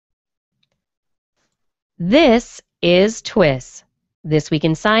This is TWIS, This Week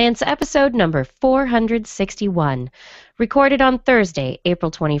in Science, episode number 461, recorded on Thursday, April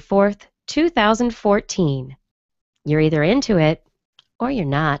 24th, 2014. You're either into it or you're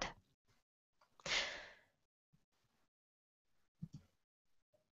not.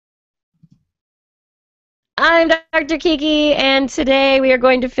 I'm Dr. Kiki, and today we are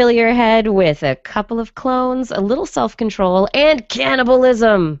going to fill your head with a couple of clones, a little self-control, and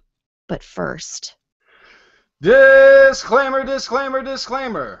cannibalism. But first... Disclaimer, disclaimer,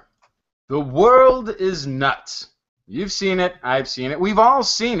 disclaimer. The world is nuts. You've seen it, I've seen it, we've all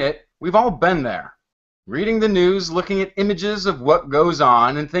seen it, we've all been there. Reading the news, looking at images of what goes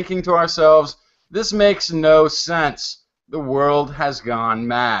on, and thinking to ourselves, this makes no sense. The world has gone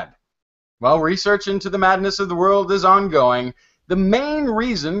mad. While research into the madness of the world is ongoing, the main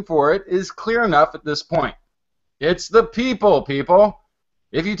reason for it is clear enough at this point. It's the people.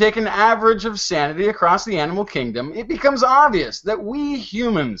 If you take an average of sanity across the animal kingdom, it becomes obvious that we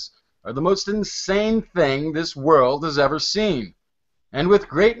humans are the most insane thing this world has ever seen. And with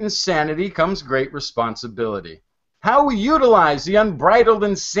great insanity comes great responsibility. How we utilize the unbridled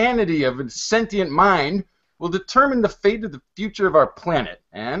insanity of a sentient mind will determine the fate of the future of our planet,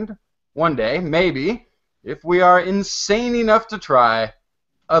 and one day, maybe, if we are insane enough to try,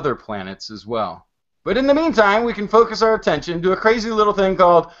 other planets as well. But in the meantime, we can focus our attention to a crazy little thing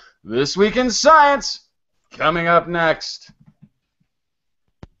called This Week in Science, coming up next.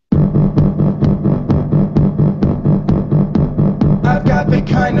 I've got the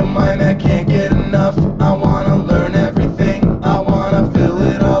kind of mind that can't get enough. I want to learn everything. I want to fill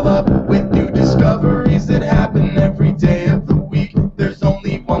it all up with new discoveries that happen every day of the week. There's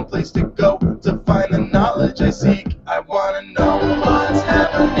only one place to go to find the knowledge I seek. I want to know what's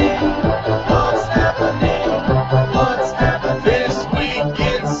happening. What's happening? What's happening this week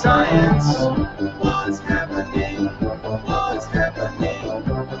in science? What's happening? What's happening?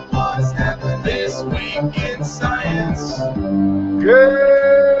 What's happening this week in science?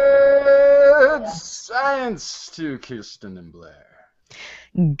 Good science to Kirsten and Blair.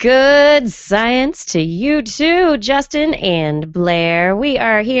 Good science to you too, Justin and Blair. We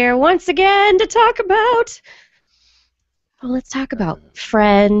are here once again to talk about, well, let's talk about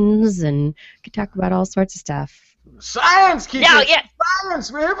friends, and we can talk about all sorts of stuff. Science, Kiki! Yeah.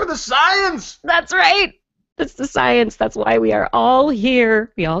 Science! We're here for the science! That's right. That's the science. That's why we are all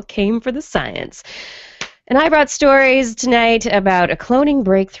here. We all came for the science. And I brought stories tonight about a cloning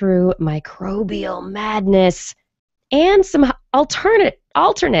breakthrough, microbial madness, and some alternate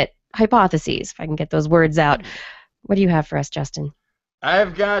hypotheses, if I can get those words out. What do you have for us, Justin?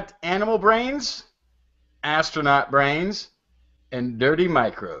 I've got animal brains, astronaut brains, and dirty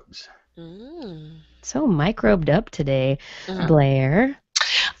microbes. So microbed up today, Blair.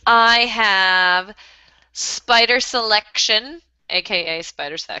 I have spider selection, aka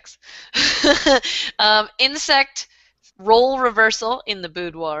spider sex, insect role reversal in the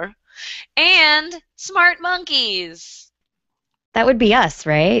boudoir, and smart monkeys. That would be us,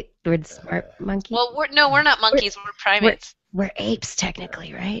 right? We're smart monkeys. Well, we're not monkeys. We're primates. We're apes,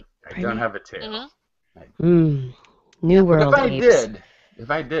 technically, right? I don't have a tail. New world apes.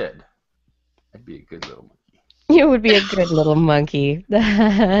 If I did, I'd be a good little monkey. You would be a good little monkey.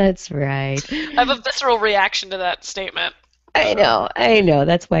 That's right. I have a visceral reaction to that statement. I know.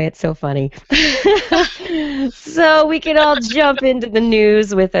 That's why it's so funny. So we can all jump into the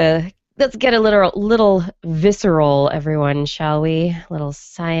news with let's get a little visceral, everyone, shall we? Little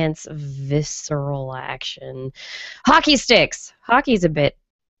science visceral action. Hockey sticks. Hockey's a bit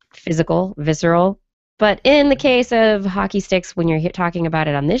physical, visceral. But in the case of hockey sticks, when you're talking about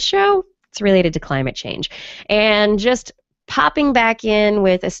it on this show, it's related to climate change. And just popping back in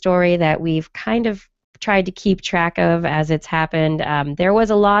with a story that we've kind of tried to keep track of as it's happened. There was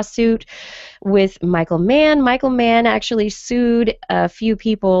a lawsuit with Michael Mann. Michael Mann actually sued a few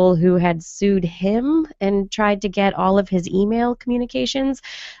people who had sued him and tried to get all of his email communications.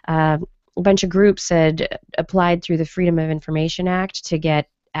 A bunch of groups had applied through the Freedom of Information Act to get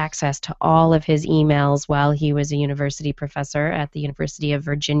access to all of his emails while he was a university professor at the University of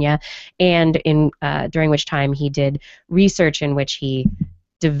Virginia, and during which time he did research in which he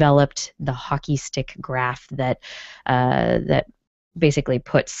developed the hockey stick graph that basically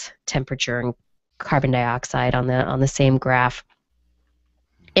puts temperature and carbon dioxide on the same graph.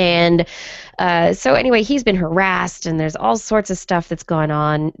 And so anyway, he's been harassed, and there's all sorts of stuff that's gone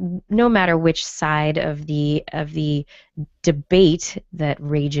on. No matter which side of the debate that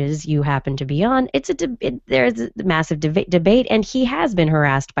rages you happen to be on, there's a massive debate, and he has been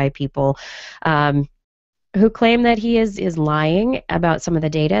harassed by people who claim that he is lying about some of the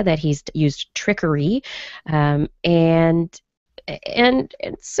data, that he's used trickery, and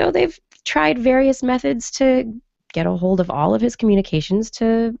so they've tried various methods to get a hold of all of his communications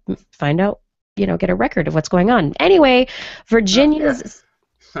to find out, get a record of what's going on. Anyway, Virginia's,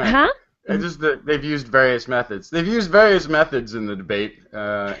 Yeah. huh? They've used various methods. They've used various methods in the debate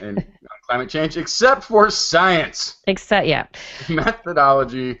on climate change, except for science. Except, yeah.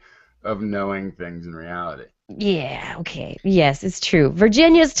 Methodology of knowing things in reality. Yeah, okay. Yes, it's true.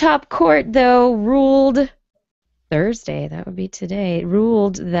 Virginia's top court, though, ruled Thursday, that would be today,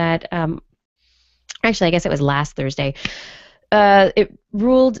 ruled that, actually, I guess it was last Thursday, it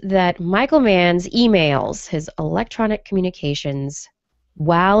ruled that Michael Mann's emails, his electronic communications,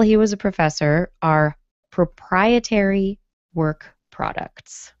 while he was a professor, are proprietary work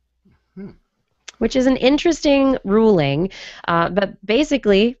products. Which is an interesting ruling, but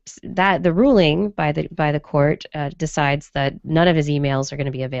basically, the ruling by the court decides that none of his emails are going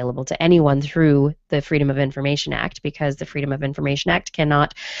to be available to anyone through the Freedom of Information Act, because the Freedom of Information Act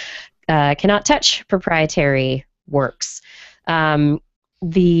cannot touch proprietary works.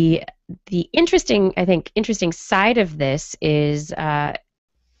 The interesting side of this is,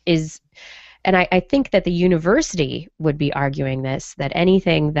 and I think that the university would be arguing this, that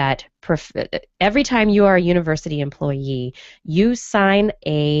anything that, every time you are a university employee, you sign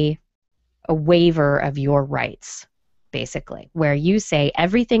a waiver of your rights, basically, where you say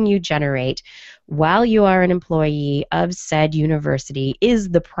everything you generate while you are an employee of said university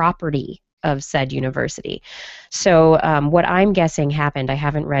is the property of said university. So what I'm guessing happened, I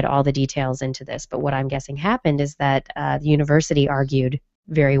haven't read all the details into this, but what I'm guessing happened is that the university argued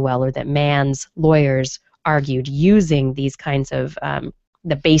very well, or that Mann's lawyers argued, using these kinds of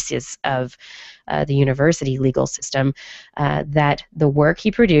the basis of the university legal system, that the work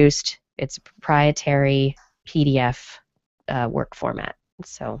he produced, it's a proprietary PDF work format.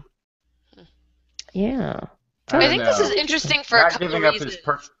 So, yeah. I think this is interesting for a couple of reasons.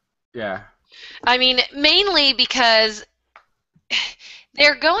 Yeah. I mean, mainly because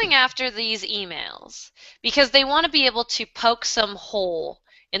they're going after these emails because they want to be able to poke some hole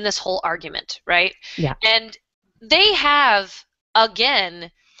in this whole argument, right? Yeah. And they have,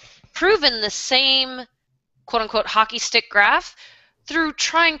 again, proven the same quote-unquote hockey stick graph through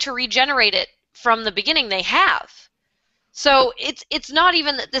trying to regenerate it from the beginning. They have. So it's not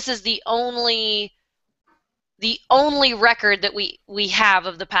even that this is the only record that we have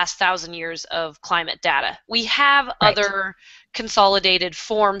of the past 1,000 years of climate data. We have other consolidated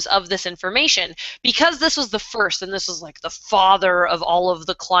forms of this information, because this was the first, and this was like the father of all of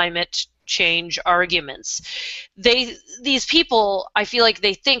the climate change arguments. These people, I feel like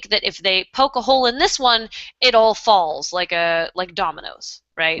they think that if they poke a hole in this one, it all falls like dominoes,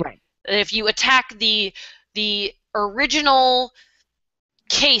 right? If you attack the original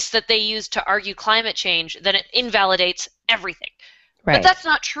case that they used to argue climate change, then it invalidates everything. But that's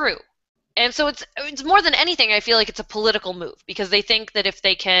not true. And so it's more than anything, I feel like it's a political move, because they think that if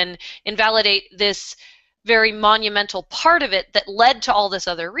they can invalidate this very monumental part of it that led to all this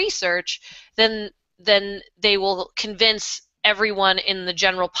other research, then they will convince everyone in the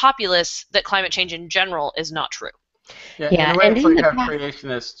general populace that climate change in general is not true. Yeah, in a way, it's like how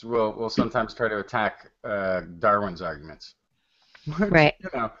creationists will sometimes try to attack Darwin's arguments. Right.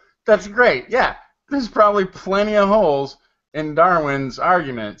 That's great. Yeah, there's probably plenty of holes in Darwin's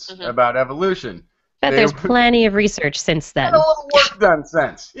arguments about evolution. But there's plenty of research since then. A little work done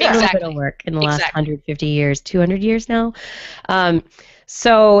since. Yeah. A little bit of work in the last 150 years, 200 years now.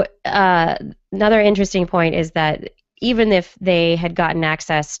 So another interesting point is that even if they had gotten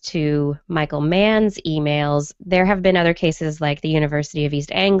access to Michael Mann's emails, there have been other cases like the University of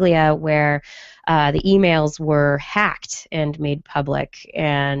East Anglia where the emails were hacked and made public,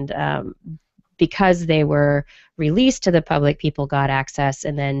 and because they were released to the public, people got access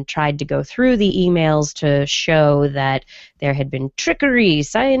and then tried to go through the emails to show that there had been trickery,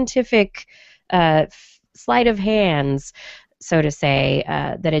 scientific sleight of hands, so to say,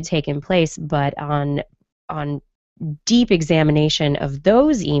 that had taken place. But on deep examination of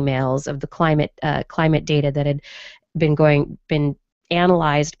those emails, of the climate data that had been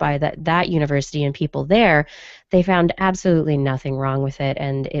analyzed by that university and people there, they found absolutely nothing wrong with it,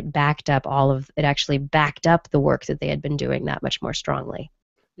 and it actually backed up the work that they had been doing that much more strongly.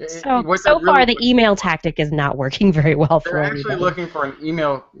 So far, the email tactic is not working very well for everybody. They're actually looking for an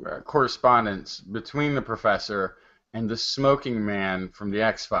email correspondence between the professor and the smoking man from the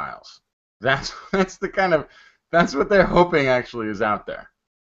X-Files. That's what they're hoping actually is out there.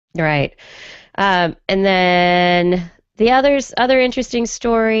 Right. And then The other interesting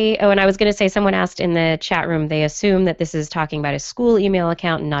story. Oh, and I was going to say, someone asked in the chat room, they assume that this is talking about his school email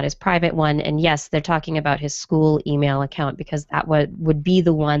account and not his private one. And yes, they're talking about his school email account because that would be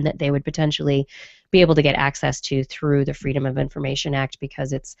the one that they would potentially be able to get access to through the Freedom of Information Act,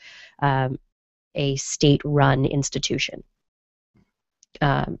 because it's a state-run institution.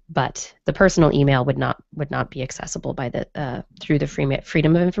 But the personal email would not be accessible by through the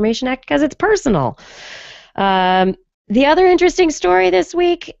Freedom of Information Act because it's personal. The other interesting story this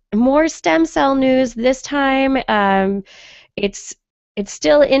week, more stem cell news. This time, it's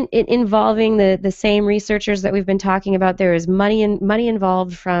still involving the same researchers that we've been talking about. There is money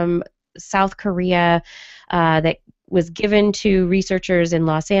involved from South Korea that was given to researchers in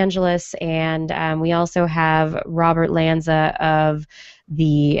Los Angeles, and we also have Robert Lanza of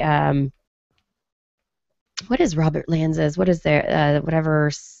the what is Robert Lanza's? What is their whatever?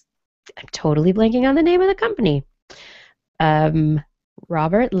 I'm totally blanking on the name of the company.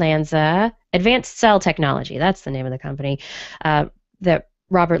 Robert Lanza, Advanced Cell Technology. That's the name of the company that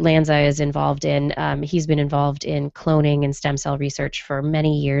Robert Lanza is involved in. He's been involved in cloning and stem cell research for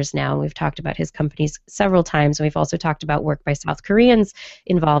many years now. We've talked about his companies several times, and we've also talked about work by South Koreans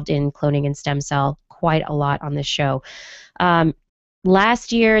involved in cloning and stem cell quite a lot on this show.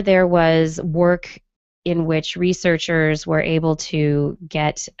 Last year, there was work in which researchers were able to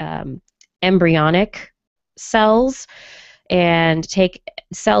get embryonic cells and take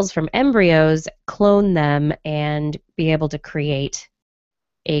cells from embryos, clone them, and be able to create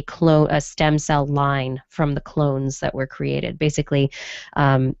a stem cell line from the clones that were created. Basically,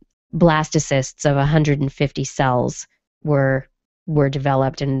 blastocysts of 150 cells were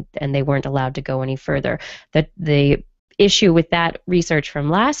developed, and they weren't allowed to go any further. The issue with that research from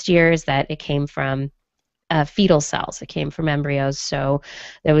last year is that it came from fetal cells. It came from embryos, so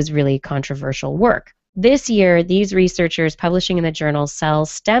that was really controversial work. This year, these researchers publishing in the journal Cell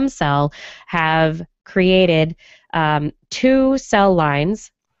Stem Cell have created 2 cell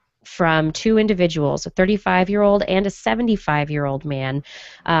lines from 2 individuals, a 35-year-old and a 75-year-old man.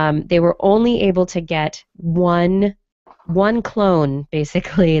 They were only able to get one clone,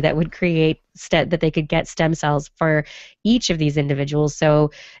 basically, that would create that they could get stem cells for each of these individuals.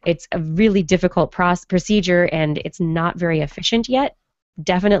 So it's a really difficult procedure, and it's not very efficient yet.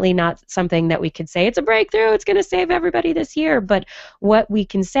 Definitely not something that we could say it's a breakthrough, it's going to save everybody this year. But what we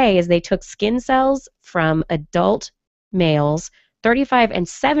can say is they took skin cells from adult males, 35 and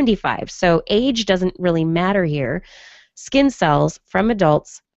 75. So age doesn't really matter here. Skin cells from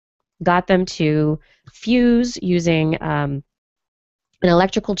adults, got them to fuse using an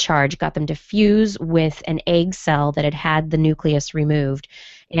electrical charge, got them to fuse with an egg cell that had the nucleus removed,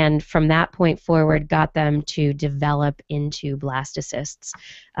 and from that point forward got them to develop into blastocysts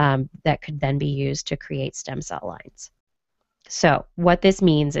that could then be used to create stem cell lines. So what this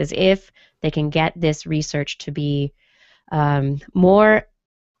means is if they can get this research to be more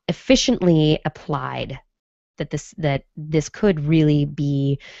efficiently applied, that this could really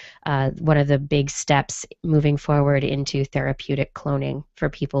be one of the big steps moving forward into therapeutic cloning for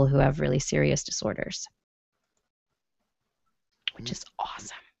people who have really serious disorders, which is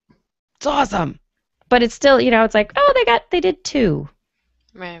awesome. It's awesome, but it's still, it's like, oh, they did 2.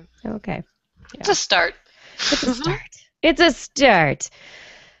 Right. Okay. Yeah. It's a start. It's a start. It's a start.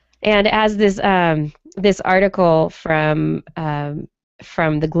 And as this article from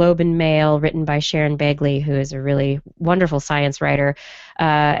the Globe and Mail, written by Sharon Begley, who is a really wonderful science writer,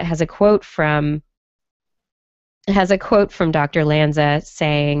 has a quote from Dr. Lanza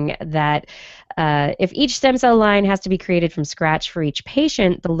saying that if each stem cell line has to be created from scratch for each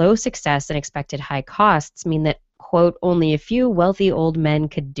patient, the low success and expected high costs mean that, quote, only a few wealthy old men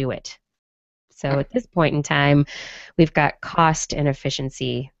could do it. So at this point in time, we've got cost and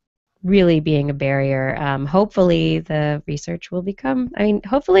efficiency really being a barrier. Hopefully the research will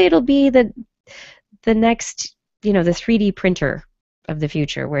hopefully it'll be the next, the 3D printer of the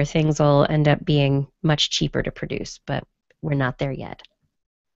future, where things will end up being much cheaper to produce, but we're not there yet.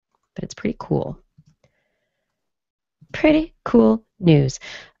 But it's pretty cool. Pretty cool news.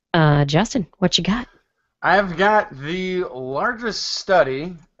 Justin, what you got? I've got the largest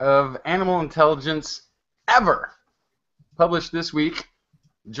study of animal intelligence ever, published this week.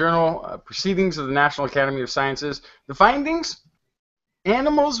 Journal Proceedings of the National Academy of Sciences. The findings?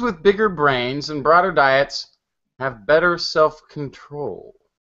 Animals with bigger brains and broader diets have better self-control.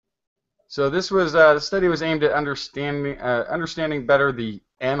 So this was the study was aimed at understanding better the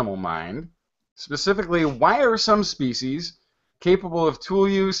animal mind. Specifically, why are some species capable of tool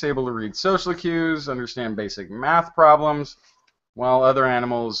use, able to read social cues, understand basic math problems, while other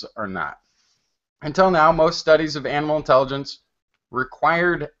animals are not? Until now, most studies of animal intelligence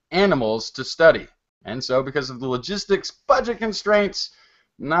required animals to study. And so, because of the logistics, budget constraints,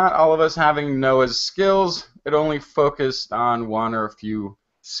 not all of us having Noah's skills, it only focused on one or a few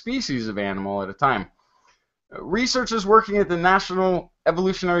species of animal at a time. Researchers working at the National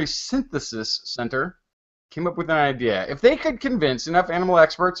Evolutionary Synthesis Center came up with an idea. If they could convince enough animal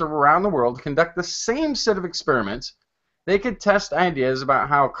experts around the world to conduct the same set of experiments, they could test ideas about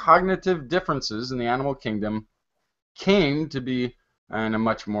how cognitive differences in the animal kingdom came to be in a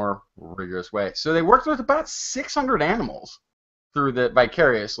much more rigorous way. So they worked with about 600 animals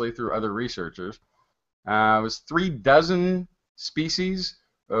vicariously through other researchers. It was 36 species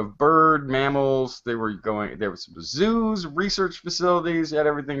of bird, mammals. There was some zoos, research facilities. You had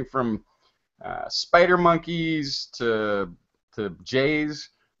everything from spider monkeys to jays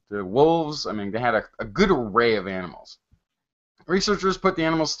to wolves. I mean, they had a good array of animals. Researchers put the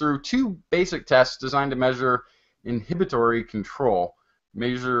animals through 2 basic tests designed to measure inhibitory control,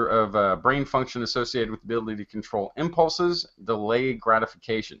 measure of brain function associated with the ability to control impulses, delay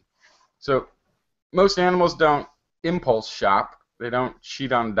gratification. So most animals don't impulse shop. They don't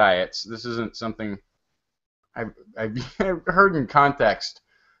cheat on diets. This isn't something I've heard in context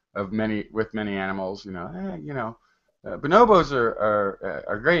of many animals. Bonobos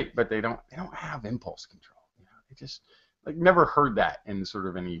are great, but they don't have impulse control. They just never heard that in sort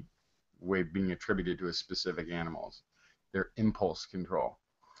of any way being attributed to a specific animals. Their impulse control.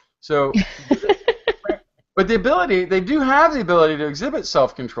 So, but they do have the ability to exhibit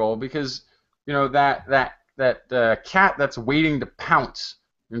self-control because that cat that's waiting to pounce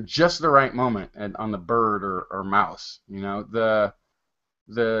in just the right moment on the bird or mouse. The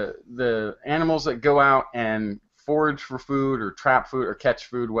animals that go out and forage for food or trap food or catch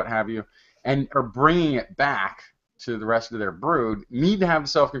food, what have you, and are bringing it back to the rest of their brood need to have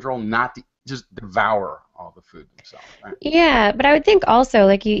self-control not to just devour all the food themselves. Right? Yeah, but I would think also,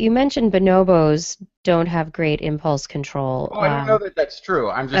 like you mentioned, bonobos don't have great impulse control. Oh, I don't know that that's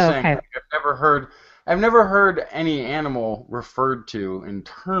true. I'm just saying Okay. I've never heard any animal referred to in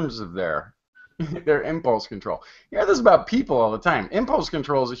terms of their impulse control. You hear this about people all the time. Impulse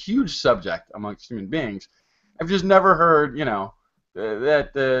control is a huge subject amongst human beings. I've just never heard,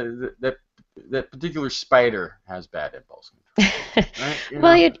 that particular spider has bad impulse control. Right?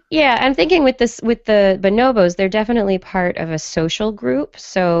 Well, yeah, I'm thinking with the bonobos, they're definitely part of a social group.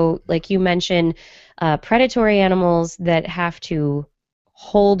 So, like you mentioned, predatory animals that have to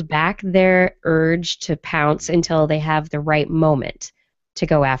hold back their urge to pounce until they have the right moment to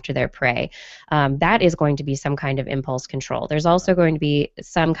go after their prey. That is going to be some kind of impulse control. There's also going to be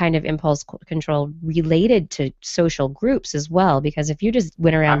some kind of impulse control related to social groups as well, because if you just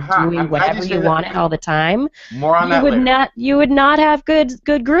went around doing whatever you wanted all the time, more on that later. You would not have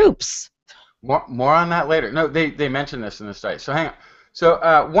good groups. More on that later. No, they mentioned this in the study. So hang on.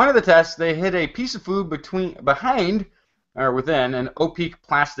 So one of the tests, they hid a piece of food behind or within an opaque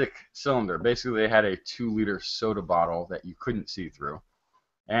plastic cylinder. Basically, they had a 2-liter soda bottle that you couldn't see through.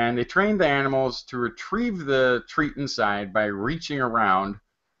 And they trained the animals to retrieve the treat inside by reaching around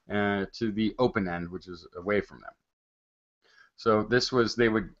to the open end, which is away from them. So they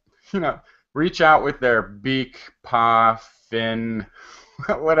would, reach out with their beak, paw, fin,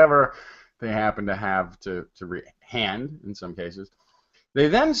 whatever they happen to have hand in some cases. They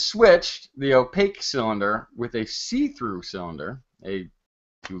then switched the opaque cylinder with a see-through cylinder, a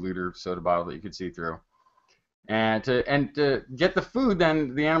 2-liter soda bottle that you could see through. And to get the food,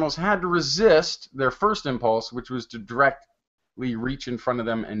 then the animals had to resist their first impulse, which was to directly reach in front of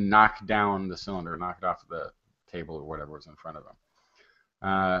them and knock down the cylinder, knock it off the table or whatever was in front of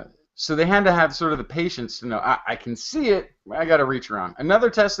them. So they had to have sort of the patience to know, I can see it, I got to reach around. Another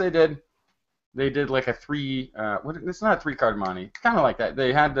test they did like a it's not a 3-card Monte, it's kind of like that.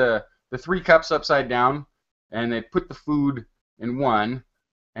 They had the 3 cups upside down, and they put the food in one,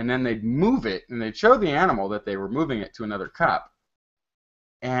 and then they'd move it, and they'd show the animal that they were moving it to another cup,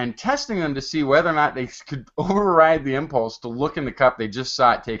 and testing them to see whether or not they could override the impulse to look in the cup they just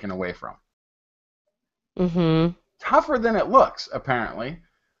saw it taken away from. Mm-hmm. Tougher than it looks, apparently,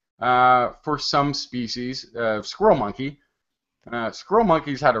 for some species. Squirrel monkey. Squirrel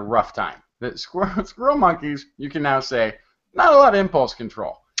monkeys had a rough time. The squirrel monkeys, you can now say, not a lot of impulse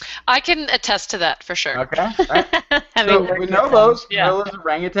control. I can attest to that for sure. Okay. Right? So bonobos, gorillas,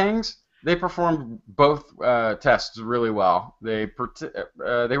 orangutans, they performed both tests really well. They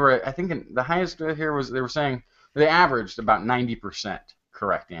were, I think, the highest here was they were saying they averaged about 90%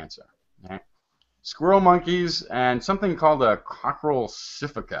 correct answer. Okay? Squirrel monkeys and something called a cockerel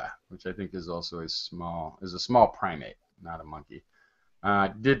siffica, which I think is also a small primate, not a monkey.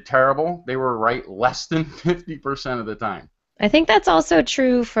 did terrible. They were right less than 50% of the time. I think that's also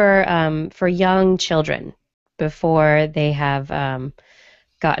true for young children before they have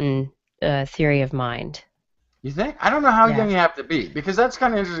gotten a theory of mind. You think? I don't know how Yeah. young you have to be, because that's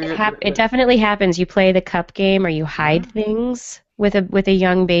kind of interesting. It definitely happens. You play the cup game or you hide Mhm. things with a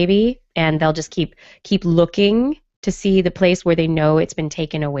young baby, and they'll just keep looking to see the place where they know it's been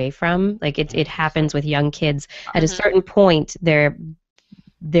taken away from. Like it happens with young kids. At a Mhm. certain point,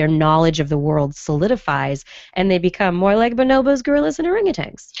 their knowledge of the world solidifies, and they become more like bonobos, gorillas, and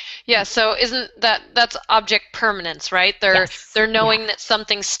orangutans. Yeah, so isn't that's object permanence, right? They're Yes. they're Yeah. knowing that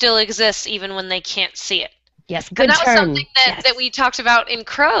something still exists even when they can't see it. Yes. And Good that was something term. that Yes. we talked about in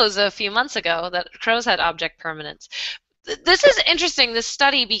crows a few months ago, that crows had object permanence. This is interesting, this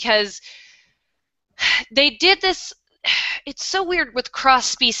study, because they did this. It's so weird with cross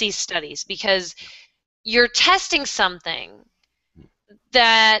species studies because you're testing something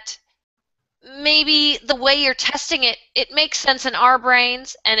that maybe the way you're testing it, it makes sense in our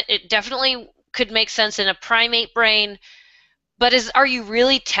brains, and it definitely could make sense in a primate brain. But are you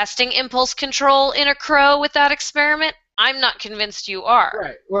really testing impulse control in a crow with that experiment? I'm not convinced you are.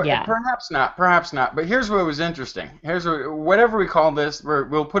 Right. Well, Yeah. perhaps not. Perhaps not. But here's what was interesting. Here's whatever we call this,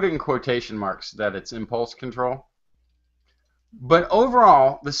 we'll put it in quotation marks that it's impulse control. But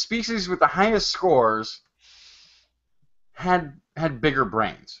overall, the species with the highest scores had bigger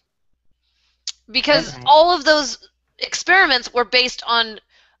brains. Because Right. all of those experiments were based on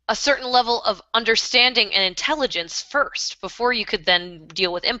a certain level of understanding and intelligence first, before you could then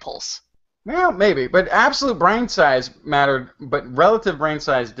deal with impulse. Well, maybe, but absolute brain size mattered, but relative brain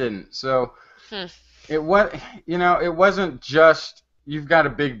size didn't. So Hmm. it was, it wasn't just you've got a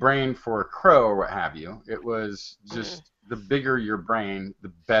big brain for a crow or what have you. It was Mm, just the bigger your brain,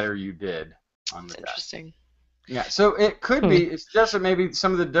 the better you did on the it's test. interesting. Yeah, so it could Hmm. be, it's just that maybe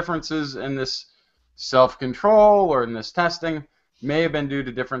some of the differences in this self-control or in this testing may have been due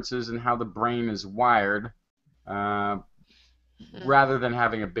to differences in how the brain is wired, uh, Hmm. rather than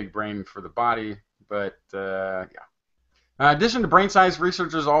having a big brain for the body. But yeah. In addition to brain size,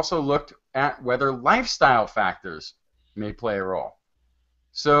 researchers also looked at whether lifestyle factors may play a role.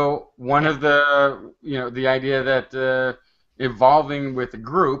 So one Yeah. of the idea that evolving with a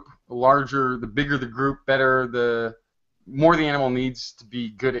group, the bigger the group, better the more the animal needs to be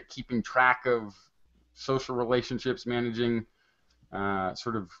good at keeping track of social relationships, managing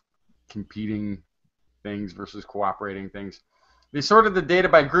sort of competing things versus cooperating things. They sorted the data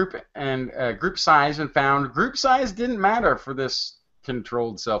by group and group size and found group size didn't matter for this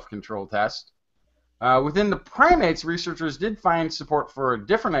controlled self-control test. Within the primates, researchers did find support for a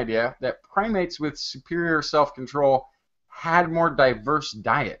different idea that primates with superior self-control had more diverse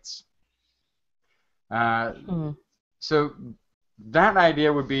diets. Uh, Hmm. so that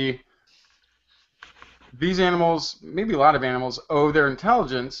idea would be these animals, maybe a lot of animals, owe their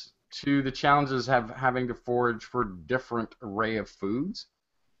intelligence to the challenges of having to forage for different array of foods.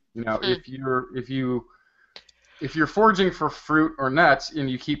 Hmm. If you're foraging for fruit or nuts and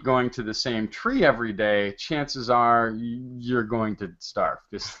you keep going to the same tree every day, chances are you're going to starve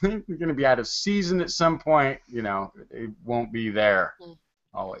because you're going to be out of season at some point. It won't be there Hmm.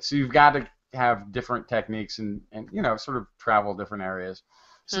 always. So you've got to have different techniques and sort of travel different areas.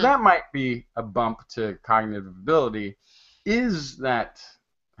 So Hmm. that might be a bump to cognitive ability, is that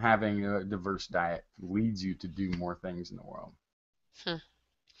having a diverse diet leads you to do more things in the world. Hmm.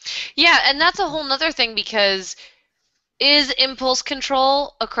 Yeah, and that's a whole nother thing, because is impulse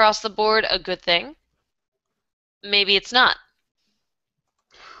control across the board a good thing? Maybe it's not.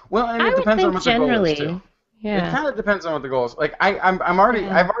 Well, and I it would depends on think what the goal is too. generally. It Yeah. kind of depends on what the goal is. Like Yeah. I've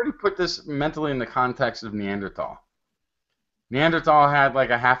already put this mentally in the context of Neanderthal. Neanderthal had like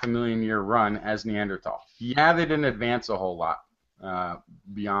a 500,000 year run as Neanderthal. Yeah, they didn't advance a whole lot uh,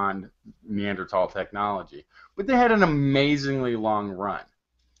 beyond Neanderthal technology, but they had an amazingly long run.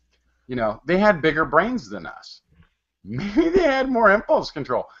 They had bigger brains than us. Maybe they had more impulse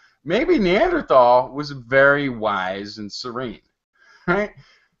control. Maybe Neanderthal was very wise and serene, right?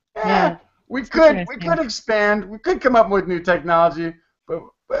 Yeah, Yeah. we It's could interesting. expand. We could come up with new technology, but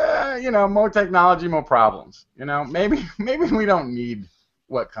more technology, more problems. Maybe we don't need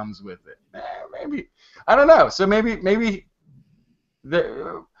what comes with it. Maybe I don't know. So maybe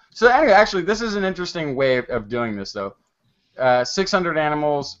the. So anyway, actually, this is an interesting way of doing this, though. 600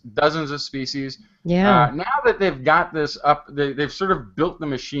 animals, dozens of species. Yeah. Now that they've got this up, they've sort of built the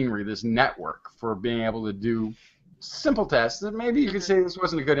machinery, this network for being able to do simple tests. Maybe you could Hmm. say this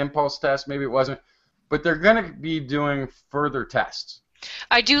wasn't a good impulse test, maybe it wasn't, but they're going to be doing further tests.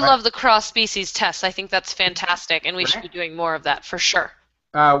 I do Right. love the cross-species test. I think that's fantastic, and we should be Right. doing more of that for sure.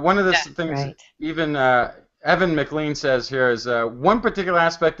 One of the Yeah. things Right. even Evan McLean says here is one particular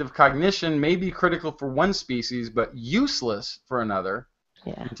aspect of cognition may be critical for one species but useless for another.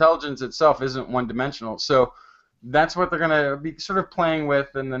 Yeah. Intelligence itself isn't one-dimensional. So that's what they're going to be sort of playing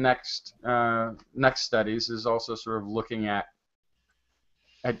with in the next studies, is also sort of looking at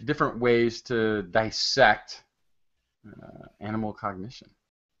different ways to dissect animal cognition.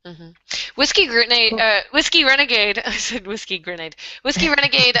 Mm-hmm. Whiskey Grenade, Cool. Whiskey Renegade. I said Whiskey Grenade. Whiskey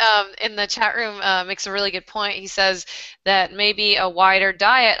Renegade in the chat room makes a really good point. He says that maybe a wider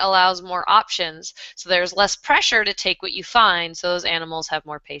diet allows more options, so there's less pressure to take what you find, so those animals have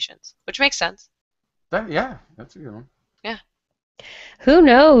more patience, which makes sense. Yeah, that's a good one. Yeah. Who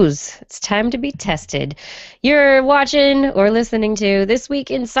knows? It's time to be tested. You're watching or listening to This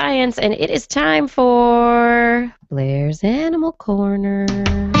Week in Science, and it is time for Blair's Animal Corner.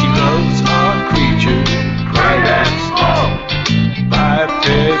 She loves our creatures, bright and small. My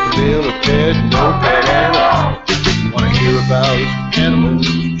pet, millipede, no pet at all. If you want to hear about animals,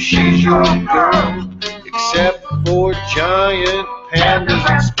 she's your girl. Except for giant pandas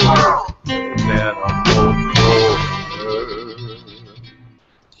and squirrels. Animal Corner.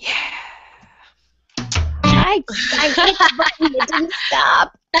 I hit the button. It didn't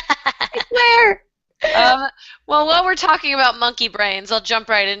stop. I swear. Well, while we're talking about monkey brains, I'll jump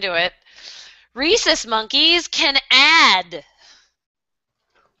right into it. Rhesus monkeys can add.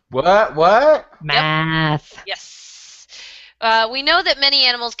 What? Math. Yes. We know that many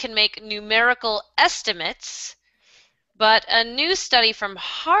animals can make numerical estimates, but a new study from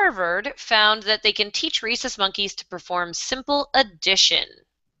Harvard found that they can teach rhesus monkeys to perform simple addition.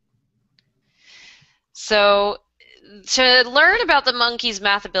 So, to learn about the monkeys'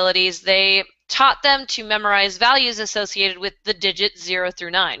 math abilities, they taught them to memorize values associated with the digits 0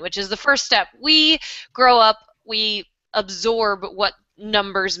 through 9, which is the first step. We grow up, we absorb what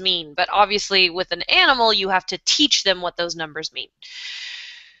numbers mean, but obviously with an animal, you have to teach them what those numbers mean.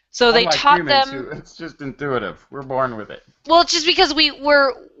 So they Unlike taught humans, them. it's just intuitive. We're born with it. Well, it's just because we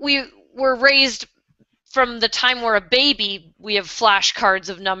were raised from the time we're a baby, we have flashcards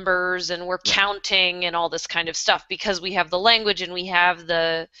of numbers and we're counting and all this kind of stuff because we have the language and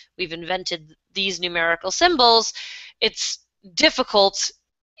we've invented these numerical symbols. It's difficult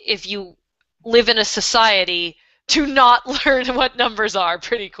if you live in a society to not learn what numbers are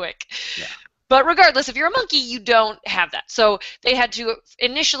pretty quick. Yeah. But regardless, if you're a monkey, you don't have that. So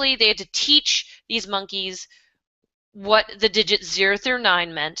initially they had to teach these monkeys what the digits 0 through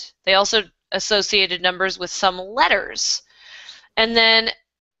 9 meant. They also associated numbers with some letters. And then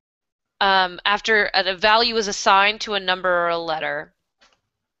after a value was assigned to a number or a letter,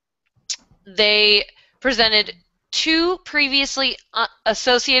 they presented two previously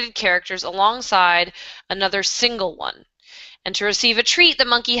associated characters alongside another single one. And to receive a treat, the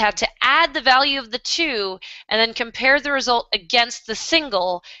monkey had to add the value of the two and then compare the result against the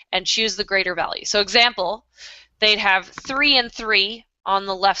single and choose the greater value. So example, they'd have 3 and 3 on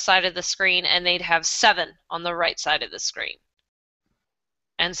the left side of the screen, and they'd have 7 on the right side of the screen.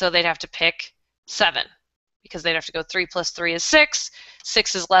 And so they'd have to pick 7, because they'd have to go 3 plus 3 is 6,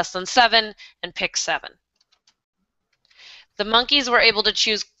 6 is less than 7, and pick 7. The monkeys were able to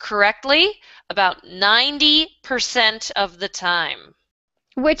choose correctly about 90% of the time.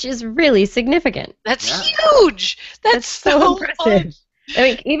 Which is really significant. That's huge! That's so impressive. much. I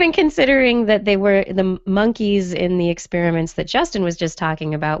mean, even considering that they were the monkeys in the experiments that Justin was just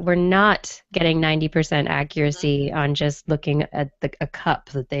talking about were not getting 90% accuracy on just looking at a cup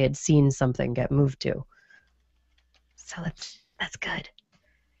that they had seen something get moved to. So that's good.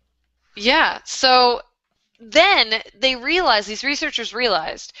 Yeah, so then these researchers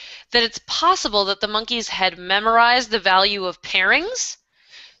realized that it's possible that the monkeys had memorized the value of pairings,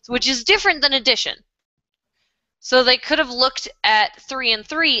 which is different than addition. So they could have looked at 3 and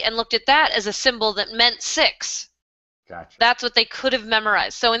 3 and looked at that as a symbol that meant 6. Gotcha. That's what they could have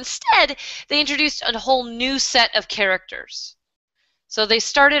memorized. So instead, they introduced a whole new set of characters. So they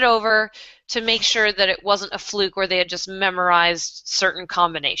started over to make sure that it wasn't a fluke where they had just memorized certain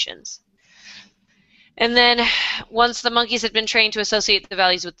combinations. And then once the monkeys had been trained to associate the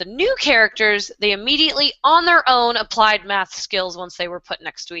values with the new characters, they immediately, on their own, applied math skills once they were put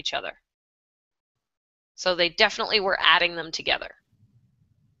next to each other. So they definitely were adding them together.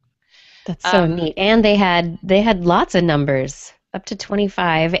 That's so neat. And they had lots of numbers, up to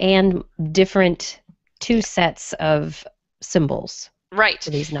 25, and different two sets of symbols. Right. for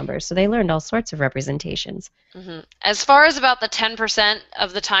these numbers. So they learned all sorts of representations. As far as about the 10%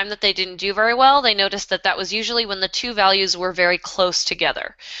 of the time that they didn't do very well, they noticed that that was usually when the two values were very close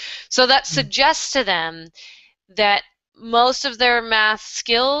together. So that suggests to them that most of their math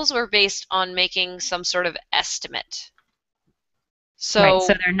skills were based on making some sort of estimate. Right.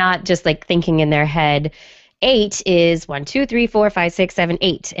 So they're not just like thinking in their head, 8 is 1, 2, 3, 4, 5, 6, 7,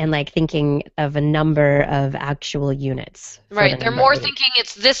 8, and like thinking of a number of actual units. Right. They're more thinking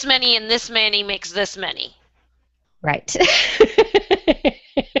it's this many and this many makes this many. Right. So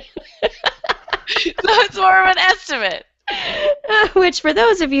it's more of an estimate. Which, for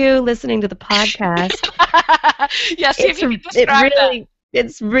those of you listening to the podcast, yes, if you can describe that.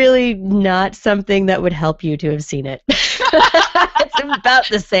 It's really not something that would help you to have seen it. It's about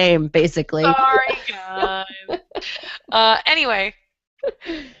the same, basically. Sorry, guys. Anyway,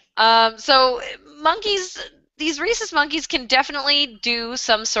 so these rhesus monkeys can definitely do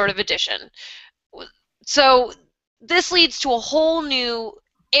some sort of addition. So this leads to a whole new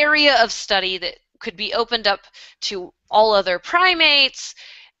area of study that could be opened up to all other primates,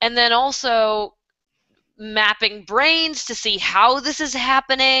 and then also mapping brains to see how this is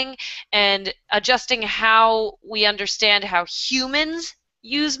happening and adjusting how we understand how humans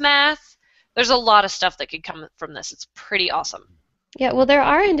use math. There's a lot of stuff that could come from this. It's pretty awesome. Yeah, well, there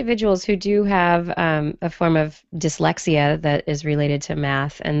are individuals who do have a form of dyslexia that is related to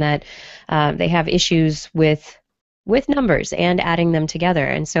math, and that they have issues with numbers and adding them together.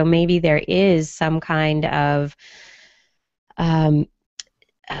 And so maybe there is some kind of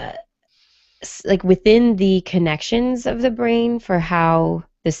like within the connections of the brain for how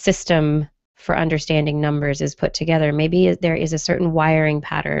the system for understanding numbers is put together. Maybe there is a certain wiring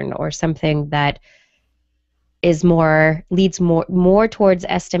pattern or something that is leads more towards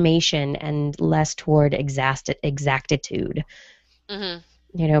estimation and less toward exactitude.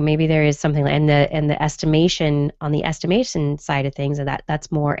 You know, maybe there is something, and the estimation, on the estimation side of things,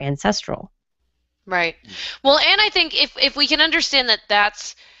 that's more ancestral. Right. Well, and I think if we can understand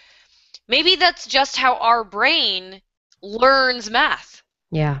that maybe that's just how our brain learns math.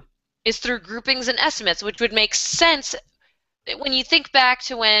 Yeah. Is through groupings and estimates, which would make sense when you think back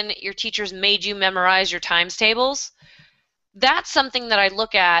to when your teachers made you memorize your times tables. That's something that I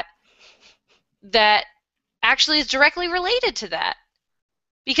look at that actually is directly related to that.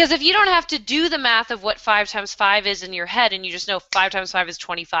 Because if you don't have to do the math of what 5 times 5 is in your head, and you just know 5 times 5 is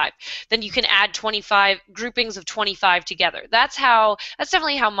 25, then you can add 25 groupings of 25 together. That's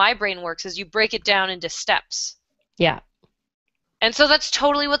definitely how my brain works, is you break it down into steps. Yeah. And so that's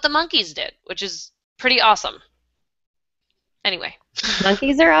totally what the monkeys did, which is pretty awesome. Anyway.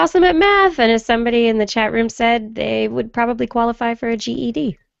 Monkeys are awesome at math, and as somebody in the chat room said, they would probably qualify for a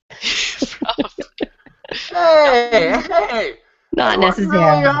GED. Hey! Not necessarily.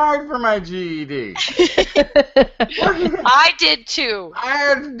 Really hard for my GED. I did too. I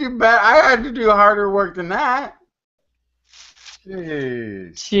had to do better. I had to do harder work than that.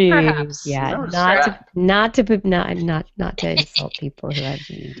 Jeez. Perhaps. Yeah, not to insult people who have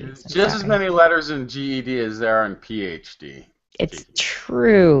GEDs. Just as many letters in GED as there are in PhD. It's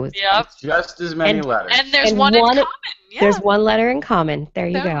true. Yep. It's just as many letters. And there's one in common. Yeah. There's one letter in common. There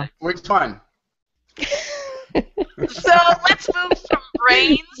you go. Which one? So let's move from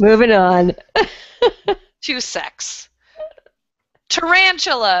brains. Moving on. To sex.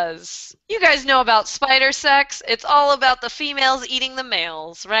 Tarantulas. You guys know about spider sex. It's all about the females eating the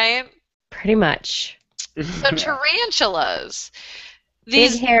males, right? Pretty much. So tarantulas.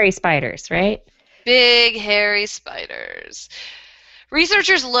 Big hairy spiders, right? Big hairy spiders.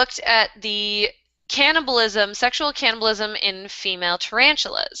 Researchers looked at the sexual cannibalism in female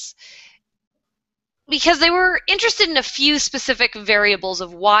tarantulas, because they were interested in a few specific variables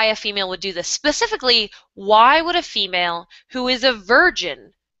of why a female would do this. Specifically, why would a female who is a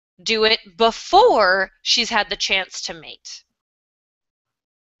virgin do it before she's had the chance to mate?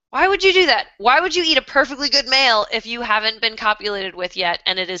 Why would you do that? Why would you eat a perfectly good male if you haven't been copulated with yet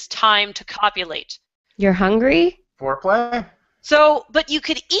and it is time to copulate? You're hungry? Foreplay? So, but you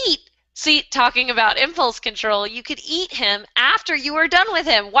could eat. See, talking about impulse control, you could eat him after you were done with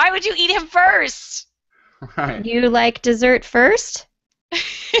him. Why would you eat him first? Right. You like dessert first?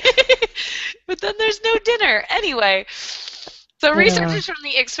 But then there's no dinner. Anyway, so researchers from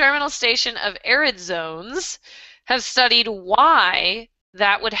the experimental station of arid zones have studied why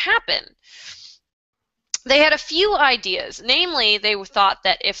that would happen. They had a few ideas. Namely, they thought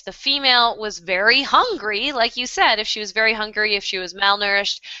that if the female was very hungry, like you said, if she was very hungry, if she was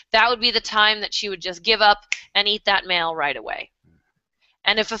malnourished, that would be the time that she would just give up and eat that male right away.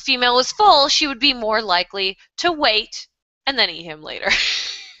 And if a female was full, she would be more likely to wait and then eat him later.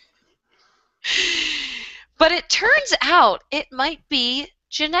 But it turns out it might be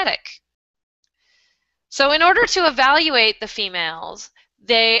genetic. So in order to evaluate the females,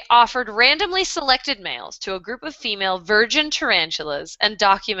 they offered randomly selected males to a group of female virgin tarantulas and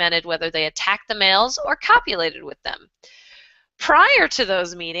documented whether they attacked the males or copulated with them. Prior to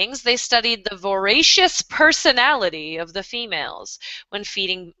those meetings, they studied the voracious personality of the females when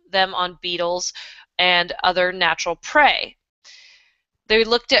feeding them on beetles and other natural prey. They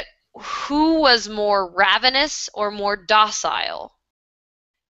looked at who was more ravenous or more docile.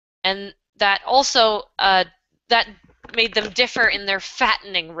 And that also that made them differ in their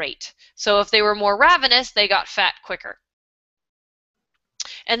fattening rate. So if they were more ravenous, they got fat quicker.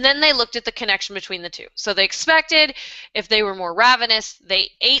 And then they looked at the connection between the two. So they expected if they were more ravenous, they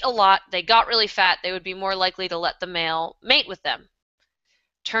ate a lot, they got really fat, they would be more likely to let the male mate with them.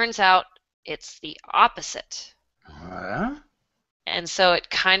 Turns out it's the opposite. And so it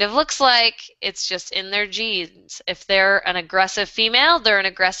kind of looks like it's just in their genes. If they're an aggressive female, they're an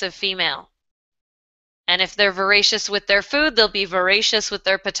aggressive female. And if they're voracious with their food, they'll be voracious with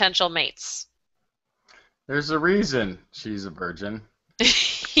their potential mates. There's a reason she's a virgin.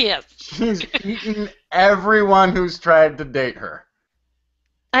 Yes. She's eaten everyone who's tried to date her.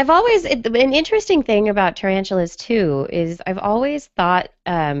 An interesting thing about tarantulas too is I've always thought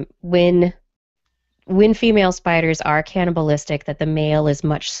when female spiders are cannibalistic that the male is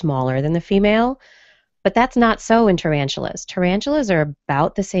much smaller than the female, but that's not so in tarantulas. Tarantulas are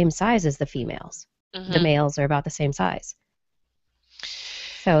about the same size as the females. Mm-hmm. The males are about the same size.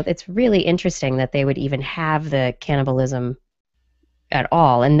 So it's really interesting that they would even have the cannibalism at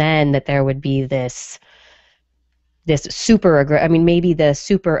all, and then that there would be this maybe the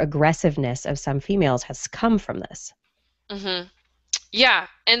super aggressiveness of some females has come from this. Mm-hmm. Yeah,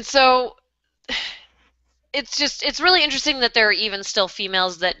 and so it's really interesting that there are even still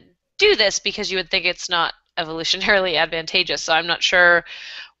females that do this, because you would think it's not evolutionarily advantageous. So I'm not sure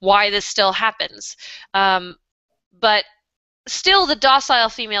why this still happens. But still, the docile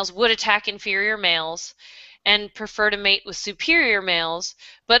females would attack inferior males and prefer to mate with superior males,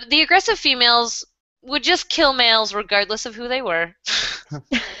 but the aggressive females would just kill males regardless of who they were. So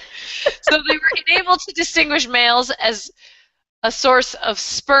they were unable to distinguish males as a source of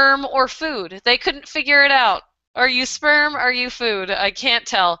sperm or food. They couldn't figure it out. Are you sperm? Are you food? I can't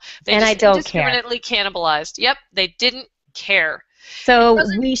tell. They and just I don't indiscriminately cannibalized. Yep, they didn't care. So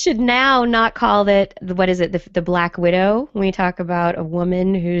we should now not call it, what is it, the Black Widow, when we talk about a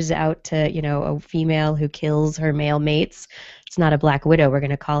woman who's out to, a female who kills her male mates. It's not a Black Widow. We're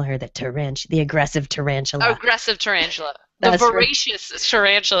going to call her the aggressive tarantula. Aggressive tarantula. The voracious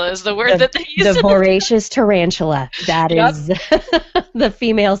tarantula is the word that they use. The voracious tarantula. That is the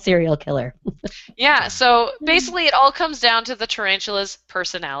female serial killer. Yeah, so basically it all comes down to the tarantula's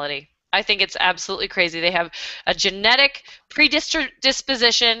personality. I think it's absolutely crazy. They have a genetic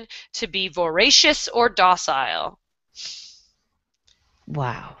predisposition to be voracious or docile.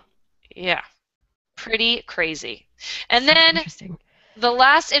 Wow. Yeah. Pretty crazy. And then the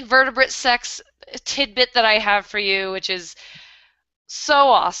last invertebrate sex tidbit that I have for you, which is so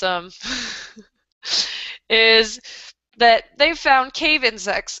awesome, is that they found cave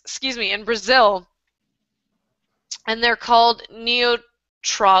insects, in Brazil, and they're called Neotrogla,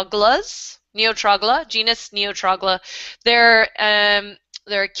 genus Neotrogla. They're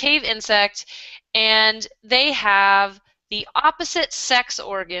a cave insect, and they have the opposite sex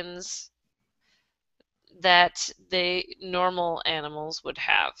organs that the normal animals would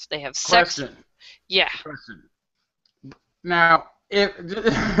have. They have sex. Question. Yeah. Question. Now,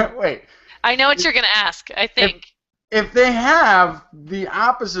 wait. I know what you're going to ask, I think. If they have the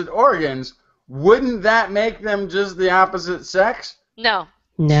opposite organs, wouldn't that make them just the opposite sex? No.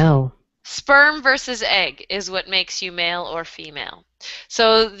 No. Sperm versus egg is what makes you male or female.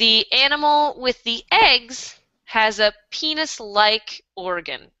 So the animal with the eggs has a penis-like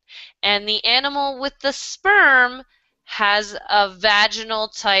organ, and the animal with the sperm has a vaginal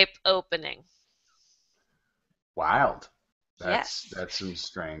type opening. Wild. Yes. That's some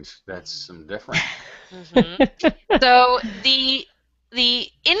strange. That's some different. Mm-hmm. So the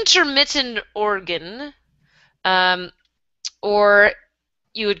intermittent organ, or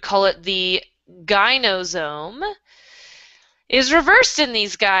you would call it the gynosome, is reversed in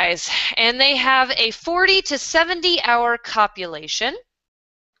these guys, and they have a 40 to 70 hour copulation.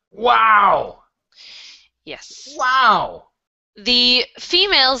 Wow. Yes. Wow. The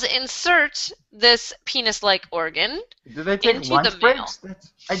females insert this penis-like organ Do they take into lunch the breaks? male.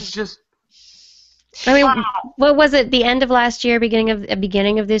 I mean, what was it? The end of last year, beginning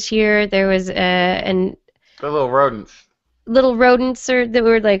of this year, there was The little rodents. little rodents that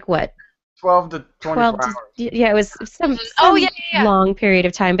were like what? 12 to 12 24 to, hours. yeah, it was Oh, some yeah. long period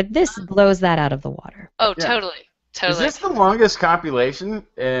of time, but this blows that out of the water. Oh, Yeah. totally. Is this the longest copulation on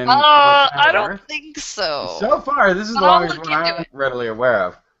I planet don't Earth? think so. So far, this is But the I'll longest look one into I'm it. readily aware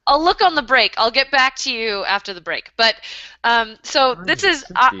of. I'll look on the break. I'll get back to you after the break. But so this is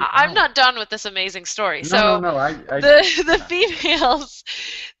 160 I'm hours. not done with this amazing story. No, So no. the females,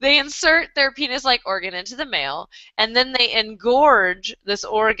 they insert their penis-like organ into the male, and then they engorge this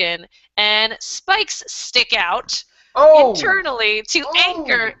organ, and spikes stick out internally to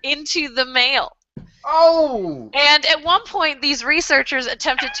anchor into the male. Oh! And at one point, these researchers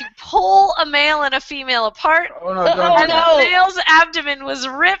attempted to pull a male and a female apart, Oh no! Don't and do that. the male's abdomen was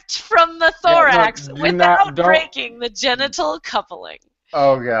ripped from the thorax without breaking the genital coupling.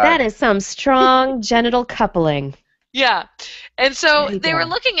 Oh god. That is some strong genital coupling. Yeah. And so There you they were go.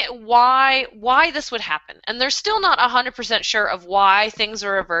 looking at why this would happen. And they're still not 100% sure of why things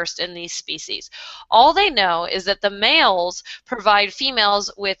are reversed in these species. All they know is that the males provide females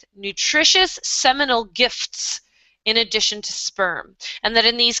with nutritious seminal gifts in addition to sperm. And that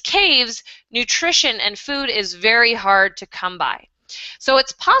in these caves, nutrition and food is very hard to come by. So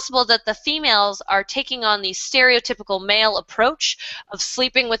it's possible that the females are taking on the stereotypical male approach of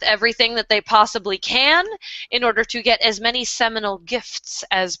sleeping with everything that they possibly can in order to get as many seminal gifts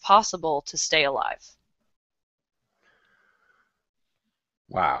as possible to stay alive.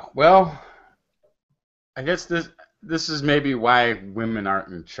 Wow. Well, I guess this is maybe why women aren't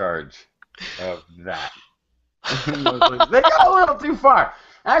in charge of that. They got a little too far.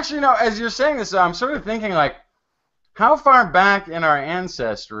 Actually, no. As you're saying this, I'm sort of thinking like, how far back in our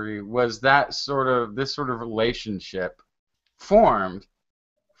ancestry was this sort of relationship formed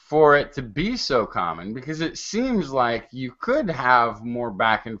for it to be so common? Because it seems like you could have more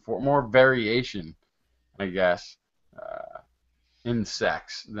back and forth, more variation, I guess, in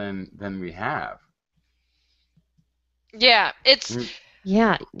sex than we have. Yeah,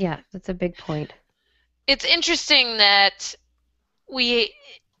 Yeah, that's a big point. it's interesting that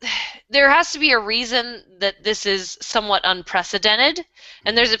there has to be a reason that this is somewhat unprecedented.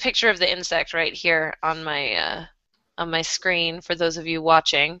 And there's a picture of the insect right here on my screen for those of you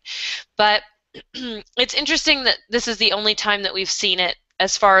watching. But it's interesting that this is the only time that we've seen it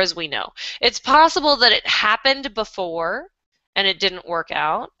as far as we know. It's possible that it happened before and it didn't work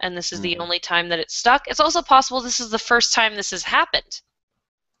out, and this is the only time that it stuck. It's also possible this is the first time this has happened.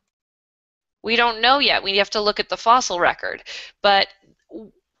 We don't know yet. We have to look at the fossil record. But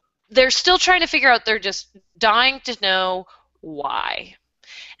they're still trying to figure out, they're just dying to know why.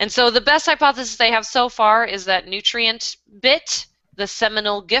 And so the best hypothesis they have so far is that nutrient bit, the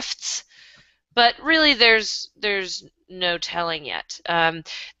seminal gifts, but really there's no telling yet.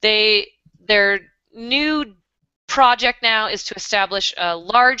 Their new project now is to establish a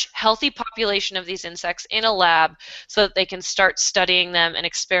large, healthy population of these insects in a lab so that they can start studying them and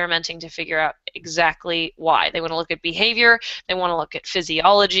experimenting to figure out exactly why. They want to look at behavior, they want to look at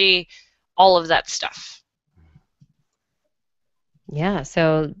physiology, all of that stuff. Yeah,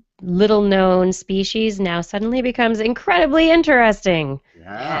 so little known species now suddenly becomes incredibly interesting.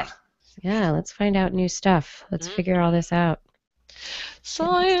 Yeah. Yeah, let's find out new stuff. Let's figure all this out.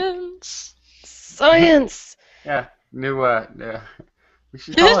 Science. Science. Yeah. New. We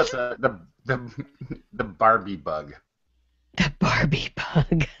should call it the Barbie bug. The Barbie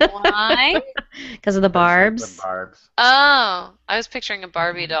bug. Why? Because of the barbs. The barbs. Oh, I was picturing a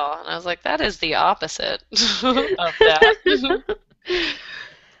Barbie doll, and I was like, that is the opposite of that.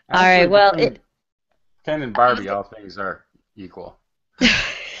 All right, well, Ken and Barbie, all things are equal.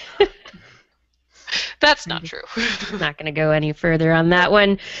 That's not true. Not going to go any further on that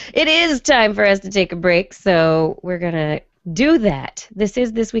one. It is time for us to take a break, so we're going to do that. This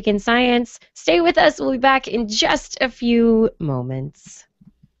is This Week in Science. Stay with us. We'll be back in just a few moments.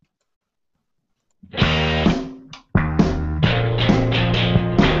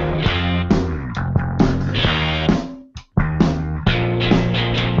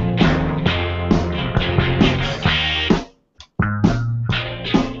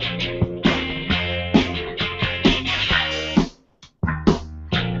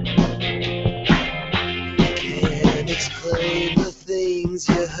 Explain the things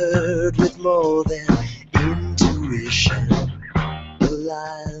you heard with more than intuition. The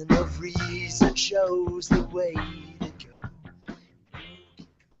line of reason shows the way to go.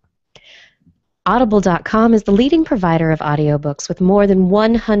 Audible.com is the leading provider of audiobooks with more than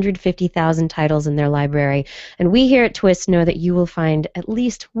 150,000 titles in their library. And we here at TWIS know that you will find at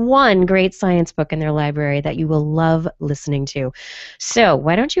least one great science book in their library that you will love listening to. So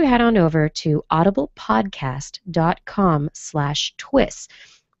why don't you head on over to audiblepodcast.com/TWIS.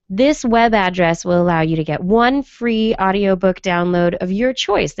 This web address will allow you to get one free audiobook download of your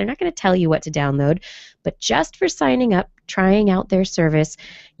choice. They're not going to tell you what to download, but just for signing up, trying out their service,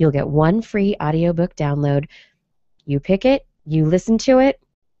 you'll get one free audiobook download. You pick it, you listen to it,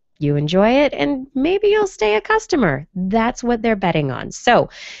 you enjoy it, and maybe you'll stay a customer. That's what they're betting on. So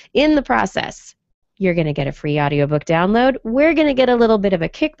in the process, you're going to get a free audiobook download. We're going to get a little bit of a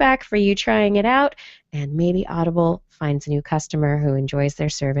kickback for you trying it out, and maybe Audible finds a new customer who enjoys their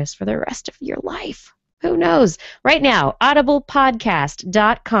service for the rest of your life. Who knows? Right now,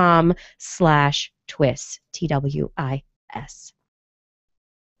 audiblepodcast.com/TWIS, TWIS.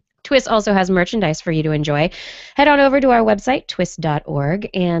 TWIS also has merchandise for you to enjoy. Head on over to our website, twis.org,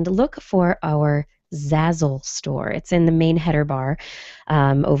 and look for our Zazzle store. It's in the main header bar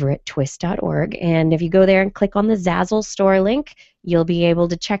over at twis.org. And if you go there and click on the Zazzle store link, you'll be able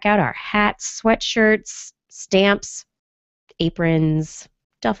to check out our hats, sweatshirts, stamps, aprons,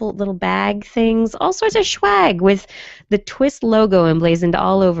 duffel little bag things, all sorts of swag with the TWIS logo emblazoned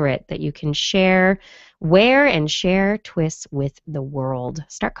all over it that you can share, wear, and share TWIS with the world.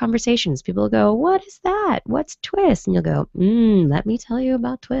 Start conversations. People go, "What is that? What's TWIS?" And you'll go, let me tell you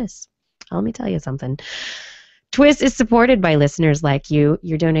about TWIS. Let me tell you something. TWIS is supported by listeners like you.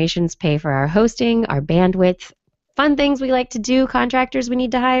 Your donations pay for our hosting, our bandwidth, fun things we like to do, contractors we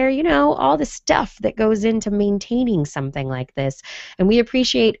need to hire, all the stuff that goes into maintaining something like this. And we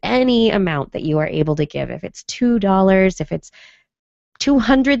appreciate any amount that you are able to give. If it's $2, if it's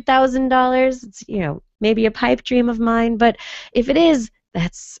 $200,000, it's, maybe a pipe dream of mine. But if it is,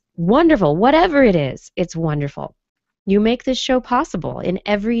 that's wonderful. Whatever it is, it's wonderful. You make this show possible in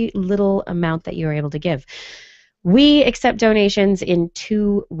every little amount that you're able to give. We accept donations in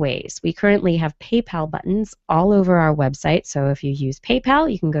two ways. We currently have PayPal buttons all over our website. So if you use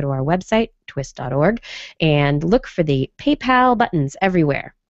PayPal, you can go to our website, twis.org, and look for the PayPal buttons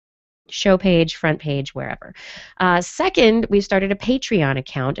everywhere. Show page, front page, wherever. Second, we've started a Patreon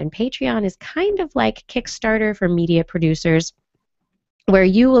account, and Patreon is kind of like Kickstarter for media producers, where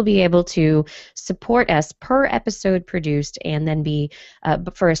you will be able to support us per episode produced and then be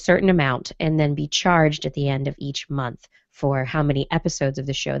for a certain amount and then be charged at the end of each month for how many episodes of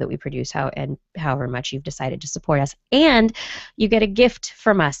the show that we produce and however much you've decided to support us. And you get a gift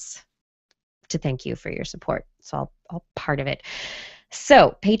from us to thank you for your support. It's all part of it.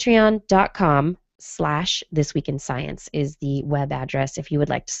 So patreon.com/thisweekinscience is the web address if you would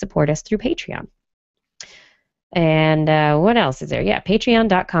like to support us through Patreon. And what else is there? Yeah,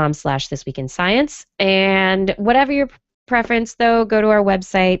 patreon.com/thisweekinscience. And whatever your preference, though, go to our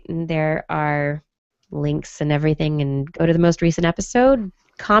website, and there are links and everything, and go to the most recent episode,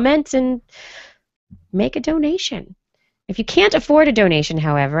 comment, and make a donation. If you can't afford a donation,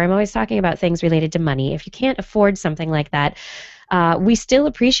 however, I'm always talking about things related to money. If you can't afford something like that, we still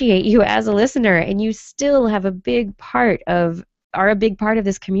appreciate you as a listener, and you still have a big part of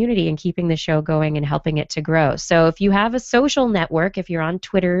this community and keeping the show going and helping it to grow. So if you have a social network, if you're on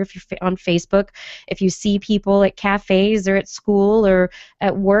Twitter, if you're on Facebook, if you see people at cafes or at school or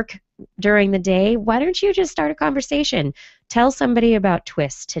at work during the day, why don't you just start a conversation? Tell somebody about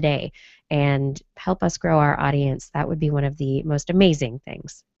TWIS today and help us grow our audience. That would be one of the most amazing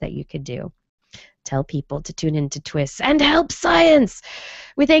things that you could do. Tell people to tune into TWIS and help science.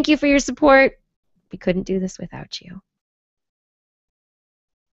 We thank you for your support. We couldn't do this without you.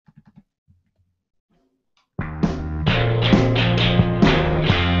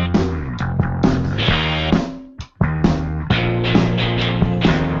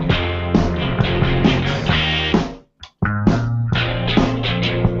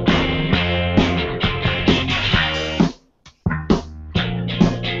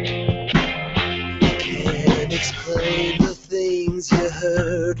 Explain the things you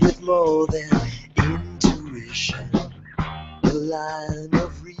heard with more than intuition. The line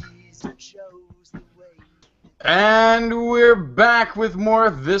of reason shows the way. And we're back with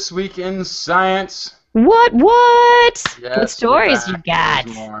more This Week in Science. What? Yes, What stories you got?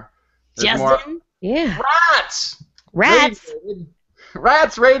 There's more. Justin? Yeah. Rats! Rats.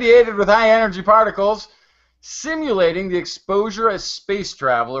 Rats radiated with high energy particles, simulating the exposure a space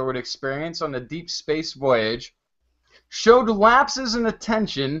traveler would experience on a deep space voyage, showed lapses in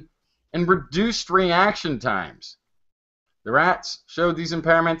attention and reduced reaction times. The rats showed these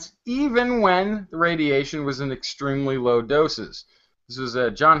impairments even when the radiation was in extremely low doses. this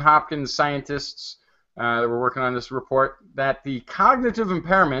was John Hopkins scientists that were working on this report, that the cognitive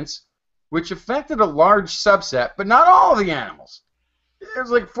impairments, which affected a large subset, but not all of the animals, it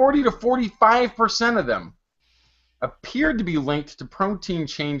was like 40 to 45% of them, appeared to be linked to protein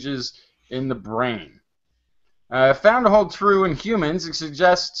changes in the brain. Found to hold true in humans, it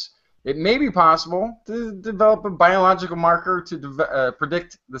suggests it may be possible to develop a biological marker to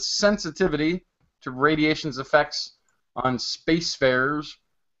predict the sensitivity to radiation's effects on spacefarers'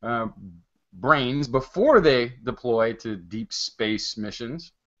 brains before they deploy to deep space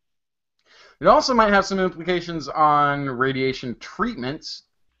missions. It also might have some implications on radiation treatments,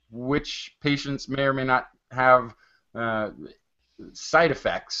 which patients may or may not have side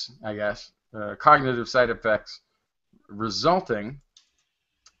effects, I guess, cognitive side effects resulting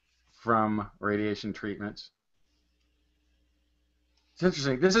from radiation treatments. It's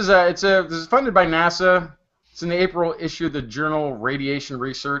interesting. This is funded by NASA. It's in the April issue of the journal Radiation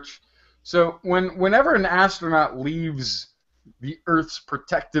Research. So whenever an astronaut leaves the Earth's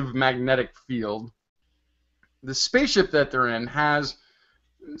protective magnetic field, the spaceship that they're in has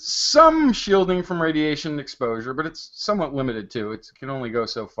some shielding from radiation exposure, but it's somewhat limited too. It can only go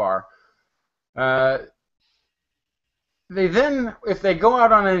so far. They then, if they go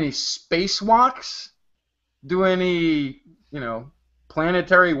out on any spacewalks, do any,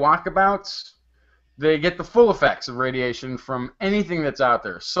 planetary walkabouts, they get the full effects of radiation from anything that's out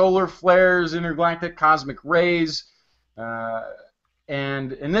there. Solar flares, intergalactic cosmic rays,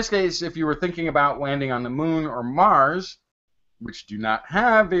 and in this case, if you were thinking about landing on the Moon or Mars, which do not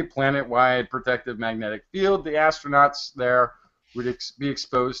have a planet-wide protective magnetic field, the astronauts there would be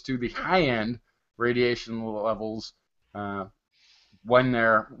exposed to the high-end radiation levels when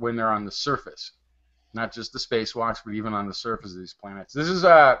they're on the surface. Not just the spacewalks, but even on the surface of these planets. This is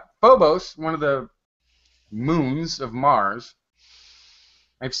Phobos, one of the moons of Mars.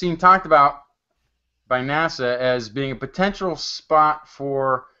 I've seen talked about by NASA as being a potential spot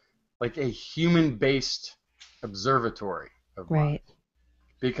for like a human-based observatory of Mars. Right.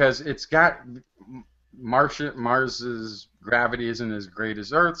 Because it's got Mars's gravity isn't as great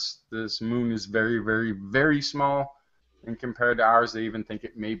as Earth's. This moon is very, very, very small, and compared to ours, they even think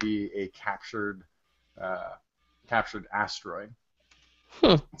it may be a captured asteroid.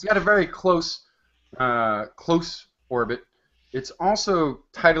 It's got a very close orbit. It's also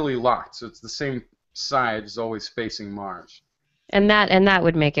tidally locked, so it's the same side is always facing Mars. And that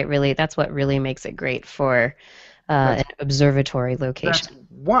would make it really, that's what really makes it great for an observatory location. That's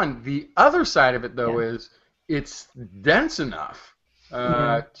one. The other side of it, though, is it's dense enough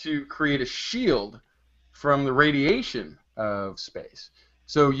to create a shield from the radiation of space.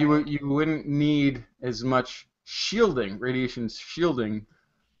 So you wouldn't need as much shielding, radiation shielding,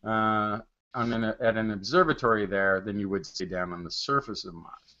 at an observatory there than you would see down on the surface of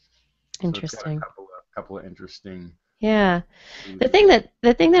Mars. Interesting. So it's got a couple of interesting. Yeah, the thing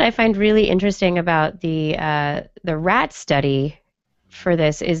that I find really interesting about the rat study for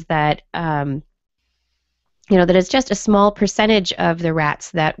this is that that it's just a small percentage of the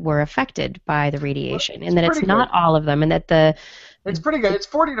rats that were affected by the radiation, and that it's not all of them, and that it's pretty good. It's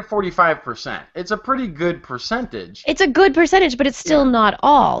 40 to 45%. It's a pretty good percentage. It's a good percentage, but it's still not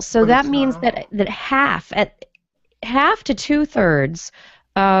all. So that means that half to 2/3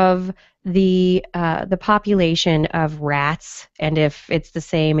 of the population of rats, and if it's the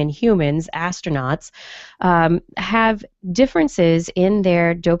same in humans, astronauts, have differences in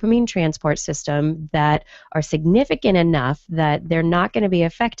their dopamine transport system that are significant enough that they're not going to be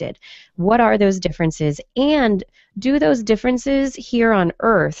affected. What are those differences? And do those differences here on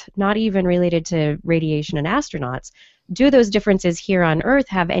Earth, not even related to radiation and astronauts, do those differences here on Earth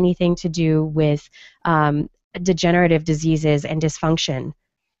have anything to do with degenerative diseases and dysfunction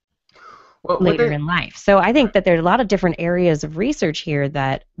later in life? So I think that there are a lot of different areas of research here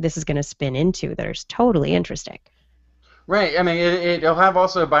that this is going to spin into that are totally interesting. Right. I mean, it'll have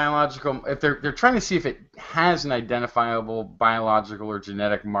also a biological. If they're trying to see if it has an identifiable biological or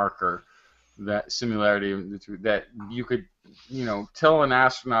genetic marker, that similarity that you could, tell an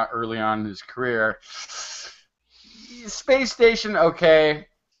astronaut early on in his career, space station, okay,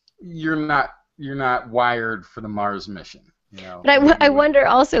 you're not wired for the Mars mission. But I wonder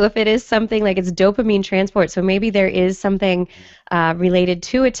also if it is something like it's dopamine transport. So maybe there is something related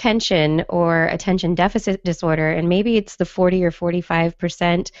to attention or attention deficit disorder, and maybe it's the 40 or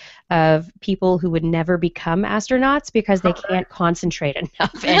 45% of people who would never become astronauts because they can't concentrate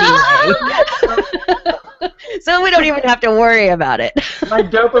enough anyway. So we don't even have to worry about it. My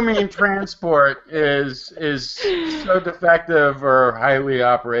dopamine transport is so defective or highly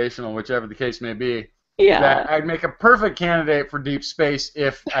operational, whichever the case may be, Yeah. that I'd make a perfect candidate for deep space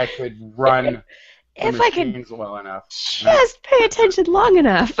if I could run the If I could machines well enough. just pay attention long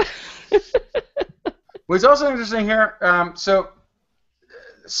enough. What's also interesting here, so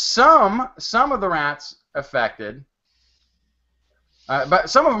some of the rats affected, but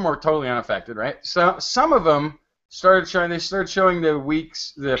some of them were totally unaffected, right? So some of them started showing the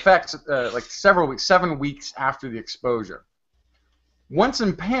effects like several weeks, 7 weeks after the exposure. Once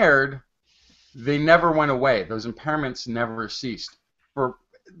impaired, they never went away. Those impairments never ceased.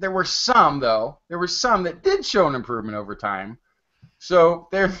 There were some that did show an improvement over time. So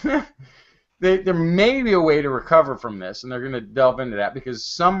there may be a way to recover from this, and they're going to delve into that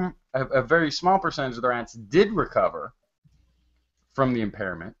because a very small percentage of the rats did recover from the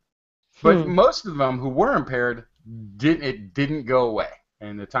impairment, but most of them who were impaired didn't go away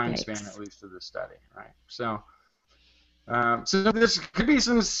in the time span, at least, of the study, right? So this could be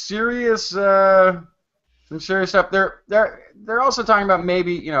some serious stuff. They're also talking about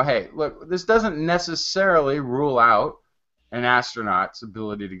maybe, hey, look, this doesn't necessarily rule out an astronaut's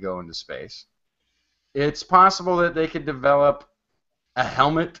ability to go into space. It's possible that they could develop a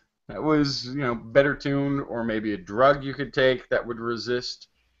helmet that was, better tuned, or maybe a drug you could take that would resist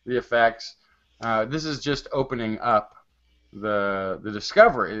the effects. This is just opening up the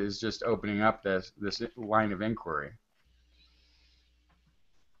discovery is just opening up this line of inquiry.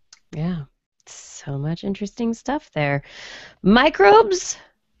 Yeah, so much interesting stuff there. Microbes?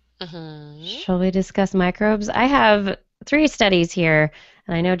 Shall we discuss microbes? I have 3 studies here,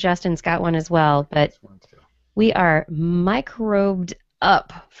 and I know Justin's got one as well, but we are microbed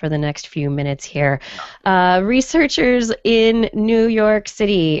up for the next few minutes here. Researchers in New York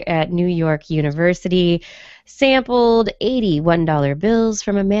City at New York University sampled 80 $1 bills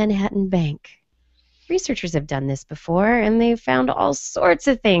from a Manhattan bank. Researchers have done this before, and they've found all sorts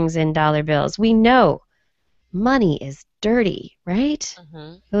of things in dollar bills. We know money is dirty, right?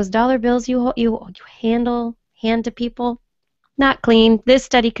 Those dollar bills you hand to people, not clean. This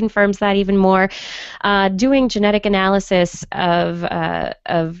study confirms that even more. Doing genetic analysis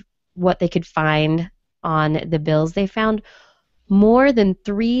of what they could find on the bills, they found more than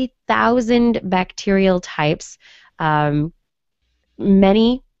 3,000 bacterial types,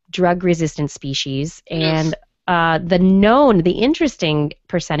 many drug-resistant species, and the interesting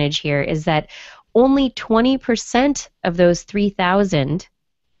percentage here is that only 20% of those 3,000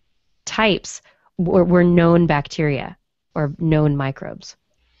 types were known bacteria or known microbes.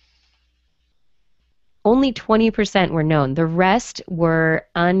 Only 20% were known. The rest were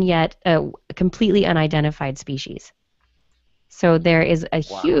completely unidentified species. So there is a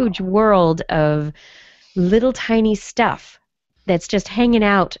huge world of little tiny stuff that's just hanging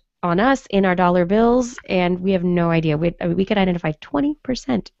out on us in our dollar bills, and we have no idea. We could identify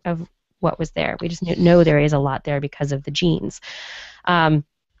 20% of what was there. We just know there is a lot there because of the genes. So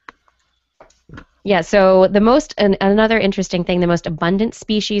another interesting thing, the most abundant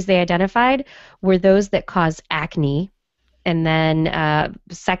species they identified were those that cause acne, and then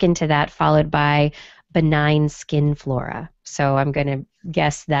second to that, followed by benign skin flora. So I'm going to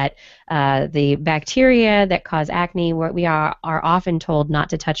guess that the bacteria that cause acne, we are often told not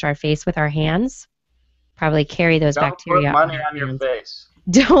to touch our face with our hands, probably carry those bacteria. Don't put money on your face.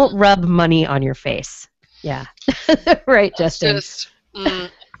 Don't rub money on your face. Yeah. Right, Justin.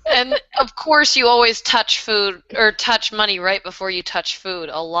 And of course, you always touch food or touch money right before you touch food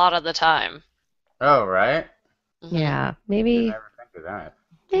a lot of the time. Oh, right? Yeah. Maybe. I never think of that.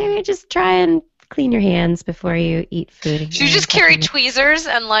 Maybe just try and clean your hands before you eat food. Should you just carry tweezers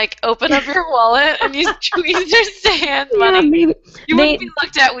and open up your wallet and use tweezers to hand money? Maybe. You wouldn't be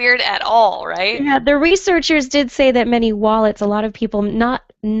looked at weird at all, right? Yeah, the researchers did say that many wallets, a lot of people, not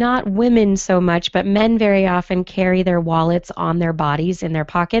women so much, but men very often carry their wallets on their bodies in their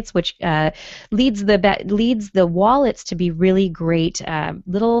pockets, which leads the wallets to be really great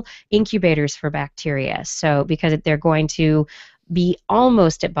little incubators for bacteria. So because they're going to be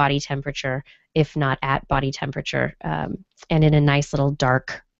almost at body temperature, if not at body temperature, and in a nice little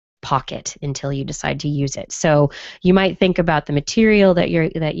dark pocket until you decide to use it. So you might think about the material that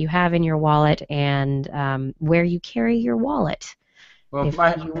you have in your wallet and where you carry your wallet. Well, if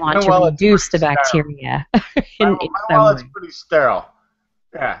you want to reduce the bacteria. My wallet's pretty sterile.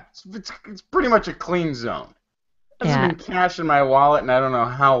 Yeah, it's pretty much a clean zone. There's been cash in my wallet, and I don't know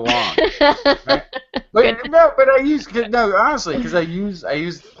how long. Right? But honestly, because I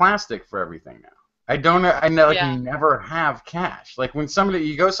use plastic for everything now. I never have cash. Like when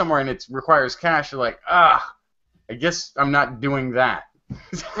you go somewhere and it requires cash, you're like, I guess I'm not doing that.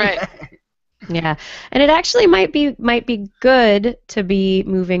 Right. Yeah, and it actually might be good to be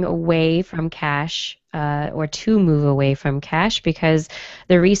moving away from cash or to move away from cash, because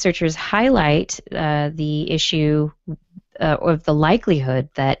the researchers highlight the issue of the likelihood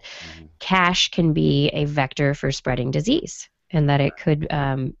that cash can be a vector for spreading disease, and that it could,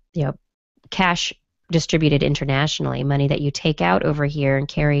 cash distributed internationally, money that you take out over here and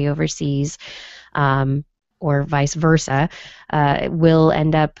carry overseas, or vice versa, will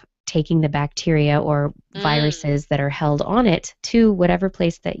end up taking the bacteria or viruses that are held on it to whatever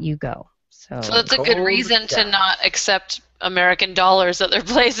place that you go. So that's a good reason to not accept American dollars other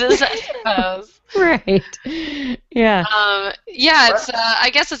places, I suppose. Right. Yeah. It's I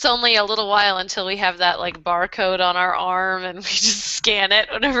guess it's only a little while until we have that like barcode on our arm and we just scan it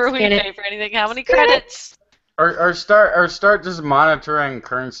whenever we pay for anything. How many credits? Or start just monitoring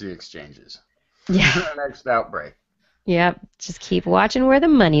currency exchanges. Yeah. The next outbreak. Yep. Just keep watching where the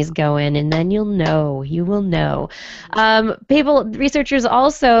money's going, and then you'll know. You will know. Researchers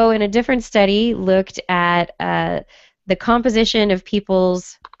also, in a different study, looked at the composition of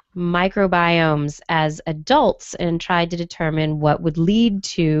people's microbiomes as adults and tried to determine what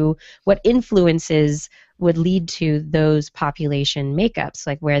influences would lead to those population makeups,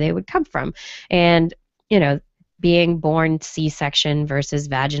 like where they would come from. And, being born C-section versus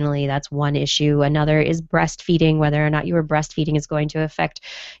vaginally, that's one issue. Another is breastfeeding. Whether or not you were breastfeeding is going to affect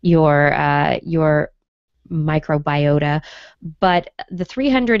your microbiota. But the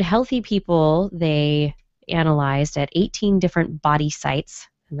 300 healthy people they analyzed at 18 different body sites,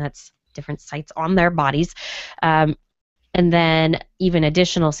 and that's different sites on their bodies, and then even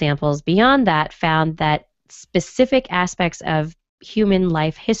additional samples beyond that found that specific aspects of human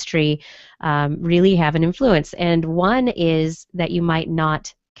life history really have an influence. And one is that you might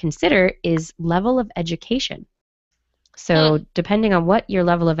not consider is level of education. So depending on what your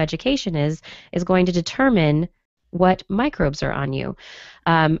level of education is going to determine what microbes are on you.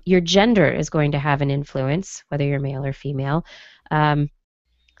 Your gender is going to have an influence, whether you're male or female.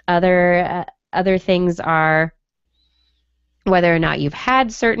 Other things are whether or not you've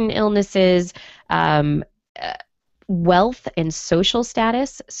had certain illnesses, wealth and social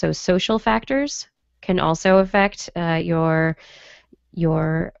status. So social factors can also affect your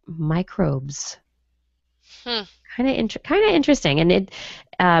microbes. Kind of interesting. And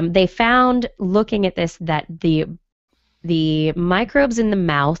they found, looking at this, that the microbes in the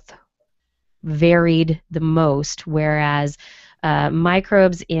mouth varied the most, whereas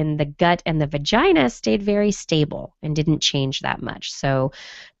microbes in the gut and the vagina stayed very stable and didn't change that much. So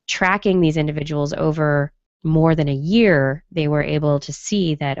tracking these individuals over more than a year, they were able to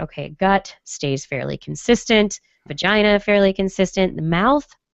see that, okay, gut stays fairly consistent, vagina fairly consistent, the mouth,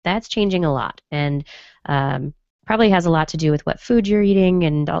 that's changing a lot. And probably has a lot to do with what food you're eating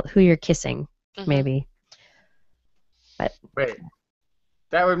and who you're kissing, maybe. But wait,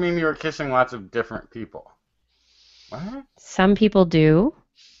 that would mean you were kissing lots of different people. What? Some people do.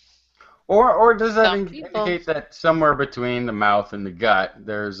 Or does that indicate that somewhere between the mouth and the gut,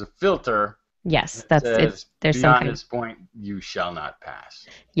 there's a filter? Yes, there's beyond something. This point, you shall not pass.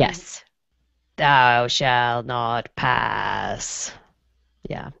 Yes, thou shall not pass.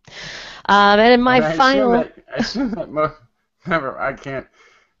 Yeah, and in my final, I assume that never. I can't.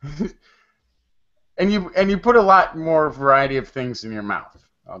 and you put a lot more variety of things in your mouth.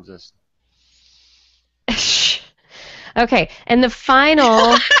 I'll just. Okay, and the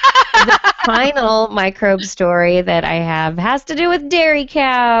final microbe story that I have has to do with dairy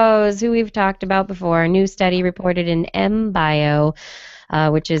cows, who we've talked about before. A new study reported in MBio,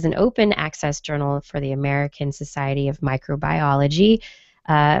 which is an open access journal for the American Society of Microbiology,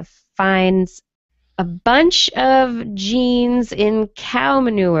 finds a bunch of genes in cow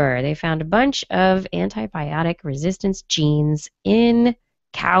manure. They found a bunch of antibiotic resistance genes in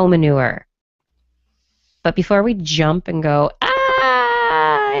cow manure. But before we jump and go,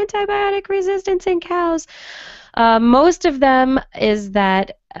 antibiotic resistance in cows, most of them is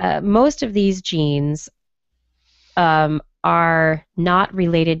that most of these genes are not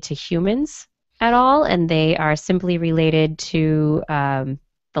related to humans at all, and they are simply related to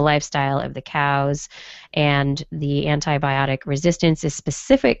the lifestyle of the cows, and the antibiotic resistance is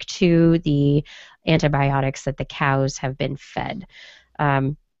specific to the antibiotics that the cows have been fed.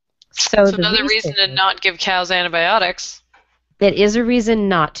 So it's another reason to not give cows antibiotics. It is a reason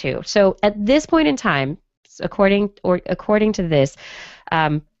not to. So at this point in time, according to this,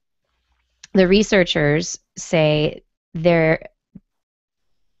 the researchers say the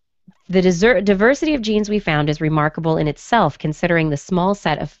diversity of genes we found is remarkable in itself, considering the small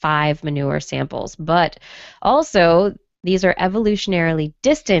set of 5 manure samples. But also, These are evolutionarily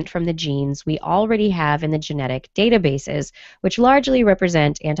distant from the genes we already have in the genetic databases, which largely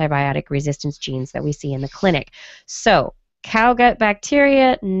represent antibiotic resistance genes that we see in the clinic. So, cow gut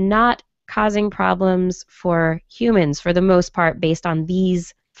bacteria not causing problems for humans for the most part based on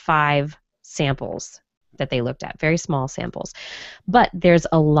these 5 samples that they looked at, very small samples. But there's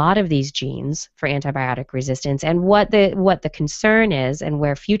a lot of these genes for antibiotic resistance, and what the concern is, and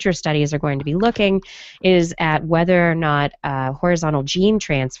where future studies are going to be looking, is at whether or not horizontal gene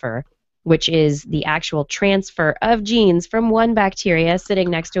transfer, which is the actual transfer of genes from one bacteria sitting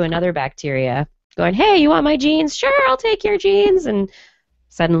next to another bacteria, going, hey, you want my genes? Sure, I'll take your genes. And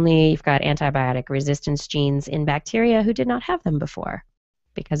suddenly you've got antibiotic resistance genes in bacteria who did not have them before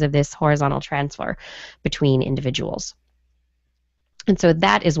because of this horizontal transfer between individuals. And so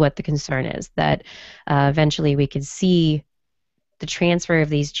that is what the concern is, that eventually we could see the transfer of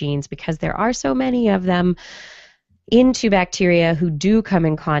these genes, because there are so many of them, into bacteria who do come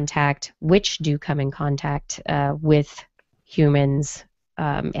in contact, with humans,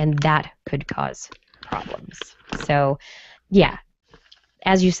 and that could cause problems. So, yeah,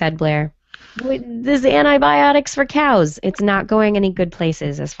 as you said, Blair, this antibiotics for cows, it's not going any good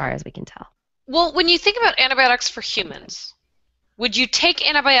places as far as we can tell. Well, when you think about antibiotics for humans, would you take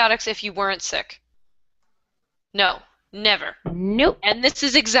antibiotics if you weren't sick? No, never. Nope. And this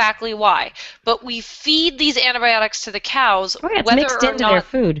is exactly why. But we feed these antibiotics to the cows, Oh, yeah, it's whether mixed or into not their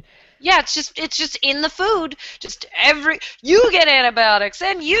food. Yeah, it's just in the food. You get antibiotics,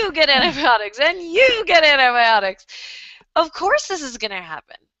 and you get antibiotics, and you get antibiotics. Of course this is going to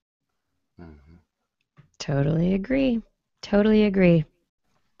happen. Mm-hmm. Totally agree. Totally agree.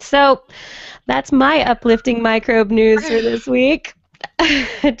 So that's my uplifting microbe news for this week.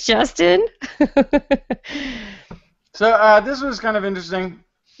 Justin? So this was kind of interesting.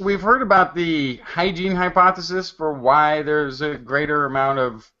 We've heard about the hygiene hypothesis for why there's a greater amount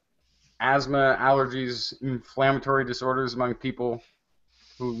of asthma, allergies, inflammatory disorders among people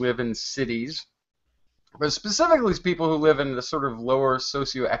who live in cities, but specifically people who live in the sort of lower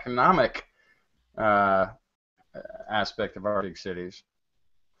socioeconomic aspect of our big cities.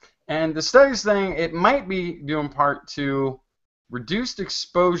 And the study's saying it might be due in part to reduced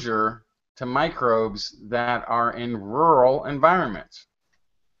exposure to microbes that are in rural environments.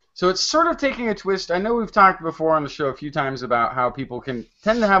 So it's sort of taking a twist. I know we've talked before on the show a few times about how people can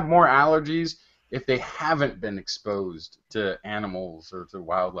tend to have more allergies if they haven't been exposed to animals or to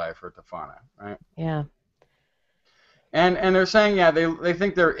wildlife or to fauna, right? Yeah. And they're saying, yeah, they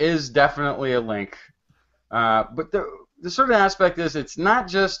think there is definitely a link. But the sort of aspect is it's not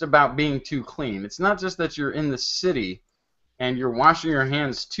just about being too clean. It's not just that you're in the city and you're washing your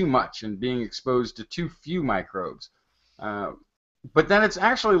hands too much and being exposed to too few microbes. But then it's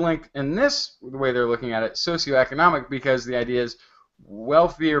actually linked in this, the way they're looking at it, socioeconomic, because the idea is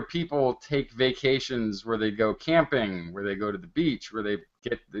wealthier people take vacations where they go camping, where they go to the beach, where they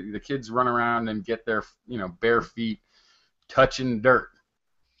get the kids run around and get their bare feet touching dirt.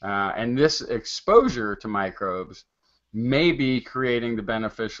 And this exposure to microbes may be creating the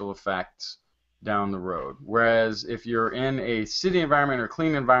beneficial effects down the road. Whereas if you're in a city environment or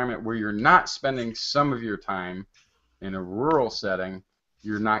clean environment where you're not spending some of your time in a rural setting,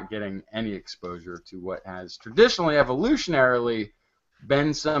 you're not getting any exposure to what has traditionally, evolutionarily,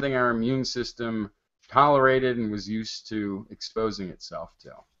 been something our immune system tolerated and was used to exposing itself to.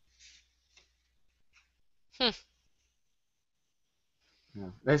 Yeah.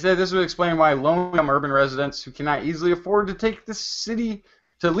 They say this would explain why low-income urban residents who cannot easily afford to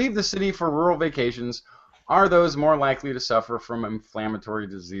leave the city for rural vacations are those more likely to suffer from inflammatory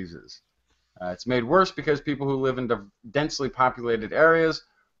diseases. It's made worse because people who live in densely populated areas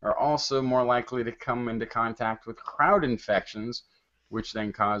are also more likely to come into contact with crowd infections, which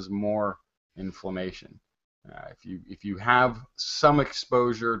then cause more inflammation. If you have some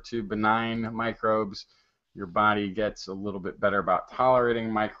exposure to benign microbes, your body gets a little bit better about tolerating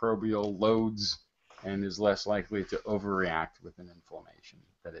microbial loads and is less likely to overreact with an inflammation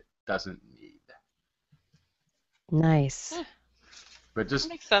that it doesn't need. Nice. But just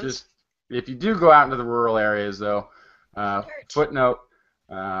if you do go out into the rural areas, though, footnote,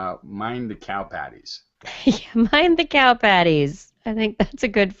 mind the cow patties. Yeah, mind the cow patties. I think that's a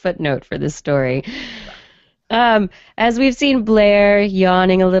good footnote for this story. As we've seen Blair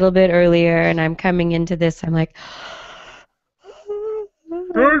yawning a little bit earlier, and I'm coming into this, I'm like, a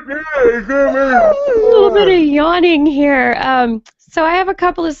little bit of yawning here. So I have a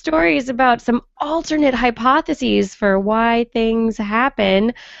couple of stories about some alternate hypotheses for why things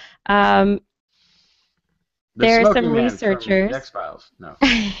happen. The there are Smoky some Man from the researchers. X-Files. No.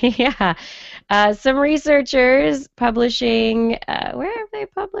 Yeah. Some researchers publishing. Where have they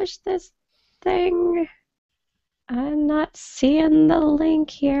published this thing? I'm not seeing the link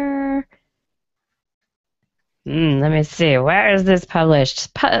here. Let me see. Where is this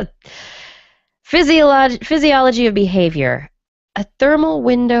published? Physiology of behavior. A thermal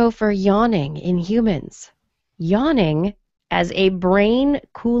window for yawning in humans. Yawning as a brain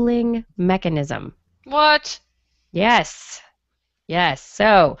cooling mechanism. What? Yes. Yes.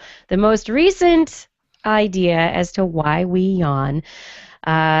 So the most recent idea as to why we yawn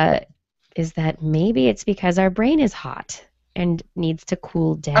is that maybe it's because our brain is hot and needs to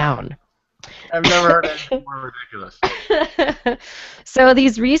cool down. I've never heard anything more ridiculous. So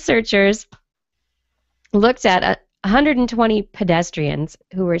these researchers looked at 120 pedestrians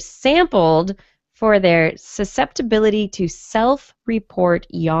who were sampled for their susceptibility to self-report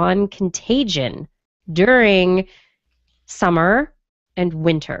yawn contagion during summer and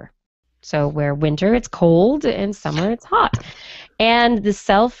winter. So where winter it's cold and summer it's hot. And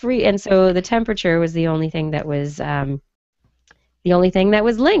so the temperature was the only thing that was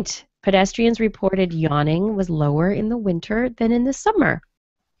linked. Pedestrians reported yawning was lower in the winter than in the summer.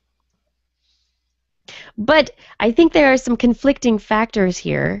 But I think there are some conflicting factors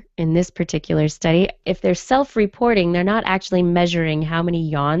here in this particular study. If they're self-reporting, they're not actually measuring how many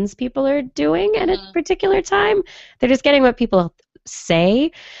yawns people are doing at a particular time. They're just getting what people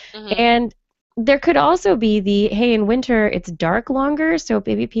say. And there could also be hey, in winter it's dark longer, so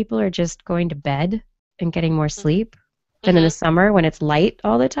maybe people are just going to bed and getting more sleep than in the summer when it's light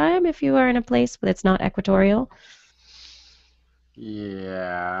all the time, if you are in a place that's not equatorial.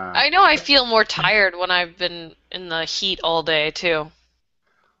 Yeah. I know I feel more tired when I've been in the heat all day, too.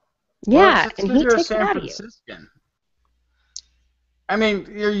 Yeah, it's and because heat you're a takes it San out of you. Franciscan. I mean,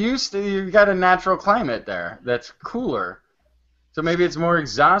 you got a natural climate there that's cooler. So maybe it's more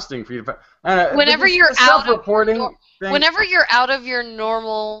exhausting for you to. Whenever you're whenever you're out of your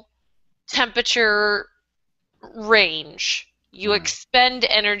normal temperature range, you expend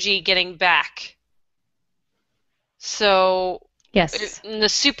energy getting back. So yes, in the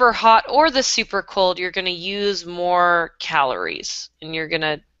super hot or the super cold, you're going to use more calories, and you're going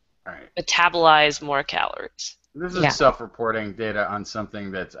to metabolize more calories. This is self-reporting data on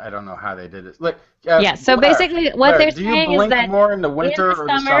something that's I don't know how they did it. Look, so Blair, basically what they're do you saying blink is that more in the winter or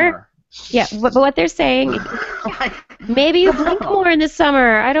the summer? Yeah, but what they're saying, maybe you blink more in the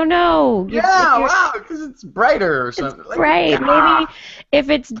summer. I don't know. Wow, because it's brighter or something. Right. Maybe if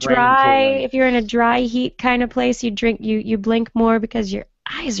it's dry, if you're in a dry heat kind of place, you blink more because your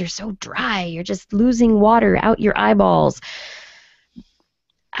eyes are so dry. You're just losing water out your eyeballs.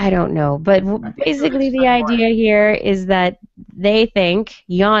 I don't know, but basically the idea here is that they think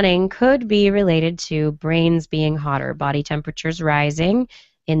yawning could be related to brains being hotter, body temperatures rising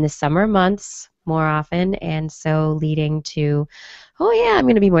in the summer months more often, and so leading to, I'm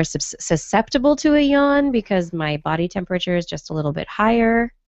going to be more susceptible to a yawn because my body temperature is just a little bit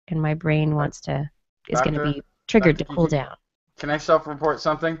higher, and my brain is going to be triggered to cool down. Can I self-report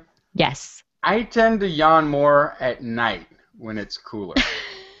something? Yes. I tend to yawn more at night when it's cooler.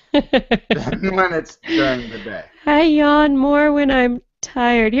 than when it's during the day. I yawn more when I'm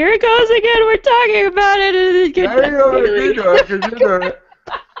tired. Here it goes again. We're talking about it.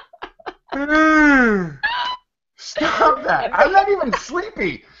 Stop that. I'm not even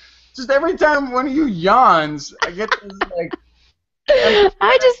sleepy. Just every time one of you yawns, I get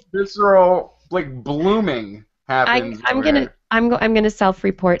this visceral blooming happens. I'm gonna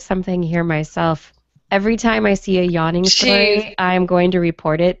self-report something here myself. Every time I see a yawning story, I'm going to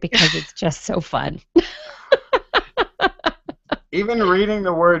report it because it's just so fun. Even reading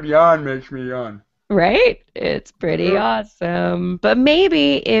the word yawn makes me yawn. Right? It's pretty awesome. But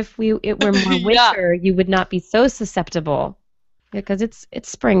maybe if it were more winter, you would not be so susceptible because it's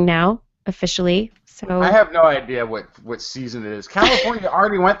spring now officially. So I have no idea what season it is. California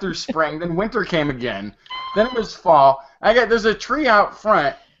already went through spring, then winter came again, then it was fall. There's a tree out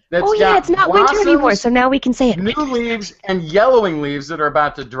front. It's not winter anymore, so now we can say it. New leaves and yellowing leaves that are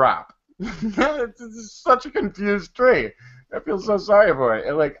about to drop. It's such a confused tree. I feel so sorry for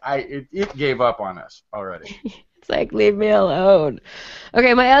it. It gave up on us already. It's like, leave me alone.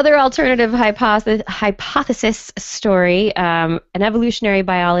 Okay, my other alternative hypothesis story, an evolutionary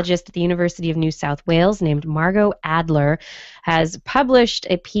biologist at the University of New South Wales named Margot Adler has published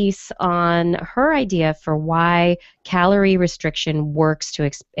a piece on her idea for why calorie restriction works to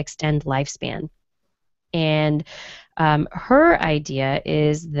extend lifespan. And her idea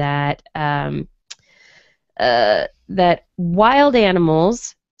is that that wild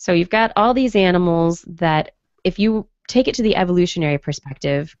animals, so you've got all these animals that if you take it to the evolutionary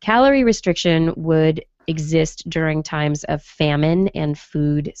perspective, calorie restriction would exist during times of famine and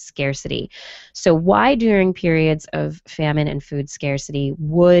food scarcity. So why during periods of famine and food scarcity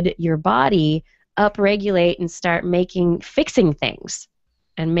would your body upregulate and start fixing things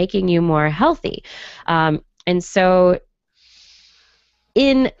and making you more healthy? And so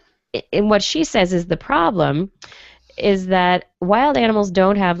in what she says is the problem is that wild animals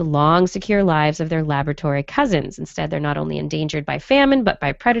don't have the long, secure lives of their laboratory cousins. Instead, they're not only endangered by famine, but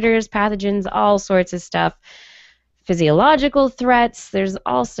by predators, pathogens, all sorts of stuff, physiological threats, there's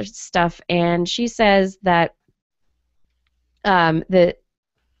all sorts of stuff. And she says that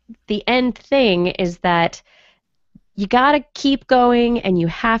the end thing is that you got to keep going and you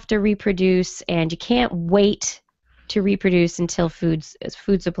have to reproduce, and you can't wait to reproduce until food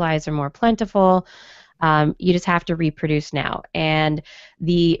supplies are more plentiful. You just have to reproduce now. And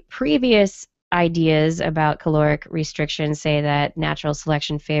the previous ideas about caloric restriction say that natural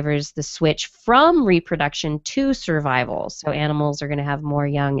selection favors the switch from reproduction to survival. So animals are going to have more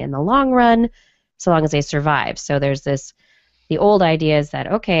young in the long run, so long as they survive. So there's the old idea is that,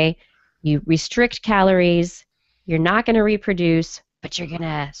 okay, you restrict calories, you're not going to reproduce, but you're going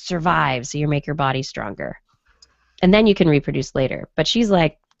to survive, so you make your body stronger. And then you can reproduce later. But she's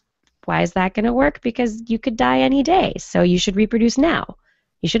like, why is that going to work? Because you could die any day, so you should reproduce now.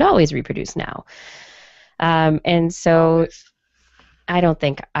 You should always reproduce now. And so I don't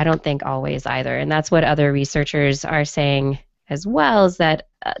think always either. And that's what other researchers are saying as well, is that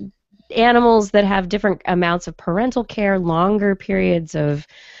animals that have different amounts of parental care, longer periods of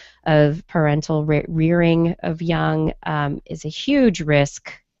parental rearing of young, is a huge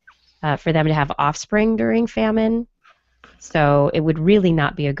risk for them to have offspring during famine. So it would really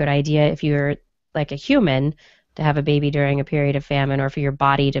not be a good idea if you're like a human to have a baby during a period of famine, or for your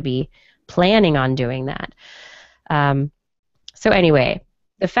body to be planning on doing that. So anyway,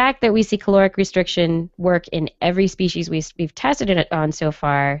 the fact that we see caloric restriction work in every species we've tested it on so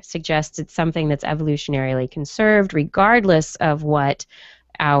far suggests it's something that's evolutionarily conserved, regardless of what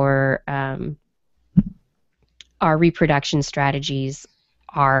our reproduction strategies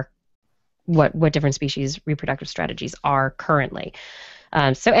are, what different species' reproductive strategies are currently.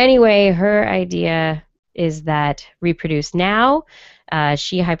 So anyway, her idea is that reproduce now.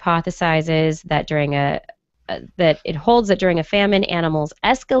 She hypothesizes that it holds that during a famine, animals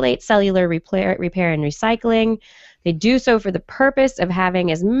escalate cellular repair and recycling. They do so for the purpose of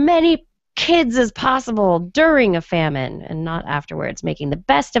having as many kids as possible during a famine and not afterwards, making the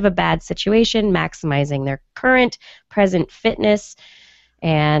best of a bad situation, maximizing their present fitness.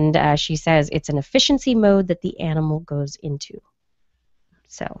 And she says it's an efficiency mode that the animal goes into.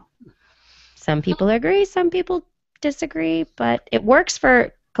 So some people agree, some people disagree, but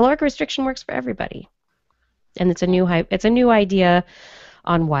caloric restriction works for everybody. And it's a new idea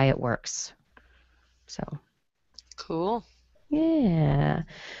on why it works. So cool. Yeah.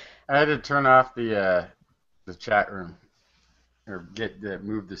 I had to turn off the chat room, or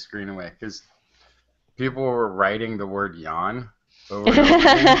move the screen away, because people were writing the word yawn over and over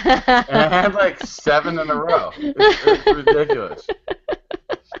again, and I had like 7 in a row. It's ridiculous.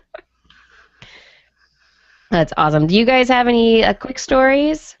 That's awesome. Do you guys have any quick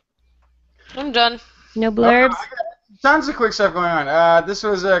stories? I'm done. No blurbs? Tons of quick stuff going on. This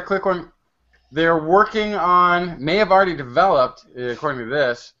was a quick one. They're working on, may have already developed, according to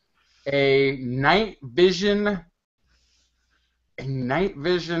this, a night vision,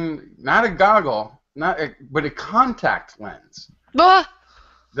 not a goggle, but a contact lens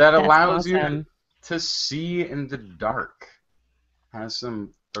that allows you to see in the dark. Has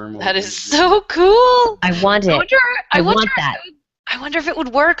some thermal. That is so cool. I want it. I want that. I wonder if it would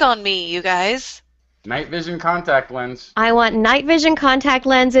work on me, you guys. Night vision contact lens. I want night vision contact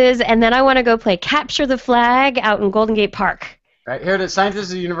lenses, and then I want to go play Capture the Flag out in Golden Gate Park. Right here, the scientists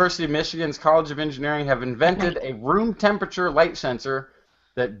at the University of Michigan's College of Engineering have invented a room temperature light sensor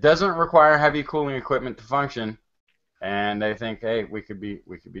that doesn't require heavy cooling equipment to function, and they think, hey, we could be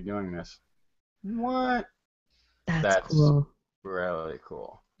doing this. What? That's cool. Really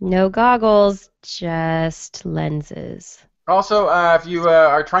cool. No goggles, just lenses. Also, if you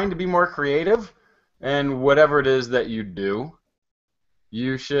are trying to be more creative in whatever it is that you do,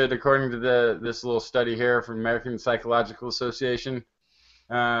 you should, according to this little study here from American Psychological Association,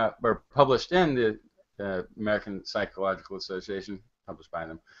 or published in the American Psychological Association, published by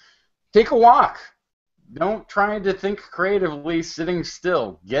them, take a walk. Don't try to think creatively sitting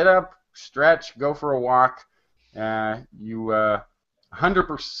still. Get up, stretch, go for a walk.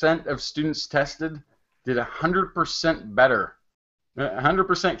 100% of students tested did 100% better.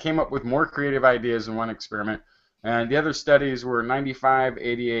 100% came up with more creative ideas in one experiment And the other studies were 95,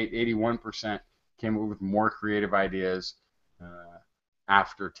 88, 81% came up with more creative ideas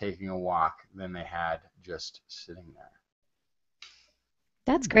after taking a walk than they had just sitting there.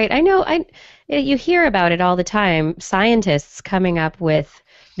 That's great. I know you hear about it all the time. Scientists coming up with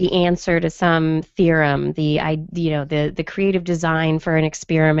the answer to some theorem, the creative design for an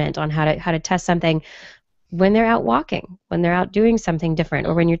experiment on how to test something when they're out walking, when they're out doing something different,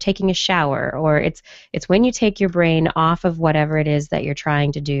 or when you're taking a shower, or it's when you take your brain off of whatever it is that you're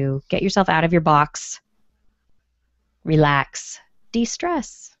trying to do, get yourself out of your box, relax,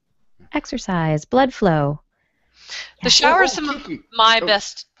 de-stress, exercise, blood flow. The shower is some Kiki. of my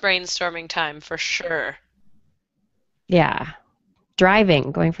best brainstorming time, for sure. Yeah.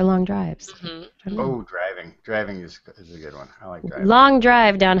 Driving, going for long drives. Mm-hmm. Oh, driving. Driving is a good one. I like driving. Long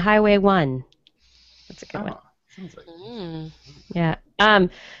drive down Highway 1. That's a good one. Sounds like Yeah.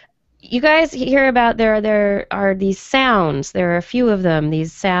 You guys hear about there are these sounds. There are a few of them.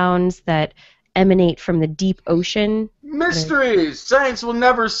 These sounds that emanate from the deep ocean. mysteries. Science will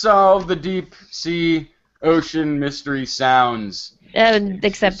never solve the deep sea ocean mystery sounds.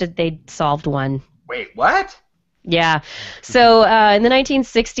 Except that they solved one. Wait, what? Yeah. So in the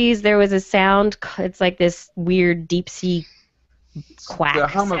 1960s, there was a sound. It's like this weird deep sea quack The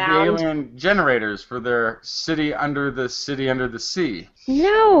hum sound. of the alien generators for their city under the sea.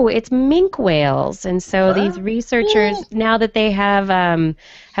 No, it's minke whales, and so What? these researchers, now that they have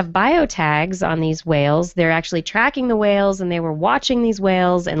biotags on these whales, they're actually tracking the whales, and they were watching these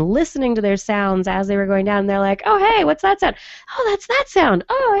whales and listening to their sounds as they were going down. And they're like, "Oh, hey, what's that sound? Oh, that's that sound.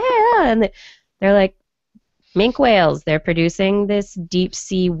 Oh, hey," and they're like, minke whales. They're producing this deep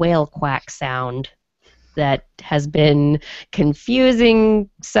sea whale quack sound that has been confusing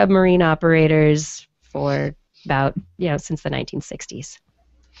submarine operators for about, since the 1960s.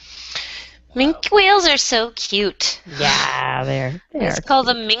 Minke whales are so cute. Yeah, they're Let's call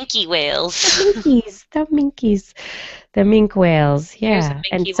them minky whales. the mink whales. Here's Yeah,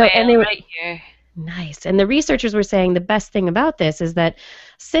 a minky whale they were right here. nice. And the researchers were saying the best thing about this is that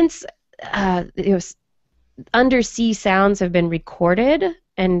since undersea sounds have been recorded,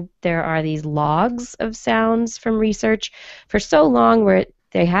 and there are these logs of sounds from research for so long where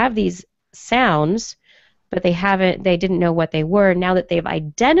they have these sounds, but they didn't know what they were. Now that they've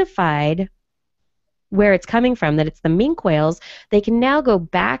identified where it's coming from, that it's the minke whales, they can now go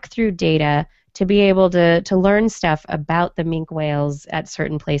back through data to be able to learn stuff about the minke whales at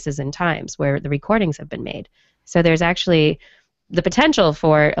certain places and times where the recordings have been made. So there's actually the potential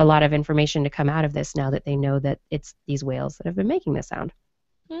for a lot of information to come out of this now that they know that it's these whales that have been making this sound.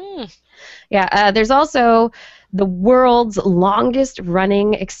 Yeah, there's also the world's longest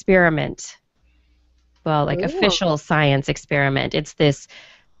running experiment. Well, like official science experiment. It's this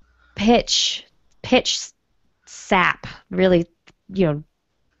pitch sap, really,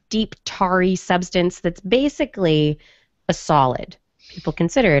 deep tarry substance that's basically a solid. People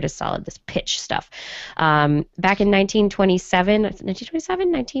consider it a solid, this pitch stuff. Back in 1927 or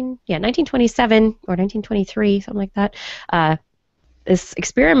 1923, something like that, this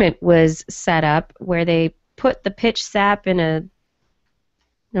experiment was set up where they put the pitch sap in a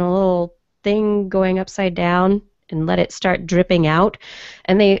little thing going upside down and let it start dripping out.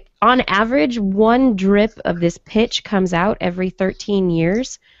 And they, on average, one drip of this pitch comes out every 13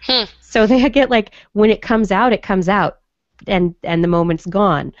 years. So they get when it comes out, and the moment's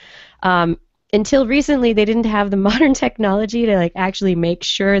gone. Until recently, they didn't have the modern technology to actually make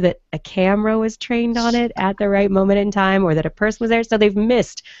sure that a camera was trained on it at the right moment in time, or that a person was there. So they've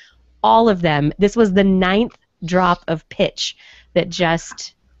missed all of them. This was the 9th drop of pitch that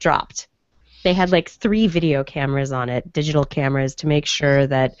just dropped. They had 3 video cameras on it, digital cameras, to make sure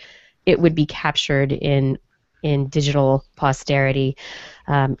that it would be captured in digital posterity.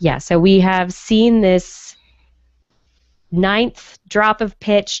 So we have seen this 9th drop of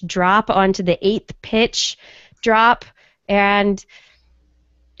pitch drop onto the 8th pitch drop, and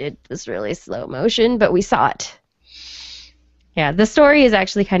it was really slow motion, but we saw it. Yeah, the story is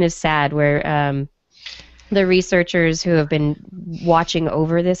actually kind of sad, where the researchers who have been watching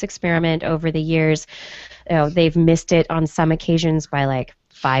over this experiment over the years, they've missed it on some occasions by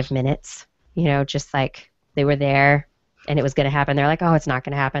 5 minutes. Just they were there and it was going to happen. They're like, oh, it's not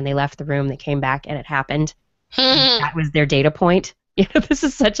going to happen. They left the room, they came back, and it happened. That was their data point. This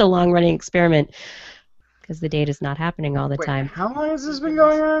is such a long-running experiment because the data's not happening all the time. How long has this been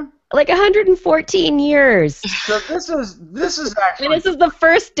going on? 114 years. So this is actually. And this is the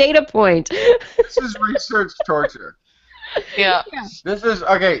first data point. This is research torture. Yeah. This is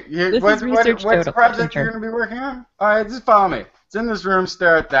okay. What's the project you're going to be working on? All right, just follow me. It's in this room.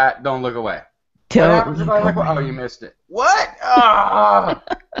 Stare at that. Don't look away. What Don't happens if look I look? Oh, away. you missed it. What? Oh,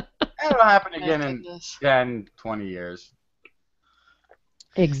 that'll happen My again in goodness. 10, 20 years.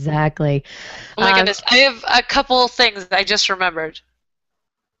 Exactly. Oh my goodness. I have a couple things I just remembered.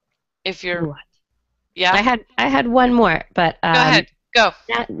 If you're, What? yeah, I had one more, but go ahead. Go.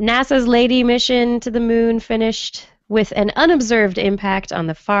 NASA's Lady mission to the moon finished with an unobserved impact on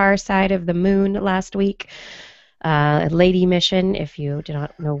the far side of the moon last week. Lady mission, if you do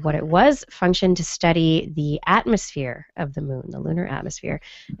not know what it was, functioned to study the atmosphere of the moon, the lunar atmosphere,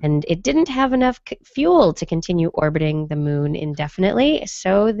 and it didn't have enough fuel to continue orbiting the moon indefinitely,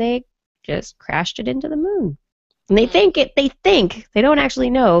 so they just crashed it into the moon. And they think they don't actually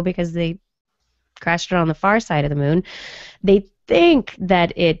know because they crashed it on the far side of the moon. They think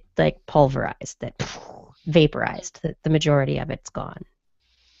that it like pulverized, that vaporized, that the majority of it's gone,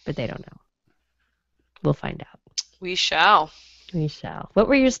 but they don't know. We'll find out. We shall. We shall. What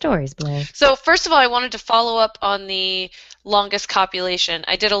were your stories, Blair? So first of all, I wanted to follow up on the longest copulation.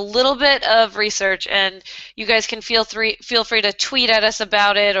 I did a little bit of research, and you guys can feel free to tweet at us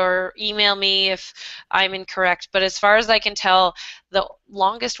about it or email me if I'm incorrect. But as far as I can tell, the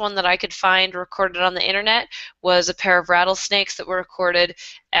longest one that I could find recorded on the internet was a pair of rattlesnakes that were recorded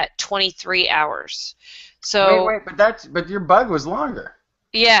at 23 hours. So Wait, but your bug was longer.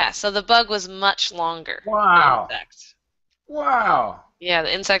 yeah, so the bug was much longer. Wow. The insect. Wow. Yeah,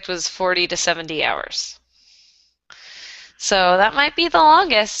 the insect was 40 to 70 hours. So that might be the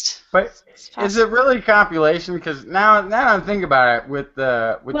longest. But is it really copulation? Because now I'm thinking about it with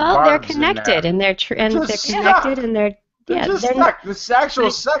the Well, they're barbs in connected, there. and they're just connected, stuck. and they're They're just they're stuck. The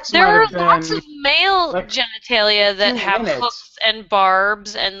actual sex There might are have been lots of male like genitalia that 2 have minutes. hooks and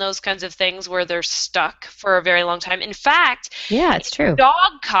barbs and those kinds of things where they're stuck for a very long time. In fact, yeah, it's true.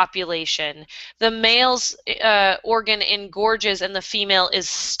 dog copulation, the male's organ engorges and the female is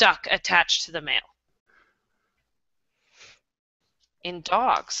stuck attached to the male. In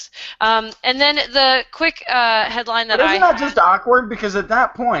dogs. And then the quick headline that But I isn't that had, just awkward? Because at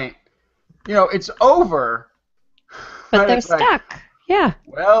that point, it's over. But they're it's like, stuck. Yeah.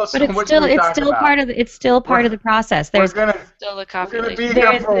 well, so But what can we it's talk still about? part of the process. We're There's gonna still the we're gonna copulation. be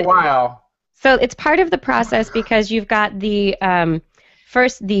There here is for a the- while. So it's part of the process because you've got the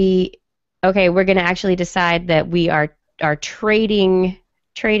first okay, we're going to actually decide that we are trading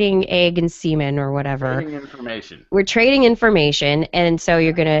egg and semen or whatever. Trading information. We're trading information, and so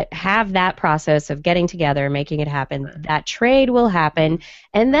you're going to have that process of getting together, making it happen. Right. That trade will happen,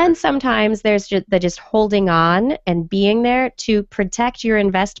 and then sometimes there's just holding on and being there to protect your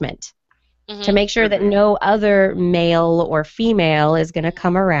investment. To make sure that no other male or female is going to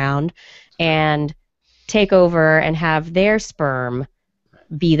come around and take over and have their sperm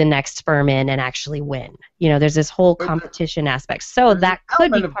be the next sperm in and actually win. There's this whole competition aspect. So there's that an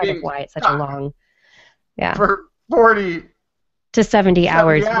could be element of part of being why it's such a stuck long, yeah, For 40 to 70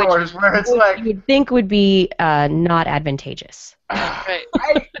 hours, hours, where it's which like you would think would be not advantageous. Right.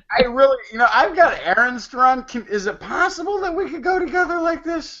 I really, I've got errands to run. Is it possible that we could go together like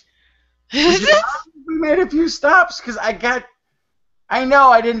this? Would you mind if we made a few stops? Because I know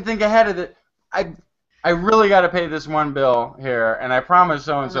I didn't think ahead of it. I really got to pay this one bill here, and I promised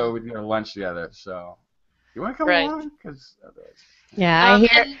so-and-so we'd go to lunch together. So, you want to come along? Because Yeah,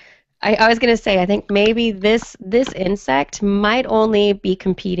 I was going to say, I think maybe this insect might only be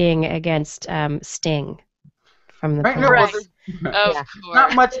competing against Sting from the right, no, Polaris. well, Of Yeah. course.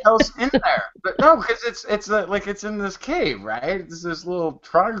 not much else in there. But no, because it's like it's in this cave, right? It's this little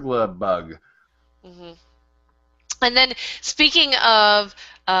troglodyte bug. Mhm. And then, speaking of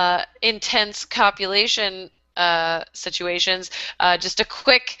intense copulation situations, just a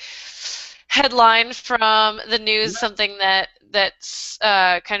quick headline from the news, something that's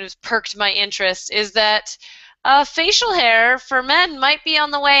kind of perked my interest, is that facial hair for men might be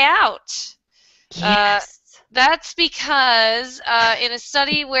on the way out. Yes. That's because in a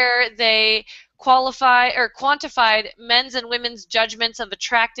study where they quantified men's and women's judgments of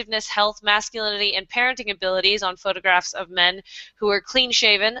attractiveness, health, masculinity, and parenting abilities on photographs of men who were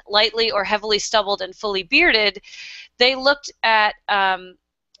clean-shaven, lightly or heavily stubbled, and fully bearded, they looked at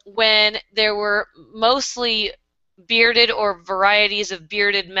when there were mostly bearded or varieties of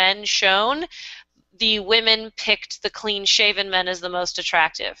bearded men shown, the women picked the clean-shaven men as the most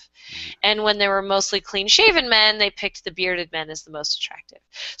attractive. And when there were mostly clean-shaven men, they picked the bearded men as the most attractive.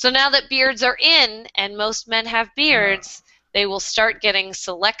 So now that beards are in, and most men have beards, they will start getting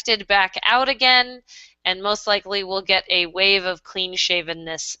selected back out again, and most likely we'll get a wave of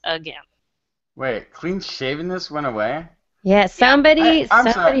clean-shavenness again. Wait, clean-shavenness went away? Yeah, somebody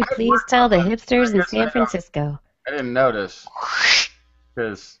I'm sorry. please tell the hipsters in San Francisco. I didn't notice.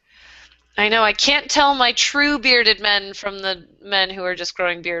 Because I know, I can't tell my true bearded men from the men who are just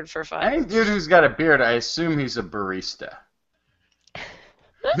growing beard for fun. Any dude who's got a beard, I assume he's a barista.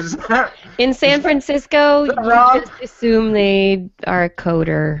 Is that, In San Francisco, that you wrong? just assume they are a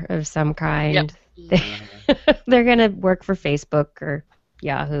coder of some kind. They're going to work for Facebook or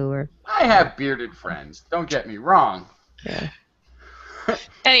Yahoo or... I have bearded friends. Don't get me wrong. Yeah.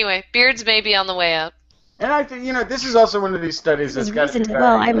 Anyway, beards may be on the way up. And I think, this is also one of these studies that's got to be very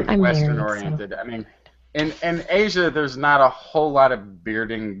I'm Western married, oriented. I mean, in Asia, there's not a whole lot of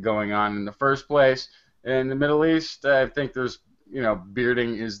bearding going on in the first place. In the Middle East, I think there's,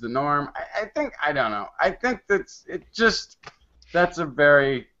 bearding is the norm. I don't know. I think that's a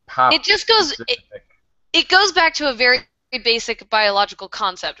very pop. It just goes, it goes back to a very basic biological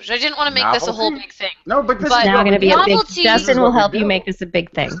concept, which I didn't want to make this a whole big thing. No, but this But is Now going to be a big... novelty- Justin will help you do. make this a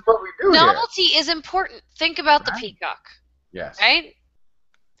big thing. This is what we do here. Novelty is important. Think about the Right. peacock, Yes. right?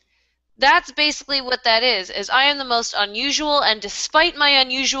 That's basically what that is I am the most unusual, and despite my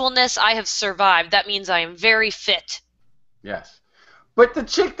unusualness, I have survived. That means I am very fit. Yes. But the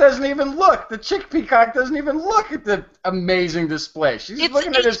chick doesn't even look. The chick peacock doesn't even look at the amazing display. She's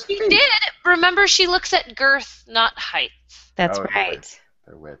looking at his She feet. did. Remember, she looks at girth, not height. That's Oh, right.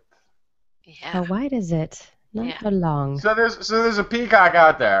 Their width. Yeah. How wide is it? Not Yeah. how long. So there's a peacock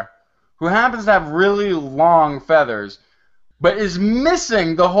out there who happens to have really long feathers, but is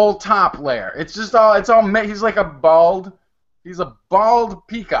missing the whole top layer. It's he's like he's a bald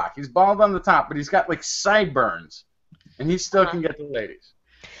peacock. He's bald on the top, but he's got like sideburns, and he still can get the ladies.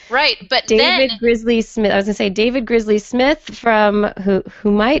 Right, but David then Grizzly Smith. I was going to say David Grizzly Smith from who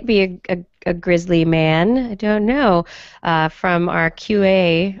might be a grizzly man. I don't know. From our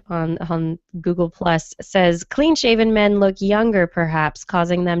QA on Google Plus says clean-shaven men look younger, perhaps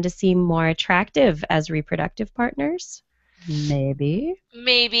causing them to seem more attractive as reproductive partners. Maybe.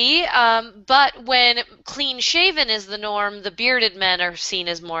 but when clean shaven is the norm, the bearded men are seen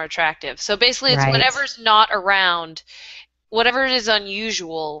as more attractive. So basically, it's Right. whatever's not around, whatever is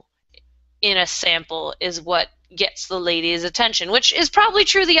unusual in a sample is what gets the lady's attention, which is probably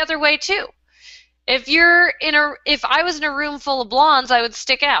true the other way too. If I was in a room full of blondes, I would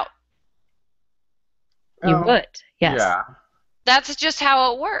stick out. You would. Yes. Yeah. That's just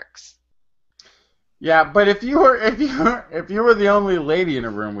how it works. Yeah, but if you were the only lady in a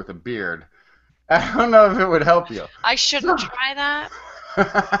room with a beard, I don't know if it would help you. I shouldn't try that.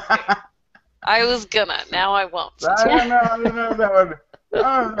 I was gonna. Now I won't. I don't know if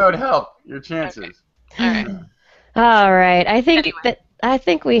that would help your chances. All right. All right. Anyway. I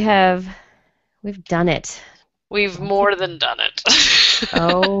think we've done it. We've more than done it.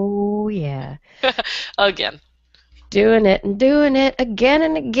 Oh yeah. Again. Doing it and doing it again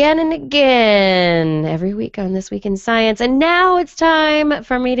and again and again every week on This Week in Science. And now it's time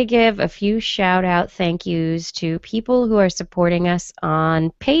for me to give a few shout-out thank yous to people who are supporting us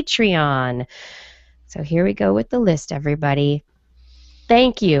on Patreon. So here we go with the list, everybody.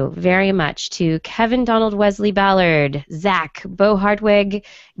 Thank you very much to Kevin Donald Wesley Ballard, Zach, Bo Hartwig,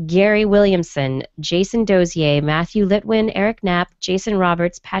 Gary Williamson, Jason Dozier, Matthew Litwin, Eric Knapp, Jason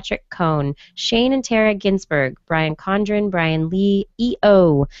Roberts, Patrick Cohn, Shane and Tara Ginsberg, Brian Condren, Brian Lee,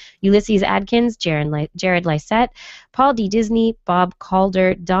 E.O., Ulysses Adkins, Jared Lysette, Paul D. Disney, Bob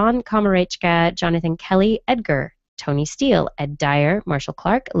Calder, Don Komarechka, Jonathan Kelly, Edgar, Tony Steele, Ed Dyer, Marshall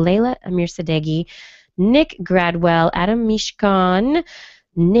Clark, Layla Amir Sadeghi, Nick Gradwell, Adam Mishkan,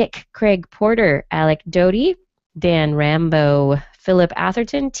 Nick Craig Porter, Alec Doty, Dan Rambo, Philip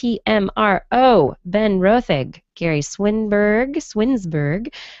Atherton, TMRO, Ben Rothig, Gary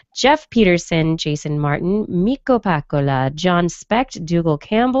Swinsberg, Jeff Peterson, Jason Martin, Miko Pacola, John Specht, Dougal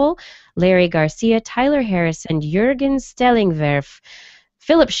Campbell, Larry Garcia, Tyler Harrison, Jürgen Stellingwerf,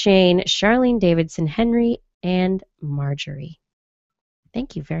 Philip Shane, Charlene Davidson Henry, and Marjorie.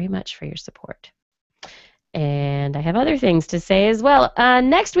 Thank you very much for your support. And I have other things to say as well.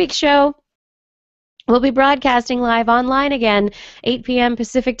 Next week's show, we'll be broadcasting live online again, 8 p.m.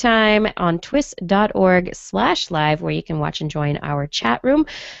 Pacific time on twis.org/live, where you can watch and join our chat room.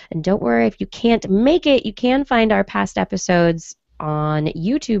 And don't worry, if you can't make it, you can find our past episodes on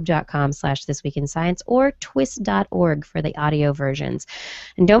youtube.com/thisweekinscience or twis.org for the audio versions.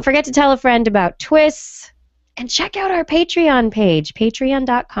 And don't forget to tell a friend about TWIS. And check out our Patreon page,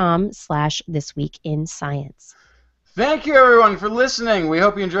 patreon.com/thisweekinscience. Thank you, everyone, for listening. We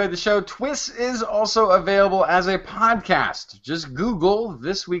hope you enjoyed the show. TWIS is also available as a podcast. Just Google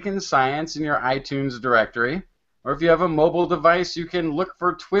This Week in Science in your iTunes directory. Or if you have a mobile device, you can look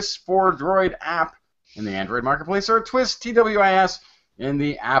for TWIS for Droid app in the Android marketplace or TWIS, TWIS, in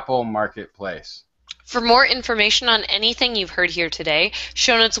the Apple marketplace. For more information on anything you've heard here today,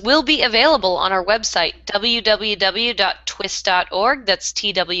 show notes will be available on our website, www.twis.org, that's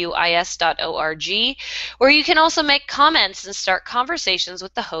TWIS.org, where you can also make comments and start conversations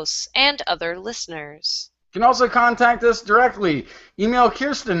with the hosts and other listeners. You can also contact us directly. Email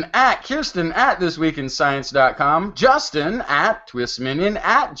Kirsten at thisweekinscience.com, Justin at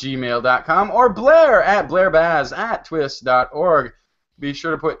twistminion@gmail.com, or Blair at blairbaz@twis.org. Be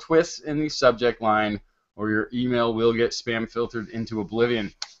sure to put TWIS in the subject line, or your email will get spam filtered into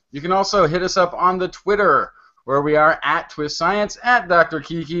oblivion. You can also hit us up on the Twitter, where we are at TWIS Science, at Dr.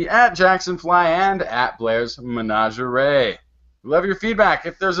 Kiki, at JacksonFly, and at Blair's Menagerie. We love your feedback.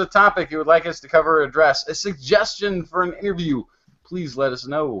 If there's a topic you would like us to cover or address, a suggestion for an interview, please let us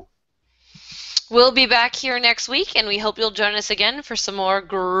know. We'll be back here next week, and we hope you'll join us again for some more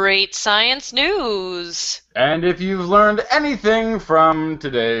great science news. And if you've learned anything from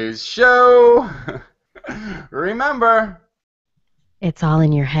today's show, remember, It's all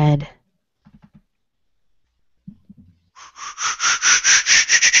in your head.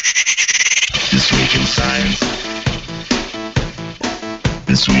 This week in science.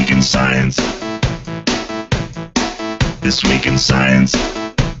 This week in science. This week in science.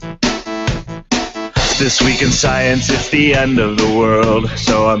 This week in science, it's the end of the world.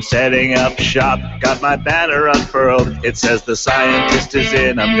 So I'm setting up shop, got my banner unfurled. It says the scientist is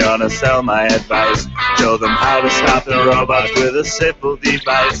in, I'm gonna sell my advice. Show them how to stop the robots with a simple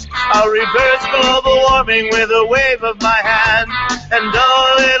device. I'll reverse global warming with a wave of my hand. And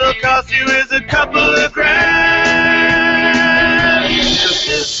all it'll cost you is a couple of grand. 'Cause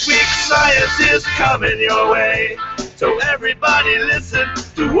this week's science is coming your way. So everybody listen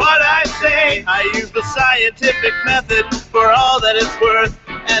to what I say. I use the scientific method for all that it's worth,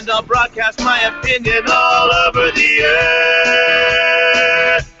 and I'll broadcast my opinion all over the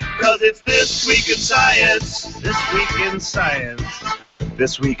earth. 'Cause it's This Week in Science. This Week in Science.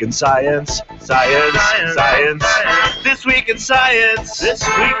 This Week in Science. Science. Science. This Week in Science. This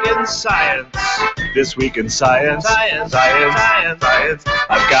Week in Science. This Week in Science. Science. Science. Science.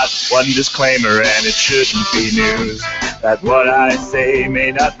 I've got one disclaimer, and it shouldn't be news, that what I say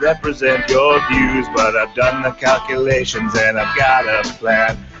may not represent your views, but I've done the calculations and I've got a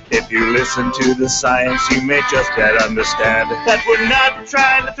plan. If you listen to the science, you may just yet understand that we're not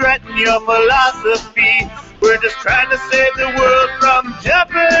trying to threaten your philosophy. We're just trying to save the world from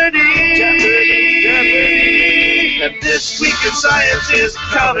jeopardy. Jeopardy. And This Week in Science is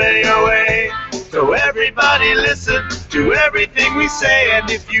coming your way. So everybody listen to everything we say. And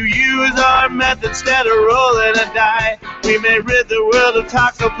if you use our method instead of rolling a die, we may rid the world of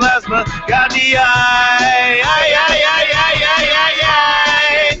toxoplasma gondii.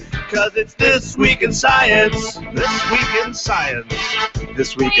 'Cause it's This Week in Science. This Week in Science.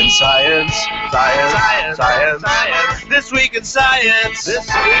 This Week in Science. Science. Science. Science. This Week in Science. This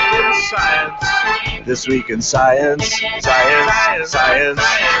Week in Science. This Week in Science. Science. Science.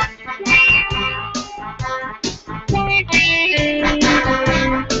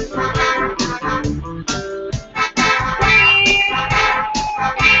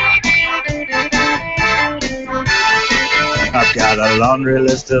 I've got a laundry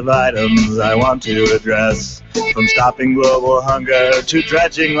list of items I want to address, from stopping global hunger to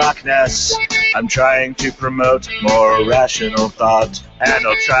dredging Loch Ness. I'm trying to promote more rational thought, and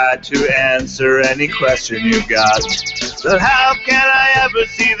I'll try to answer any question you've got. But how can I ever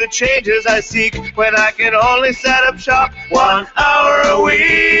see the changes I seek when I can only set up shop 1 hour a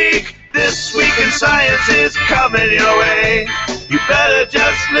week? This Week in Science is coming your way. You better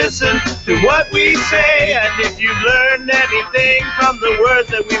just listen to what we say. And if you've learned anything from the words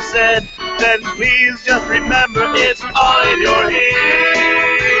that we've said, then please just remember it's all in your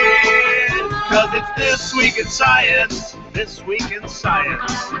head. 'Cause it's This Week in Science. This Week in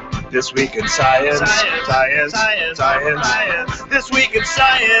Science. This Week in Science. Science. Science. Science. Science. This Week in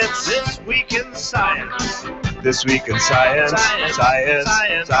Science. This Week in Science. This Week in Science. Science. Science.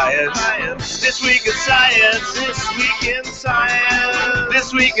 Science. This Week in Science. This Week in Science.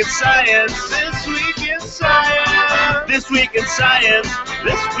 This Week in Science. This Week in Science. This Week in Science.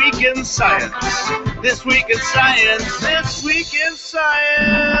 This Week in Science. This Week in Science. This Week in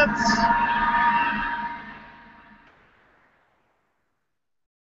Science.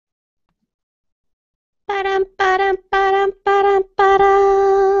 Ba-dum, ba-dum, ba-dum, ba-dum,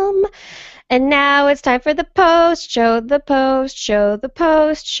 ba-dum. And now it's time for the post show, the post show, the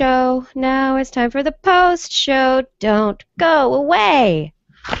post show. Now it's time for the post show. Don't go away.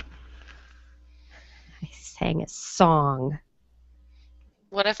 I sang a song.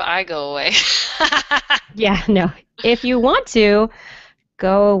 What if I go away? Yeah, no. If you want to,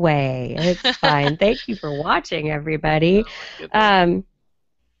 go away. It's fine. Thank you for watching, everybody.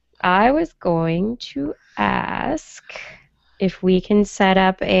 I was going to ask if we can set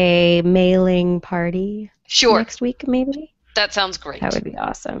up a mailing party Sure. next week, maybe. That sounds great. That would be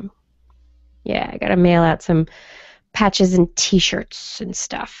awesome. Yeah, I gotta mail out some patches and T-shirts and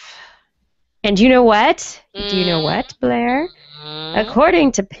stuff. And you know what? Do you know what, Blair?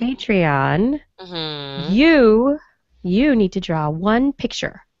 According to Patreon, you need to draw one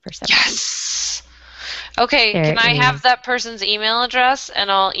picture for somebody. Yes. Okay, There can I it have is. that person's email address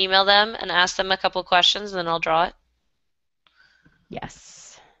and I'll email them and ask them a couple questions and then I'll draw it?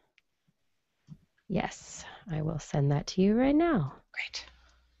 Yes. Yes, I will send that to you right now. Great.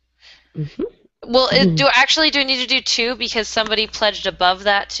 Mm-hmm. Well, do I need to do two because somebody pledged above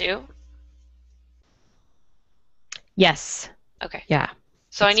that too? Yes. Okay. Yeah.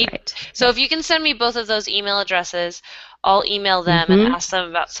 So I need. Right. So if you can send me both of those email addresses, I'll email them and ask them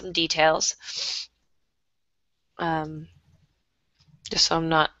about some details. Just so I'm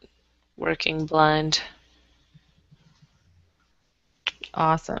not working blind.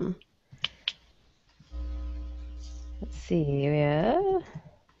 Awesome. Let's see.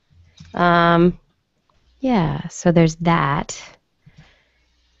 Yeah, so there's that.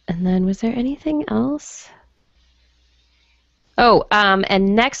 And then was there anything else? Oh,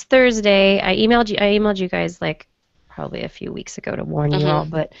 and next Thursday, I emailed you guys like probably a few weeks ago to warn you all,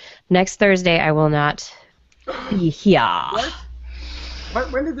 but next Thursday I will not be here.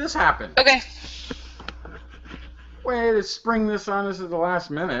 When did this happen? Okay. Way to spring this on us at the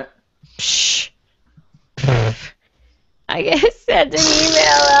last minute. Psh. I sent an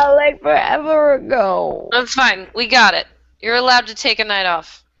email out like forever ago. That's fine. We got it. You're allowed to take a night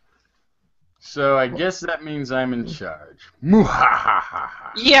off. So I guess that means I'm in charge. Muhahaha.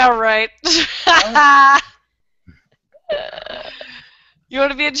 Yeah, right. You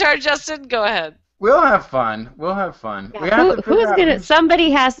want to be in charge, Justin? Go ahead. We'll have fun. We'll have fun. Yeah, we have to who's gonna? Somebody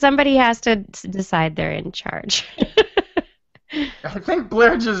has to decide they're in charge. I think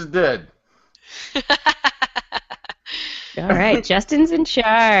Blair just did. All right, Justin's in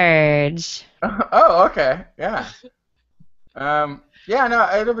charge. Oh, okay. Yeah. Yeah. No,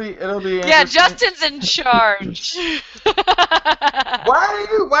 it'll be. Yeah, Justin's in charge. Why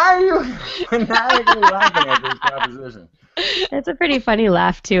are you maniacally laughing at this proposition? It's a pretty funny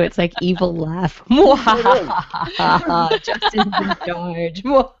laugh too. It's like evil laugh. Justin's in charge.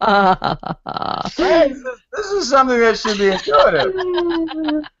 This is something that should be intuitive.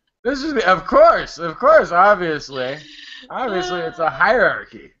 This should be, of course, obviously, it's a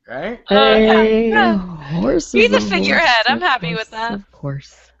hierarchy, right? Hey, horses. Be the figurehead. I'm happy with that. Of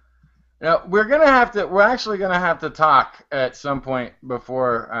course. Now we're actually gonna have to talk at some point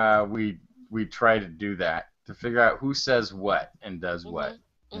before we try to do that, to figure out who says what and does what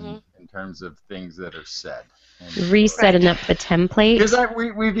in terms of things that are said. Resetting up the template. Because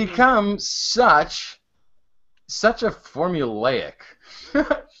we become such a formulaic.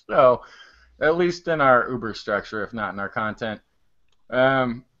 So, at least in our Uber structure, if not in our content.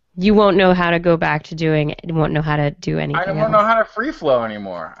 You won't know how to go back to doing. You won't know how to do anything. I don't know how to free flow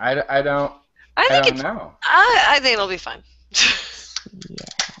anymore. I don't know. I think it'll be fine. Yeah.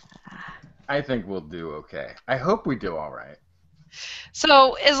 I think we'll do okay. I hope we do all right.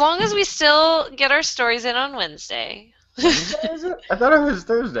 So as long as we still get our stories in on Wednesday. Is it? I thought it was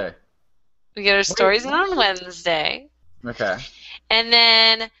Thursday. We get our stories in on Wednesday. Okay. And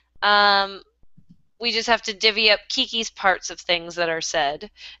then we just have to divvy up Kiki's parts of things that are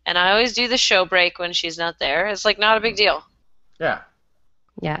said. And I always do the show break when she's not there. It's like not a big deal. Yeah.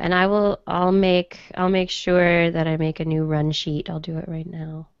 Yeah, and I'll make sure that I make a new run sheet. I'll do it right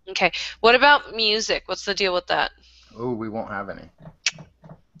now. Okay. What about music? What's the deal with that? Oh, we won't have any.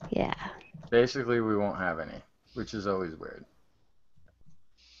 Yeah. Basically, we won't have any, which is always weird.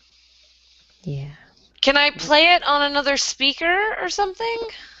 Yeah. Can I play it on another speaker or something?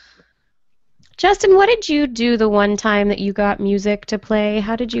 Justin, what did you do the one time that you got music to play?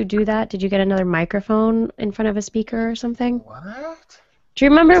 How did you do that? Did you get another microphone in front of a speaker or something? What? Do you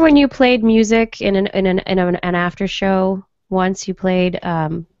remember when you played music in an after show once? You played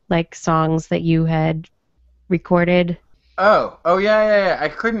like songs that you had recorded. Oh yeah. I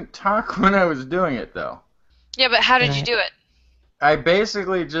couldn't talk when I was doing it though. Yeah, but how did you do it? I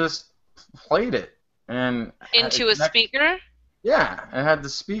basically just played it and into a speaker? Yeah, I had the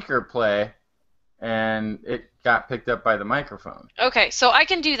speaker play, and it got picked up by the microphone. Okay, so I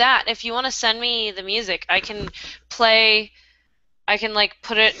can do that. If you want to send me the music, I can play. I can like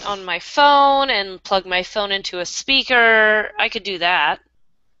put it on my phone and plug my phone into a speaker. I could do that.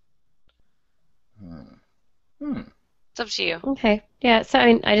 It's up to you. Okay. Yeah. So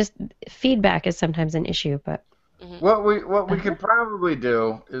I mean, feedback is sometimes an issue, but What we could probably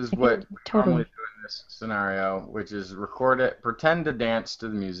do is I what can we normally totally. do in this scenario, which is record it, pretend to dance to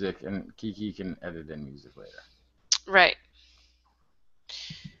the music, and Kiki can edit in music later. Right.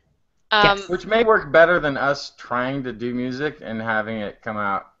 Yes. Which may work better than us trying to do music and having it come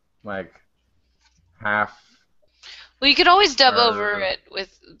out like half. Well, you could always dub over Or, it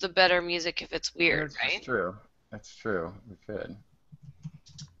with the better music if it's weird, that's right? true. That's true. We could.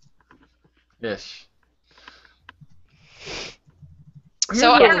 Ish.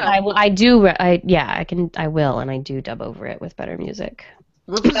 So I Yes, don't know. I do. I will, and I do dub over it with better music.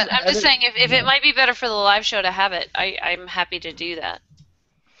 We'll just But I'm just edit. saying, if it might be better for the live show to have it, I'm happy to do that.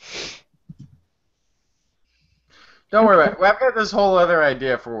 Don't worry about it. I've got this whole other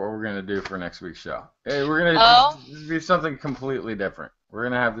idea for what we're gonna do for next week's show. We're gonna do something completely different. We're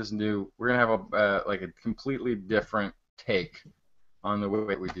gonna have this new. We're gonna have a like a completely different take on the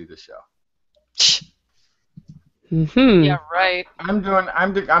way we do the show. Mm-hmm. Yeah, right. I'm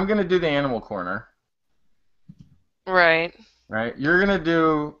gonna do the animal corner. Right. Right. You're gonna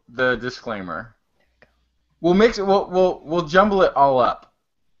do the disclaimer. We'll mix it. We'll jumble it all up.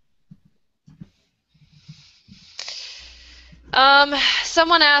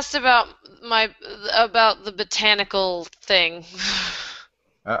 Someone asked about the botanical thing.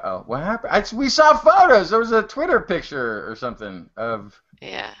 Uh-oh. What happened? We saw photos. There was a Twitter picture or something of.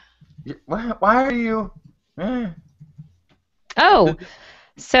 Yeah. Why are you? Oh,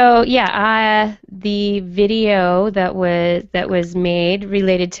 so yeah, the video that was made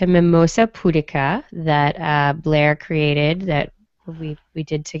related to Mimosa pudica that Blair created that we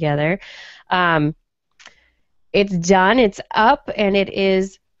did together. It's done. It's up, and it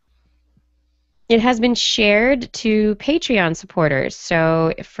has been shared to Patreon supporters.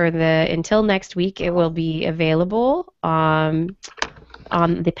 So until next week, it will be available on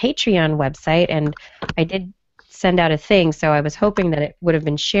the Patreon website, and I did send out a thing, so I was hoping that it would have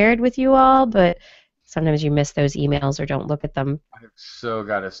been shared with you all, but sometimes you miss those emails or don't look at them. I've so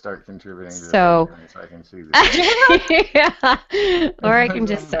got to start contributing to So, the Patreon so I can see this. yeah. Or I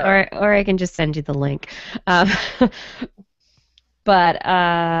can just send you the link. But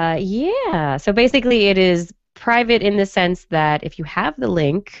yeah, so basically it is private in the sense that if you have the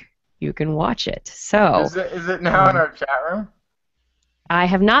link, you can watch it. So Is it now in our chat room? I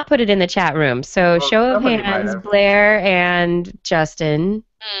have not put it in the chat room. So Well, show of somebody might hands, have. Blair and Justin,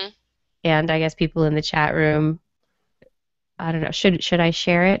 Mm. and I guess people in the chat room. I don't know. Should I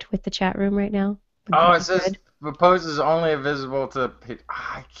share it with the chat room right now? Would Oh, that it be says good? the post is only visible to.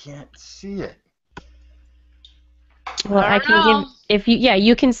 I can't see it. Well, I I don't can give know.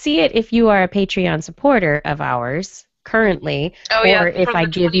 you can see it if you are a Patreon supporter of ours currently, Oh yeah, or if from I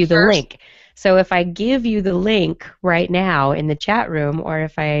the give you the 21st. link. So if I give you the link right now in the chat room, or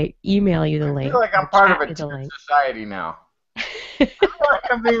if I email you the I link feel like or I'm part of chat a you the tiered link. society now. I feel like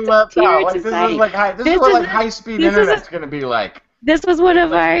I'm being left out. Tiered Like this is society. like this is This what is like a, high speed this is a, internet's gonna be like. this was one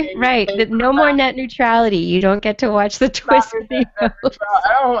of Like our pay no for more that. net neutrality. You don't get to watch the Not TWIS net videos.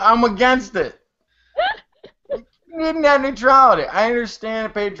 neutrality. I'm against it. You need net neutrality. I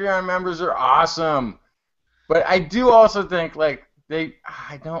understand Patreon members are awesome, but I do also think like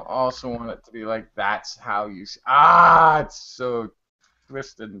I don't also want it to be like that's how you. It's so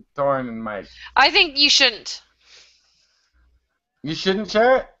twisted and torn in my. I think you shouldn't. You shouldn't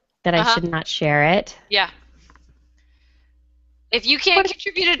share it. That I Uh-huh. should not share it. Yeah. If you can't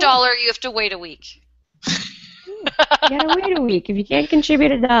contribute $1, you have to wait a week. You gotta wait a week if you can't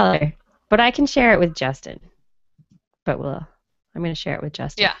contribute $1. But I can share it with Justin. But I'm gonna share it with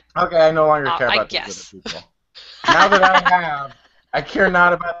Justin. Yeah. Okay, I no longer care I about guess. these other people. Now that I care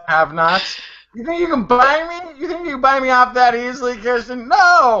not about the have-nots. You think you can buy me? You think you can buy me off that easily, Kirsten?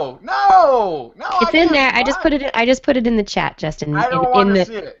 No. It's in there. I just put it in the chat, Justin. I don't want to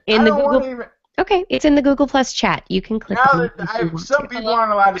see it. in I the don't Google. want to even. Okay, it's in the Google Plus chat. You can click Now on that it if you want some to. people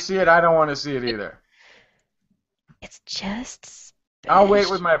aren't allowed to see it, I don't want to see it either. It's just. I'll wait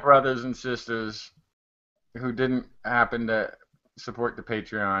with my brothers and sisters who didn't happen to support the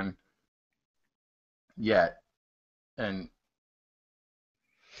Patreon yet. And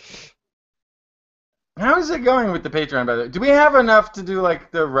how is it going with the Patreon, by the way? Do we have enough to do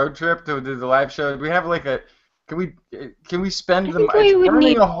like the road trip to do the live show? Do we have like a? Can we spend I the? think we It's would burning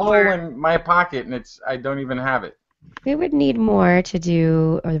need a hole more. in my pocket, and I don't even have it. We would need more to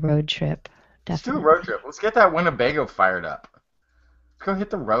do a road trip. Let's do a Definitely. road trip. Let's get that Winnebago fired up. Let's go hit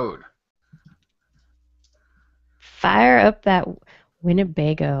the road. Fire up that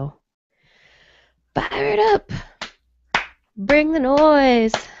Winnebago. Fire it up. Bring the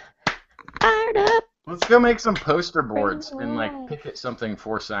noise. Fire it up. Let's go make some poster boards and like picket something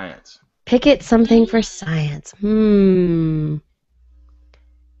for science. Picket something for science.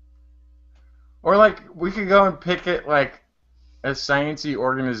 Or like we could go and picket like a sciencey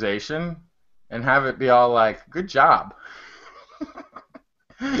organization and have it be all like, "Good job,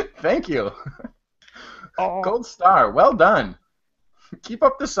 thank you, gold star, well done, keep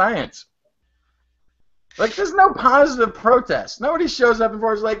up the science." Like, there's no positive protest. Nobody shows up and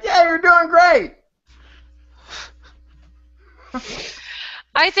is like, "Yeah, you're doing great."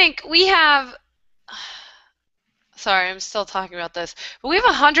 I think we have. Sorry, I'm still talking about this. But we have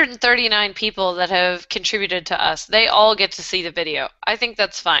 139 people that have contributed to us. They all get to see the video. I think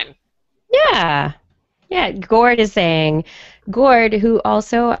that's fine. Yeah. Yeah, Gord is saying, Gord, who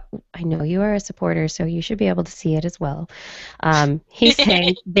also, I know you are a supporter, so you should be able to see it as well. He's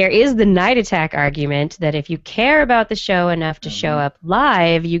saying there is the night attack argument that if you care about the show enough to show up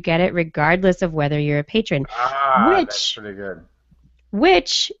live, you get it regardless of whether you're a patron. That's pretty good.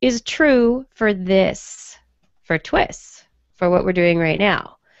 Which is true for this, for TWIS, for what we're doing right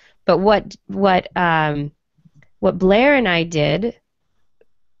now. But what Blair and I did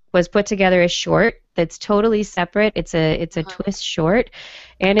was put together a short that's totally separate. It's a TWIS short,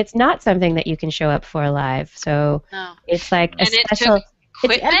 and it's not something that you can show up for live. So it's like a special.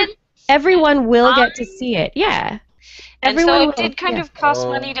 Equipment. Everyone will get to see it. Yeah. And so it did kind of cost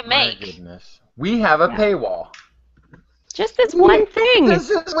money to make. My goodness. We have a paywall. Just this one thing. We have a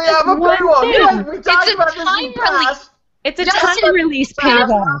paywall. We talked about this in class. It's a time release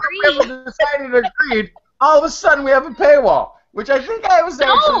paywall. We decided and agreed. All of a sudden, we have a paywall, which I think I was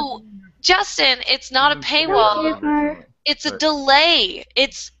No, Justin, it's not a paywall. It's a delay.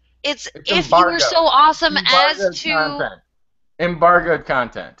 It's if you were so awesome as to content. Embargoed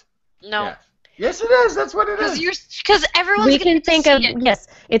content. No. Yes, it is. That's what it is. Because everyone's going to see it. Yes,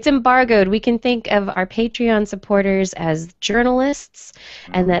 it's embargoed. We can think of our Patreon supporters as journalists,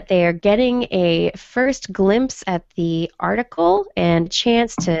 and that they are getting a first glimpse at the article and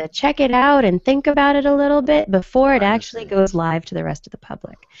chance to check it out and think about it a little bit before it actually goes live to the rest of the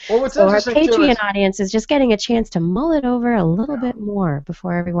public. Well, what's so our interesting Patreon audience is just getting a chance to mull it over a little bit more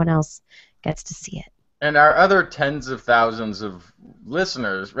before everyone else gets to see it. And our other tens of thousands of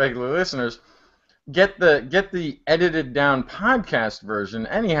listeners, regular listeners, get the edited down podcast version.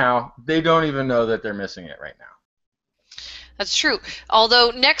 Anyhow, they don't even know that they're missing it right now. That's true.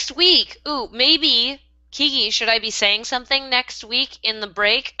 Although next week, maybe, Kiki, should I be saying something next week in the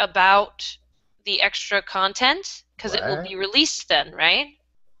break about the extra content? Because it will be released then, right?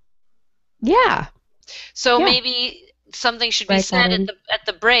 Yeah. So maybe something should be said at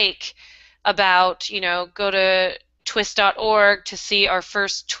the break about, go to TWIS.org to see our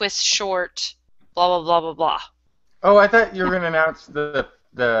first TWIS short. Blah blah blah blah blah. Oh, I thought you were going to announce the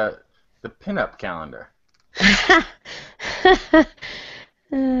pinup calendar.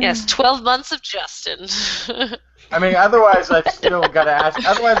 Yes, 12 months of Justin. I mean, otherwise I still got to ask.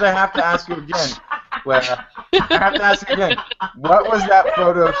 Otherwise, I have to ask you again. Well, I have to ask you again. What was that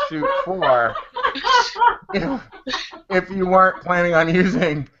photo shoot for? If you weren't planning on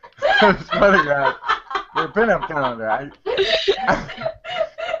using those photographs for a pinup calendar,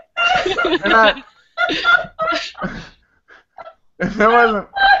 there wasn't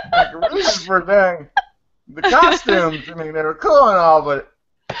like a reason for doing the costumes. I mean, they were cool and all, but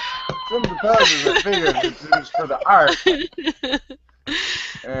some of the poses I figured it was for the art.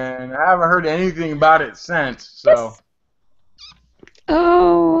 And I haven't heard anything about it since, so.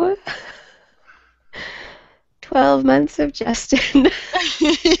 Oh. 12 months of Justin.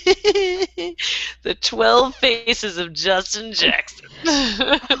 The 12 faces of Justin Jackson.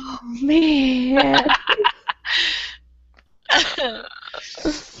 Oh, man.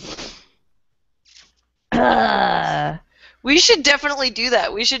 We should definitely do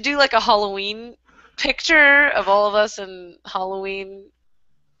that. We should do like a Halloween picture of all of us in Halloween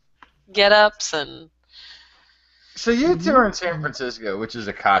get-ups and. So you two are in San Francisco, which is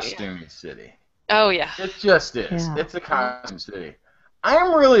a costume city. Oh yeah. It just is. Yeah. It's a costume city.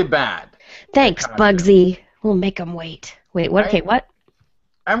 I'm really bad. Thanks, Bugsy. We'll make them wait. Wait, what? Okay, what?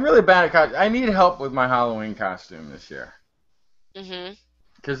 I'm really bad at costume. I need help with my Halloween costume this year. Mhm.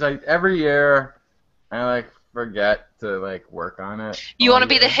 Because every year I forget to work on it. You want to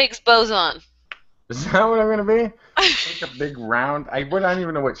be the Higgs boson? Is that what I'm gonna be? Like a big round. I don't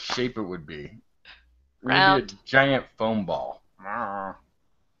even know what shape it would be. Round. Maybe a giant foam ball.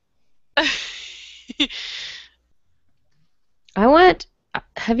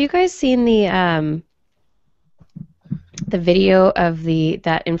 Have you guys seen the video of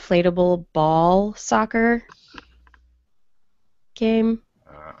that inflatable ball soccer game?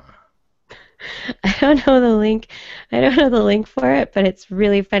 I don't know the link. I don't know the link for it, but it's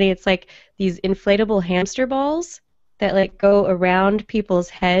really funny. It's like these inflatable hamster balls that like go around people's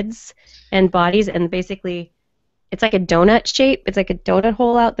heads and bodies, and basically it's like a donut shape. It's like a donut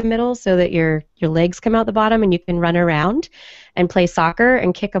hole out the middle so that your legs come out the bottom and you can run around and play soccer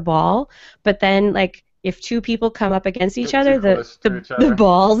and kick a ball. But then like if two people come up against each Get too other, close to each the other.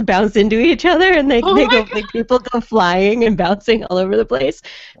 balls bounce into each other and Oh they my go like people go flying and bouncing all over the place.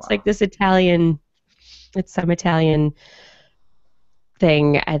 It's Wow. like this Italian it's some Italian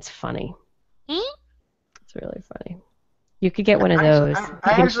thing. It's funny. Hmm? It's really funny. You could get one of Actually, those, I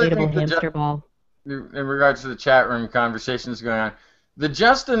like actually inflatable think hamster ball. in regards to the chat room conversations going on, the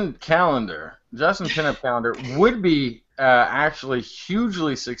Justin pinup calendar would be actually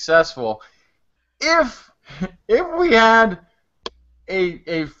hugely successful if we had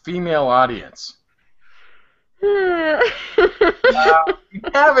a female audience. We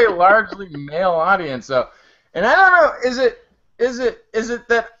have a largely male audience, though, and I don't know. Is it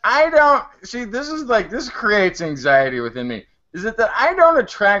that I don't see? This creates anxiety within me. Is it that I don't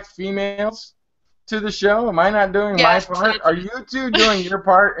attract females to the show? Am I not doing Yes, my part? Are you two doing your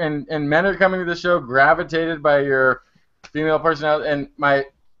part, and men are coming to the show gravitated by your female personality, and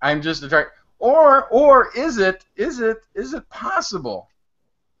I'm just attracted? Or is it possible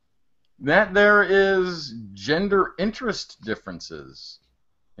that there is gender interest differences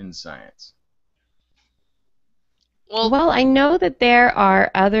in science? Well, I know that there are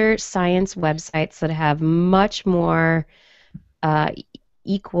other science websites that have much more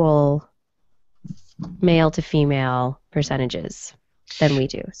equal male to female percentages than we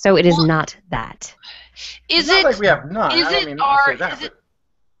do. So it is not that. It's not like we have none. I don't mean to say that.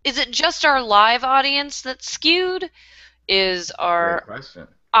 Is it just our live audience that's skewed? Is Great our question.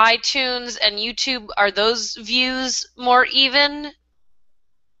 iTunes and YouTube, are those views more even?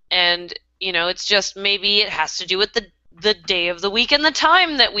 And, it's just maybe it has to do with the day of the week and the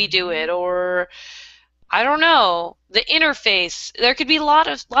time that we do it, or I don't know, the interface. There could be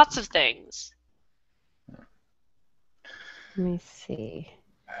lots of things. Let me see.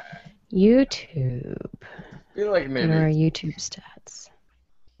 YouTube. I feel like maybe. What are our YouTube stats?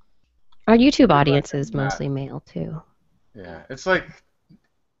 Our YouTube like audience is not. mostly male too, Yeah, it's like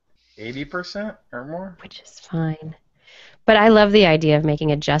 80% or more. which is fine. But I love the idea of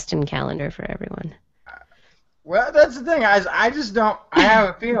making a Justin calendar for everyone. Well, that's the thing. I just don't. I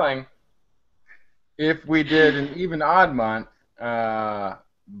have a feeling if we did an even odd month,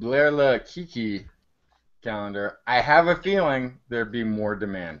 Blair la Kiki calendar, I have a feeling there'd be more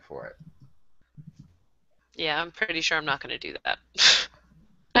demand for it. Yeah, I'm pretty sure I'm not going to do that.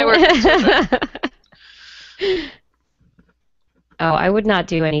 I work with children. Oh, I would not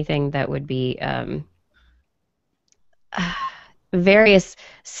do anything that would be various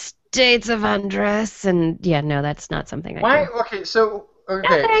states of undress, and yeah, no, that's not something I Why? do. Okay, so No, so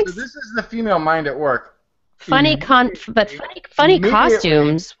thanks. this is the female mind at work. Funny costumes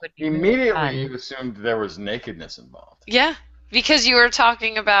would be really Immediately, fun. you assumed there was nakedness involved. Yeah, because you were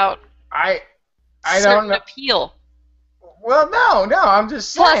talking about I don't certain know. appeal. Well, no, I'm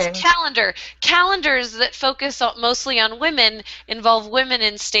just Plus, saying. calendars that focus mostly on women involve women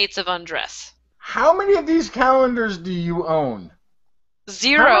in states of undress. How many of these calendars do you own?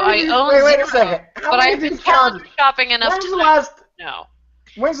 Zero. How many I of these- own wait zero. a second. How But many I've of been these calendar calendars? shopping enough When's the time. last? No.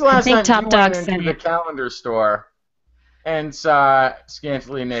 When's the last think time Top you Dog went said into the it. calendar store and saw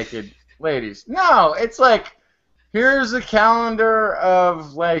scantily naked ladies? No, it's like, here's a calendar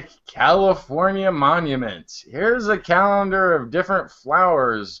of like California monuments. Here's a calendar of different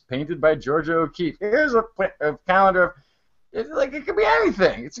flowers painted by Georgia O'Keeffe. Here's a calendar of, it could be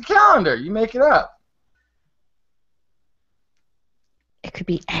anything. It's a calendar. You make it up, It could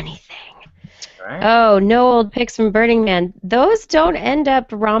be anything. right? Oh, no old pics from Burning Man. Those don't end up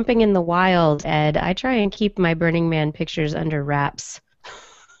romping in the wild, Ed. I try and keep my Burning Man pictures under wraps.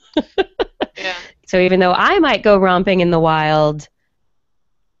 Yeah. So even though I might go romping in the wild,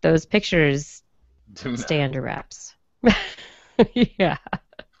 those pictures Do not. stay under wraps. Yeah.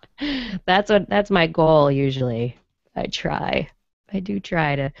 That's my goal usually. I do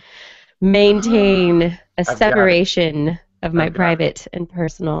try to maintain a I've got it. separation of my I've got it. private and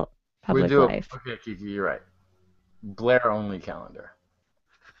personal We public do. life. Okay, Kiki, you're right. Blair only calendar.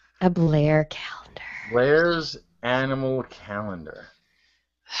 A Blair calendar. Blair's animal calendar.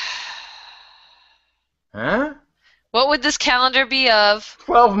 Huh? What would this calendar be of?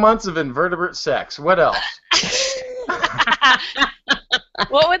 12 months of invertebrate sex. What else?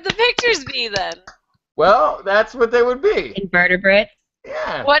 What would the pictures be then? Well, that's what they would be. Invertebrate.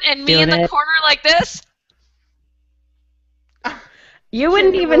 Yeah. What, and me Doing in the it. corner like this? You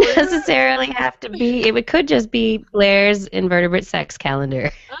wouldn't Can you even believe it? necessarily have to be. It could just be Blair's invertebrate sex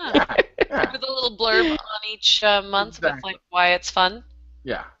calendar. Ah, Yeah, with a little blurb on each month with exactly. like why it's fun.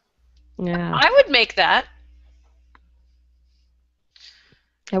 Yeah. Yeah, I would make that.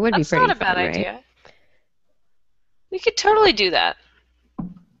 that would be That's pretty not a bad fun, right? idea. We could totally do that.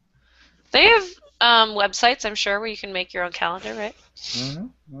 They have websites, I'm sure, where you can make your own calendar, right?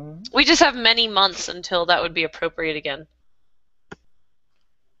 We just have many months until that would be appropriate again.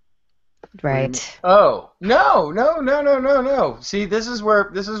 Right. Oh, no. See, this is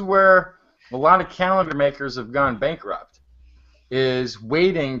where a lot of calendar makers have gone bankrupt. Is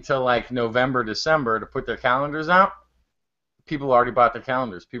waiting till like November, December to put their calendars out. People already bought their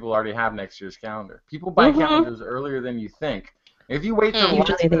calendars. People already have next year's calendar. People buy calendars earlier than you think. If you wait till the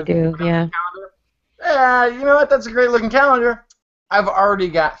Usually last they minute to do, put out yeah. a calendar, you know what? That's a great looking calendar. I've already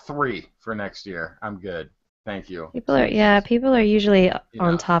got 3 for next year. I'm good. Thank you. People are usually You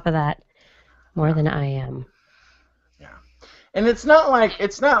on know. top of that more Yeah. than I am. Yeah. And it's not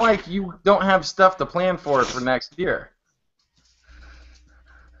like you don't have stuff to plan for next year.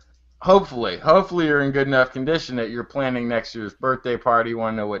 Hopefully you're in good enough condition that you're planning next year's birthday party. You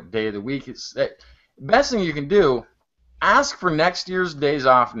want to know what day of the week it's. Best thing you can do, ask for next year's days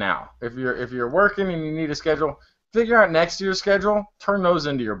off now. If you're working and you need a schedule, figure out next year's schedule. Turn those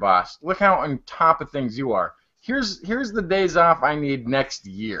into your boss. Look how on top of things you are. Here's the days off I need next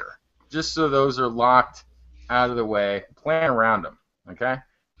year, just so those are locked out of the way. Plan around them. Okay.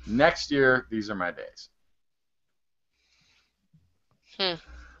 Next year, these are my days.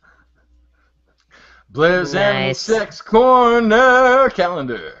 Blair's Animal Nice. Sex Corner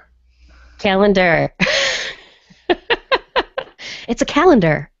calendar. Calendar. It's a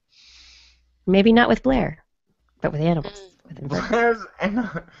calendar. Maybe not with Blair, but with animals. With invertebrates.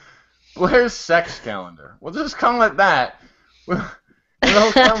 Blair's sex calendar. We'll just call it that.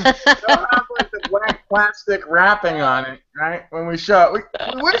 It'll have like the black plastic wrapping on it, right? When we show it.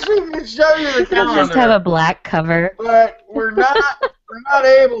 We wish we could show you the We'll calendar. just have a black cover. But we're not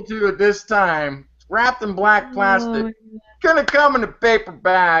able to at this time. It's wrapped in black plastic. It's gonna come in a paper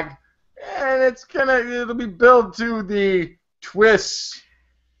bag, and it'll be billed to the TWIS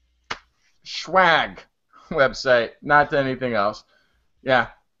swag website, not to anything else. Yeah,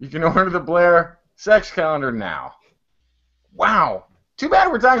 you can order the Blair sex calendar now. Wow. Too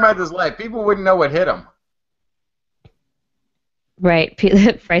bad we're talking about this live. People wouldn't know what hit them. Right.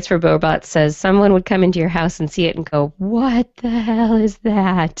 Frights for Bobots says someone would come into your house and see it and go, "What the hell is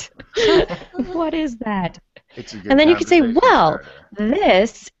that? What is that?" It's a good And then you could say, conversation "Well, starter.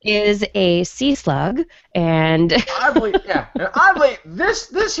 this is a sea slug, and Oddly,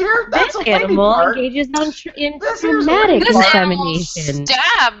 this here, that's this a lady animal part. engages in This here's traumatic lady This part. animal insemination."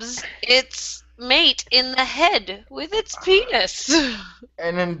 stabs its mate in the head with its penis.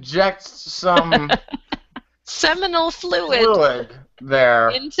 And injects some Seminal fluid fluid there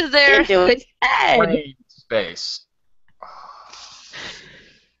into their Into its head. brain space.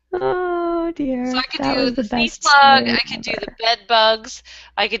 Oh dear. So I could That do was the the sea best slug, story I could do ever. the bed bugs,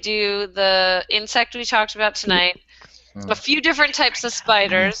 I could do the insect we talked about tonight, a few different types of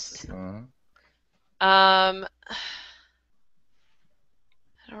spiders. I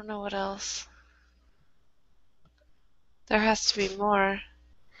don't know what else. There has to be more.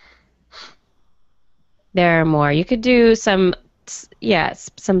 There are more. You could do some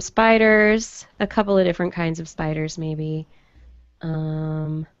spiders, a couple of different kinds of spiders, maybe.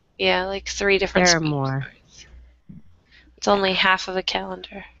 Yeah, like 3 different There are spiders. more. It's only half of a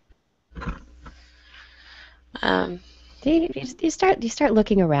calendar. You start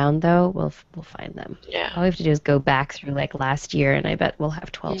looking around though, we'll find them. Yeah. All we have to do is go back through like last year, and I bet we'll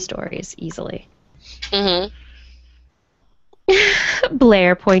have 12 stories easily. Mm-hmm.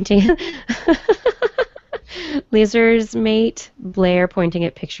 Blair pointing. Lizard's mate, Blair pointing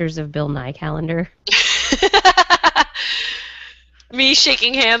at pictures of Bill Nye calendar. Me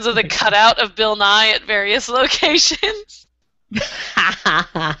shaking hands with a cutout of Bill Nye at various locations.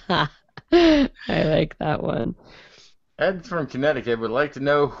 I like that one. Ed from Connecticut would like to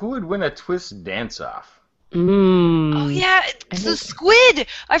know who would win a TWIS dance-off. Oh yeah, it's the squid!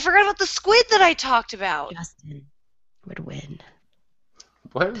 I forgot about the squid that I talked about. Justin would win.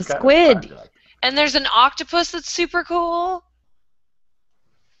 Blair's The got a squid. project. And there's an octopus that's super cool.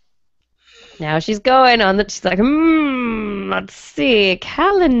 Now she's going on she's like, let's see,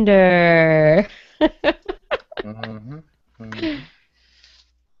 calendar.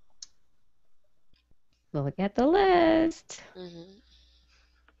 Look at the list.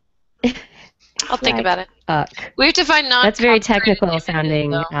 I'll think about it. We have to find That's very non-copyrighted technical images,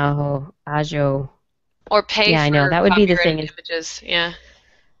 sounding, though. Ajo. Or pay Yeah, I for know. That would be the copyrighted thing is images. Yeah.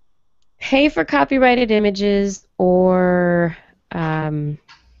 pay for copyrighted images or it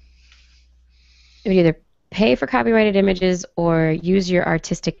would either pay for copyrighted images or use your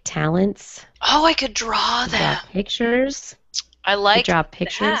artistic talents Oh, I could draw to draw them. pictures. I To like draw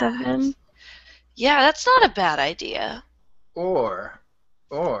pictures of that. them. Yeah, that's not a bad idea. Or,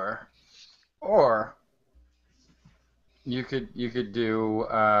 or you could do.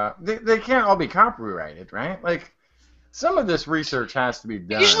 They can't all be copyrighted, right? Like some of this research has to be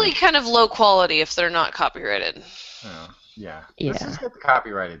done. Usually kind of low quality if they're not copyrighted. Oh, yeah. Yeah. Let's just get the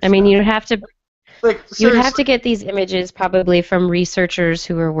copyrighted I mean, stuff. you'd have to Like you'd have seriously, to get these images probably from researchers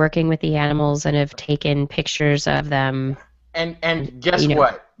who are working with the animals and have taken pictures of them. and guess you know.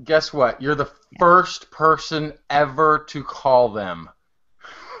 what? Guess what? You're the first person ever to call them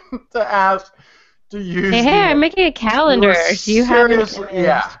to ask to use Hey, the. I'm making a calendar. Do you have an Seriously, image?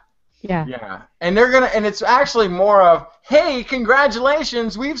 yeah. Yeah. Yeah, and and it's actually more of, hey,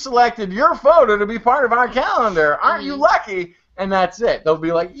 congratulations, we've selected your photo to be part of our calendar. Aren't you lucky? And that's it. They'll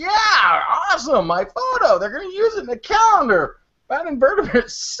be like, yeah, awesome, my photo. They're going to use it in the calendar about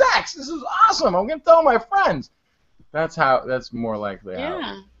invertebrate sex. This is awesome. I'm going to tell my friends. That's more likely how.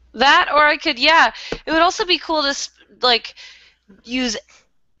 Yeah. That, or I could, yeah. It would also be cool to, like, use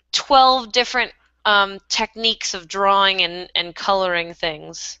 12 different techniques of drawing and coloring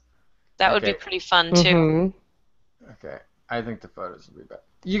things. That would be Okay. pretty fun, too. Mm-hmm. Okay, I think the photos would be better.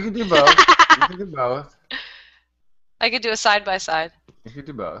 You could do both. You could do both. I could do a side-by-side. You could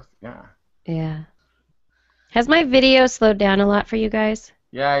do both, yeah. Yeah. Has my video slowed down a lot for you guys?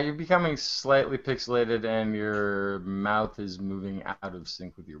 Yeah, you're becoming slightly pixelated and your mouth is moving out of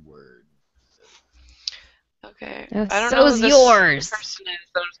sync with your words. Okay. Oh, I don't know so's who this yours. person is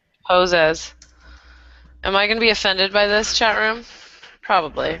that I pose as. Am I going to be offended by this, chat room?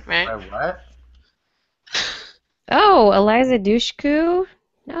 Probably, right? By what? Oh, Eliza Dushku?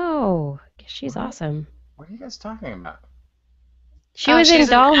 No. She's What? awesome. What are you guys talking about? She was in she's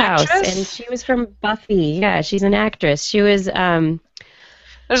an Dollhouse, actress? and she was from Buffy. Yeah, she's an actress. She was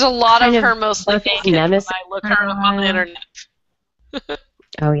There's a lot of kind of her mostly Buffy's naked when nemesis I look for her a up on the while. internet.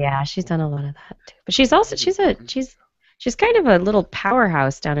 Oh yeah, she's done a lot of that too. But she's also she's kind of a little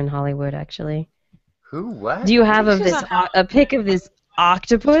powerhouse down in Hollywood, actually. Who? What? Do you have think of she's this on a pic of this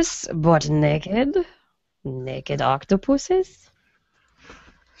octopus, but naked? Naked octopuses?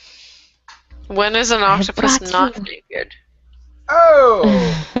 When is an I octopus brought not you- naked? Oh!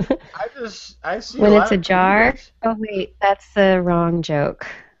 I see When a it's lot a of jar? fingers. Oh wait, that's the wrong joke.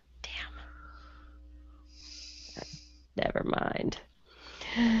 Damn. Never mind.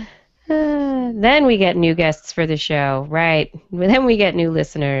 Then we get new guests for the show, right? Then we get new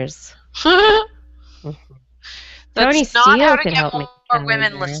listeners. Tony That's not Steele how to could get help me. more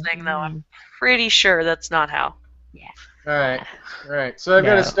women calendar. listening, though. I'm pretty sure that's not how. All right. So I've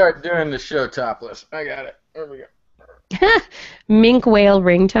got No. to start doing the show topless. I got it. There we go. Mink whale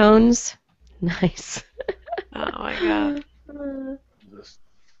ringtones. Nice. Oh my god. Just,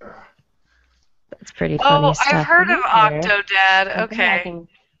 That's pretty funny Oh, stuff. I've heard of right there. Octodad. I Okay. can-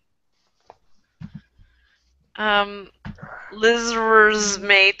 Lizer's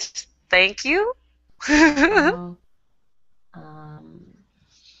mate, thank you. Oh,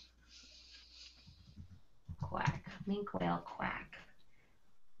 quack. Mink whale quack.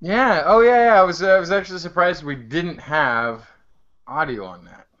 yeah. Oh yeah. I was actually surprised we didn't have audio on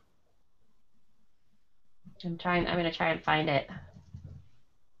that. I'm gonna try and find it.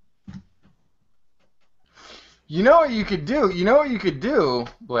 You know what you could do? You know what you could do,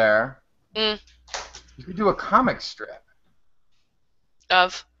 Blair? Mm. You could do a comic strip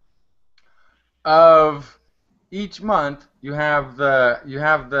Of. each month. You have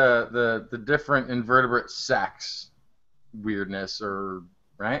the different invertebrate sex weirdness, or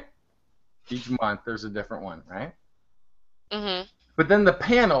right? Each month there's a different one, right? Mm-hmm. But then the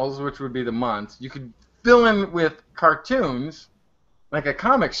panels, which would be the months, you could fill in with cartoons, like a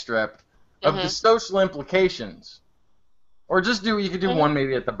comic strip, of the social implications. Or just you could do one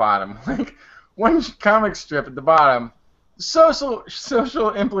maybe at the bottom. Like one comic strip at the bottom, social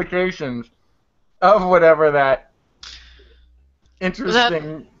implications of whatever that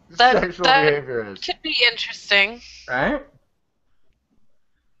interesting sexual behavior is. Could be interesting. Right?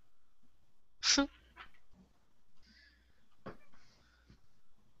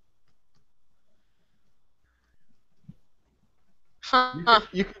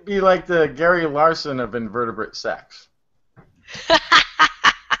 You could be like the Gary Larson of invertebrate sex.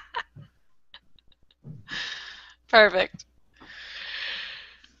 Perfect.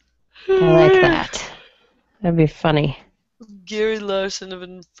 I like that. That'd be funny. Gary Larson of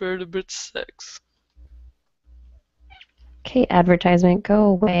invertebrate sex. Okay, advertisement, go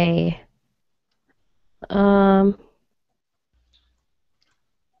away. Um,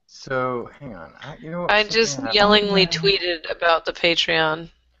 So hang on. You know what? I Something just happened. yellingly tweeted about the Patreon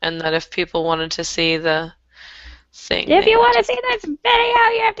and that if people wanted to see the thing, if they you would want to just. see this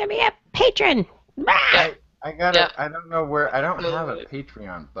video, you have to be a patron. Yep, I gotta. yep. I don't know where. I don't have a Right.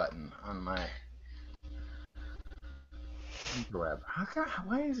 Patreon button on my web.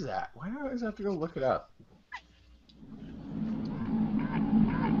 Why is that? Why do I always have to go look it up?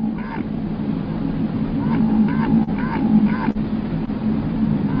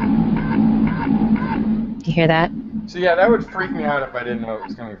 Do you hear that? So yeah, that would freak me out if I didn't know it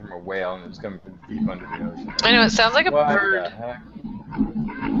was coming from a whale and it was coming from deep under the ocean. I know, it sounds like a What the bird. heck?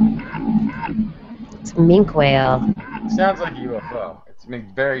 It's a minke whale. Sounds like a UFO. It's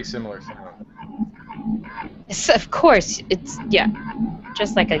making very similar sound. Of course, yeah,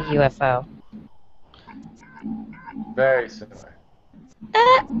 just like a UFO. Very similar.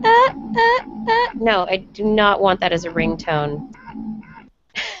 No, I do not want that as a ringtone.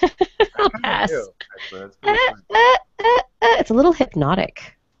 I I'll kind of pass. do. Actually, that's pretty funny. It's a little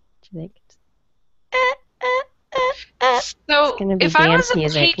hypnotic. What do you think? It's So gonna be if I was dance a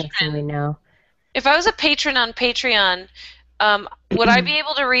music next thing we patron, know. if I was a patron on Patreon, would I be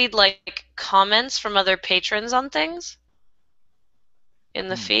able to read like comments from other patrons on things in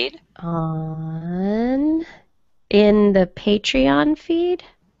the feed? In the Patreon feed?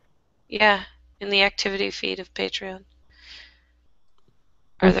 Yeah, in the activity feed of Patreon.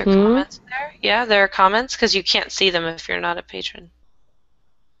 Are there Mm-hmm. comments there? Yeah, there are comments because you can't see them if you're not a patron.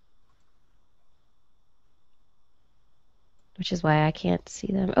 Which is why I can't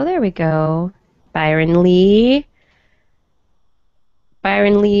see them. Oh, there we go. Byron Lee.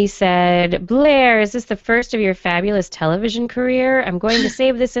 Byron Lee said, Blair, is this the first of your fabulous television career? I'm going to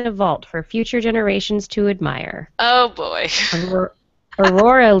save this in a vault for future generations to admire. Oh boy.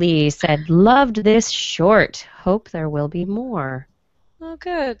 Aurora Lee said, loved this short. Hope there will be more. Oh,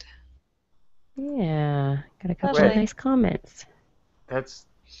 good. Yeah, got a couple of Lovely. nice comments. That's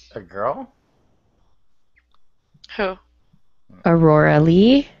a girl? Who? Aurora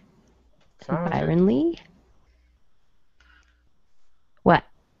Lee and Sounds Byron Lee. What?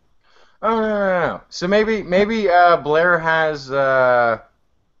 Oh no. So maybe Blair has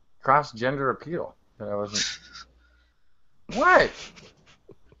cross-gender appeal. That I wasn't. What?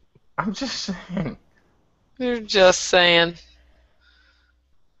 I'm just saying. You're just saying.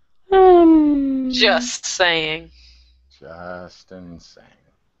 Just saying. Just insane.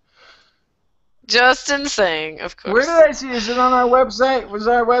 Just insane, of course. Where did I see? Is it on our website? Was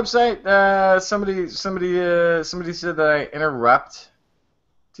our website? Somebody said that I interrupt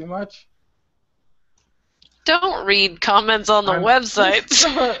too much. Don't read comments on the website.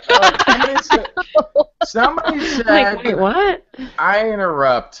 Somebody said Like, wait, what? I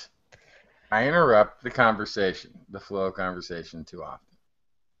interrupt the conversation, the flow of conversation too often.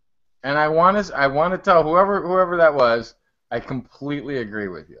 And I want to tell whoever that was, I completely agree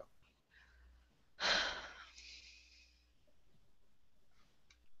with you.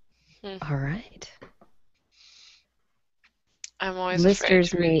 All right. I'm always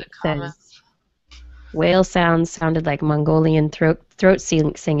Lister's afraid to read mate the comments. says whale sounds sounded like Mongolian throat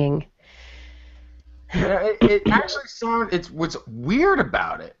singing. It actually sounds. It's what's weird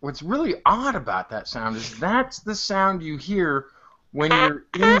about it. What's really odd about that sound is that's the sound you hear when you're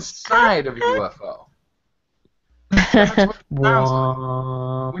inside of a UFO. That's what it sounds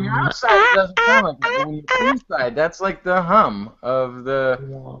like. When you're outside, it doesn't sound like that. But when you're inside, that's like the hum of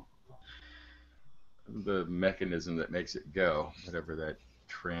the mechanism that makes it go, whatever that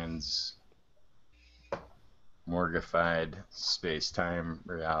transmorgified space-time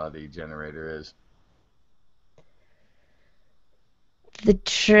reality generator is. The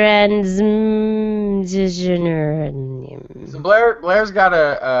transitioner. So Blair's got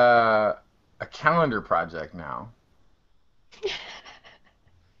a calendar project now.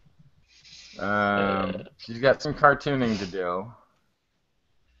 She's got some cartooning to do.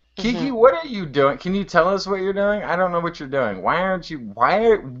 Kiki, what are you doing? Can you tell us what you're doing? I don't know what you're doing.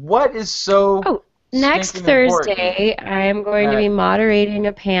 What is so next stinking Thursday, important I am going to be moderating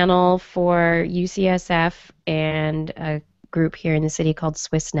a panel for UCSF and a group here in the city called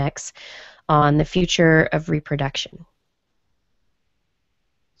Swiss Next on the future of reproduction.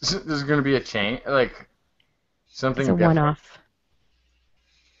 There's going to be a change, like something It's a different. one-off.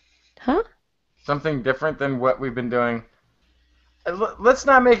 Huh? Something different than what we've been doing. Let's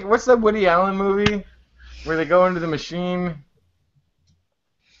not make. What's that Woody Allen movie where they go into the machine?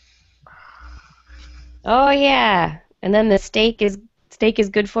 Oh yeah, and then the steak is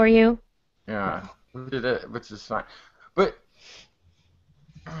good for you. Yeah, which is fine. But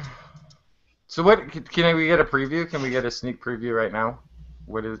so what? Can we get a preview? Can we get a sneak preview right now?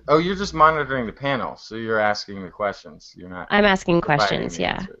 What is? Oh, you're just monitoring the panel, so you're asking the questions. You're not. I'm asking providing questions, the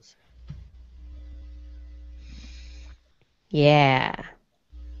yeah. answers. Yeah.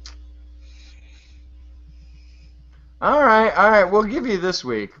 All right. We'll give you this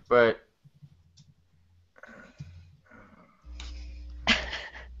week, but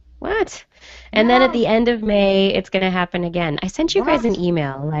What? And then at the end of May, it's going to happen again. I sent you guys an What?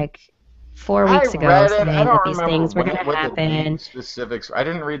 email like 4 I weeks ago read it. I saying that don't these remember things were going to what the happen. specifics. I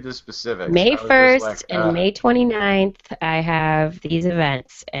didn't read the specifics. May I was just 1st like, and May 29th, I have these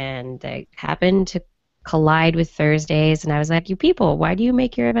events, and they happen to collide with Thursdays. And I was like, you people, why do you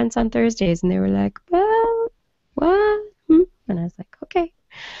make your events on Thursdays? And they were like, well, what? And I was like, okay.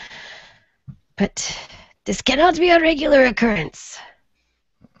 But this cannot be a regular occurrence.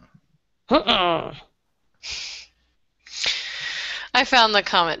 I found the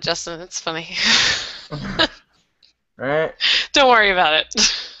comment, Justin. It's funny. right. Don't worry about it.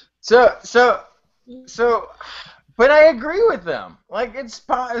 So, but I agree with them. Like it's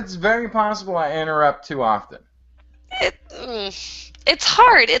very possible I interrupt too often. It's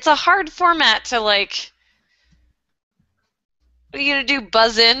hard. It's a hard format to like. What are you gonna do?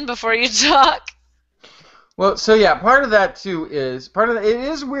 Buzz in before you talk? Well, so yeah, part of that too is it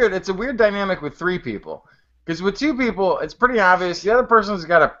is weird. It's a weird dynamic with 3 people. Because with 2 people, it's pretty obvious. The other person's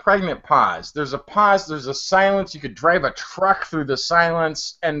got a pregnant pause. There's a pause. There's a silence. You could drive a truck through the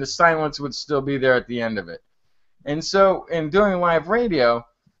silence, and the silence would still be there at the end of it. And so, in doing live radio,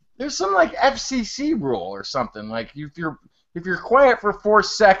 there's some like FCC rule or something. Like if you're quiet for 4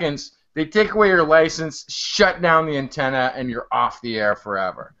 seconds, they take away your license, shut down the antenna, and you're off the air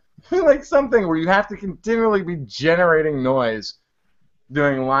forever. Like something where you have to continually be generating noise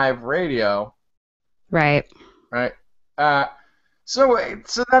doing live radio. Right. Right. So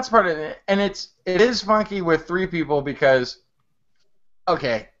that's part of it, and it is funky with 3 people because,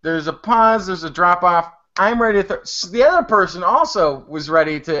 okay, there's a pause, there's a drop off. I'm ready to. The other person also was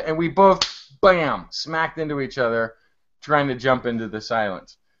ready to, and we both, bam, smacked into each other, trying to jump into the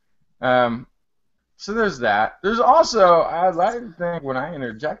silence. So there's that. There's also, I like to think when I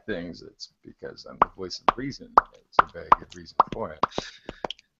interject things, it's because I'm the voice of reason. It's a very good reason for it.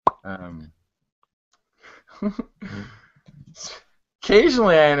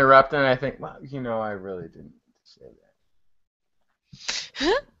 Occasionally I interrupt and I think, well, I really didn't say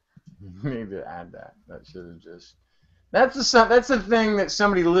that. Maybe add that. That should have just. That's the thing that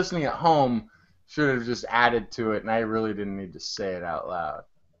somebody listening at home should have just added to it, and I really didn't need to say it out loud.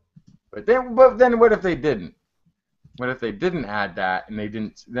 But then what if they didn't? What if they didn't add that and they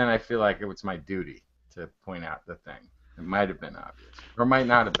didn't? Then I feel like it was my duty to point out the thing. It might have been obvious, or might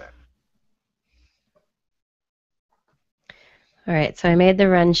not have been. All right, so I made the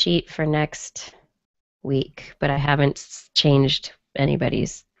run sheet for next week, but I haven't changed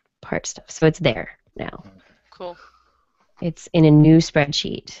anybody's part stuff. So it's there now. Cool. It's in a new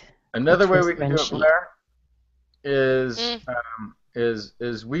spreadsheet. Another way we can do it, Blair, is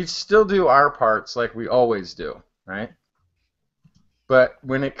we still do our parts like we always do, right? But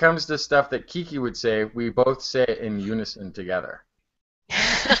when it comes to stuff that Kiki would say, we both say it in unison together.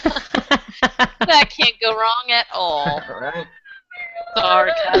 That can't go wrong at all. Right?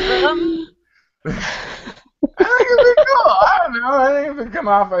 Sarcasm. I think it'd be cool. I don't know. I think if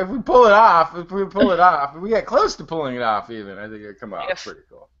we pull it off, if we get close to pulling it off even, I think it'd come off pretty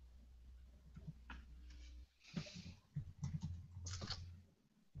cool.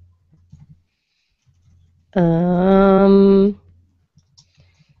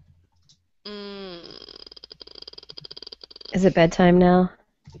 Is it bedtime now?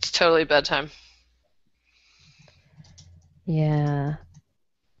 It's totally bedtime. Yeah.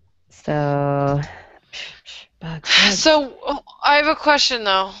 So. Bugs. So I have a question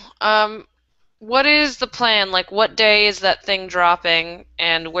though. What is the plan? Like, what day is that thing dropping,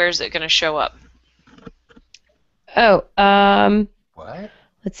 and where's it going to show up? Oh, What?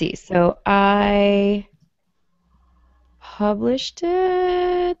 Let's see. So I published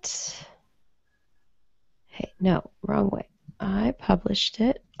it. Hey, no, wrong way. I published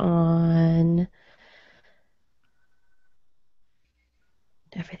it on.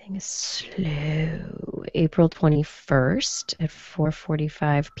 Everything is slow. April 21st at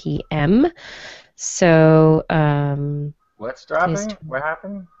 4:45 p.m. So, What's dropping? What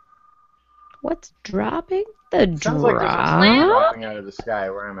happened? What's dropping? The drop. Sounds like there's a plane dropping out of the sky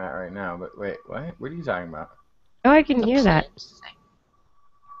where I'm at right now. But wait, what? What are you talking about? Oh, I can hear that.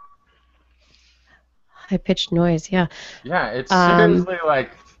 High-pitched noise. Yeah. Yeah, it's seriously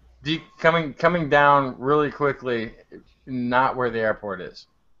like coming down really quickly not where the airport is.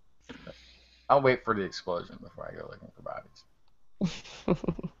 I'll wait for the explosion before I go looking for bodies.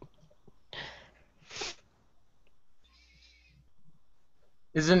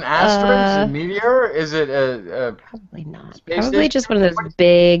 Is it an asteroid? Is it a meteor? Is it a Probably not. space Probably station? just one of those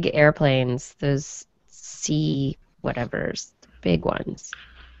big airplanes, those sea whatevers, big ones.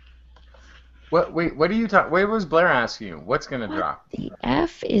 What? Wait, what are you talking? What was Blair asking you? What's gonna drop? The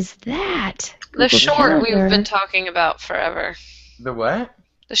F is that? The Google short we've Calendar. been talking about forever. The what?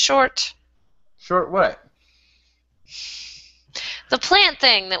 The short. Short what? The plant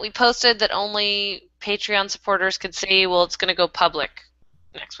thing that we posted that only Patreon supporters could see. Well, it's going to go public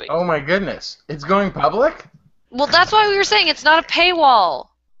next week. Oh my goodness! It's going public? Well, that's why we were saying it's not a paywall.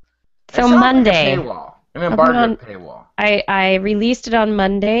 So It sounds Monday. like a paywall. An put it embargoed on- paywall. I released it on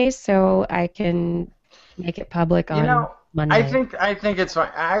Monday, so I can make it public on You know, Monday. I think it's fine.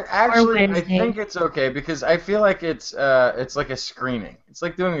 I Wednesday. think it's okay because I feel like it's like a screening. It's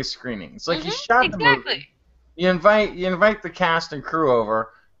like doing a screening. It's like you shot the movie. Exactly. You invite the cast and crew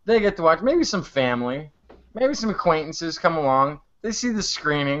over. They get to watch. Maybe some family, maybe some acquaintances come along. They see the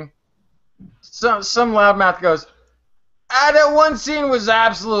screening. Some loudmouth goes, that one scene was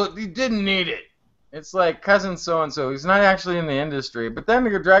absolute. You didn't need it. It's like cousin so and so. He's not actually in the industry, but then the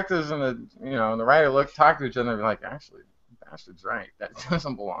directors and the writer talk to each other and be like, actually, the bastard's right. That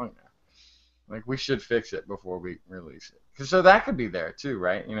doesn't belong there. Like we should fix it before we release it. So that could be there too,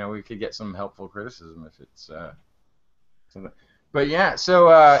 right? We could get some helpful criticism if it's. But yeah, so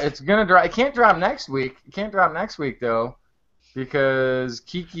it's gonna drop. It can't drop next week. It can't drop next week though, because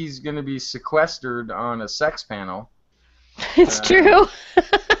Kiki's gonna be sequestered on a sex panel. It's true.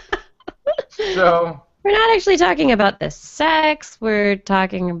 So We're not actually talking about the sex. We're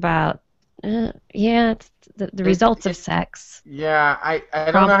talking about, it's the results of sex. yeah, I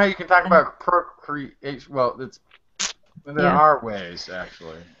don't know how you can talk about procreation. Well, there are ways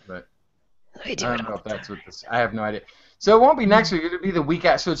actually, but We do I it don't know all if the that's what this. I have no idea. So it won't be next week. It'll be the week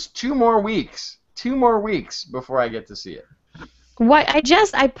after. So it's 2 more weeks. 2 more weeks before I get to see it. What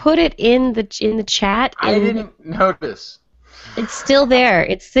I put it in the chat. I didn't notice. It's still there.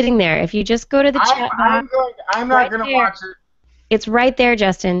 It's sitting there. If you just go to the chat box, I'm not right going to there. watch it. it's right there,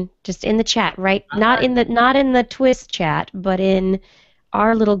 Justin. Just in the chat, right? Not in the TWIS chat, but in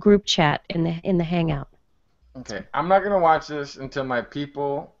our little group chat in the Hangout. Okay, I'm not going to watch this until my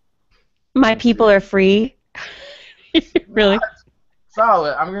people. My people are free. Really?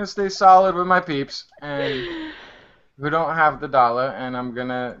 Solid. I'm going to stay solid with my peeps and who don't have the dollar, and I'm going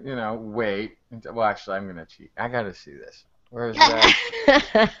to, wait. Well, actually, I'm going to cheat. I got to see this. Where is that?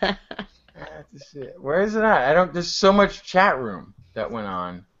 I have to see it. Where is it at? There's so much chat room that went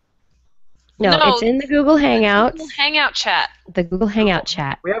on. No, No. it's in the Google Hangouts. Google Hangout chat. The Google Hangout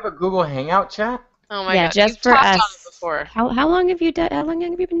chat. We have a Google Hangout chat? Oh my Yeah, god. just You've for talked on us. it before. How long have you done? How long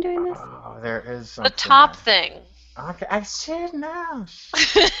have you been doing this? Oh, there is The something. top thing. Okay, I see it now.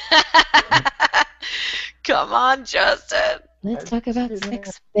 Come on, Justin. Let's talk about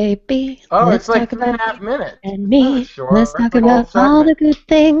sex, baby. Oh, Let's it's like talk 3.5 about minutes. and me. Sure. Let's talk That's a whole about all the segment. good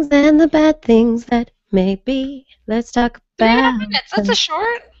things and the bad things that may be. Let's talk 3.5 about. minutes. That's a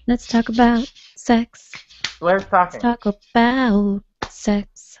short. Let's talk about sex. Blair's talking. Let's talk about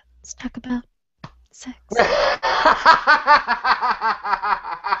sex. Let's talk about sex.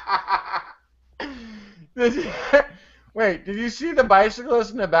 Wait, did you see the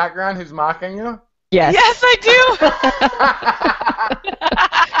bicyclist in the background who's mocking you? Yes. Yes, I do.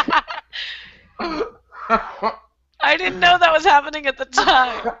 I didn't know that was happening at the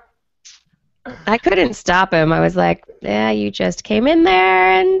time. I couldn't stop him. I was like, yeah, you just came in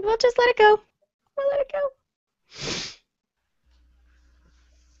there and we'll just let it go. We'll let it go.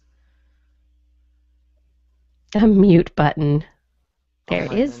 A mute button. There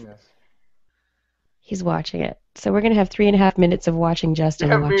it is. He's watching it. So we're going to have 3.5 minutes of watching Justin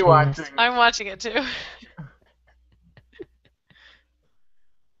Yeah, me watching this. watching. I'm watching it too.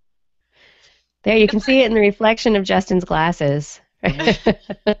 There, you can see it in the reflection of Justin's glasses.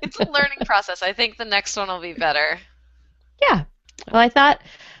 It's a learning process. I think the next one will be better. Yeah. Well, I thought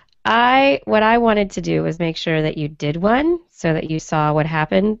what I wanted to do was make sure that you did one so that you saw what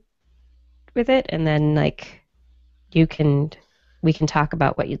happened with it, and then we can talk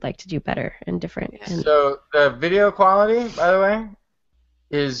about what you'd like to do better and different. And So the video quality, by the way,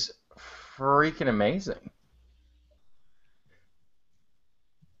 is freaking amazing.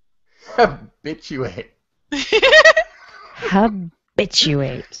 Habituate.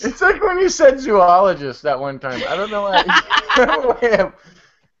 habituate. It's like when you said zoologist that one time. I don't know why.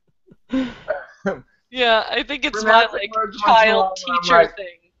 Yeah, I think it's my Pronounce the words once in a while child when I'm teacher like- thing.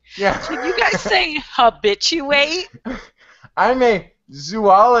 Yeah. Can you guys say habituate? I'm a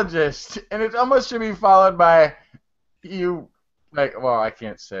zoologist, and it almost should be followed by you. Like, well, I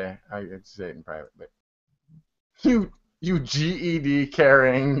can't say. I can say it in private, but you GED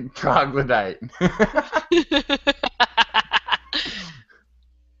carrying troglodyte.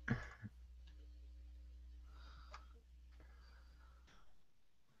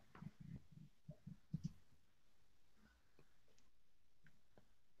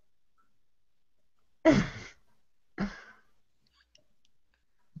 I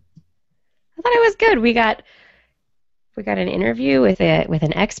thought it was good. We got an interview with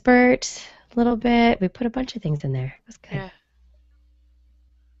an expert a little bit. We put a bunch of things in there. It was good. Yeah.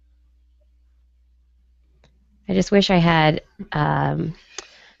 I just wish I had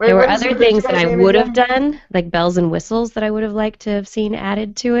Wait, there were what is other the big things that guy's I name would have again? done, like bells and whistles that I would have liked to have seen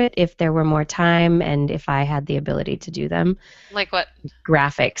added to it if there were more time and if I had the ability to do them. Like what?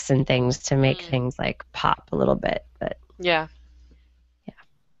 Graphics and things to make Mm. things like pop a little bit. But Yeah.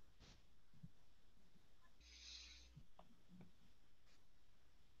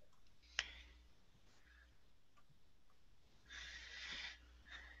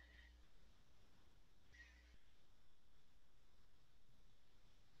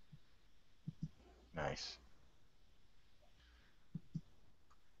 Nice.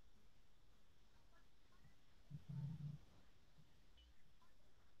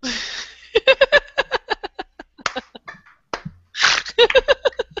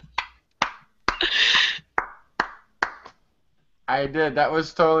 I did. That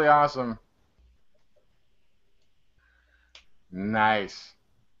was totally awesome. Nice.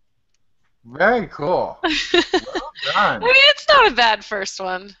 Very cool. Well I done. mean, it's not a bad first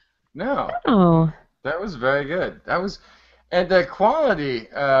one. No, oh, that was very good. That was, and the quality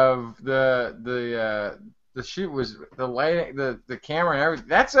of the shoot was the lighting, the camera, and everything.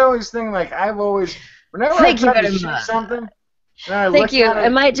 That's always thing. Like I've always, whenever I thank you try to very shoot much. something, and I Thank look you. at I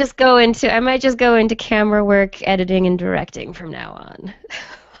it, might just go into camera work, editing and directing from now on.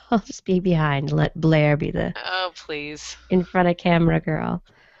 I'll just be behind. Let Blair be the Oh, please. in front of camera girl.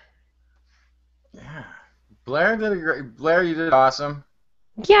 yeah. Blair did a great. Blair, you did awesome.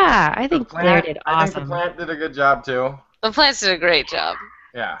 Yeah, I The think Blair plant, did I think the awesome. plant did a good job too. The plants did a great job.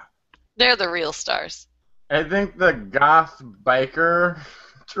 Yeah. They're the real stars. I think the goth biker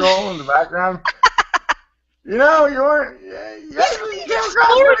troll in the background. You know, you weren't. You actually came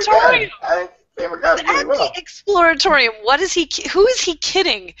across pretty Exploratorium. good. I think you came across At pretty well. the exploratorium, what is he? Who is he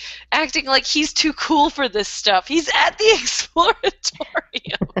kidding? Acting like he's too cool for this stuff. He's at the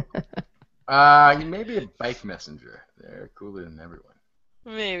exploratorium. You may be a bike messenger. They're cooler than everyone.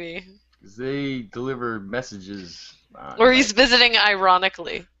 Maybe. Because they deliver messages. Or he's visiting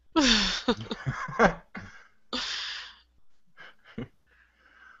ironically.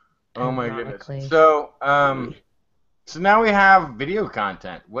 Oh my goodness. Ironically. So now we have video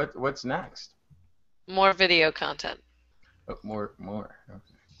content. What's next? More video content. Oh, more. Okay.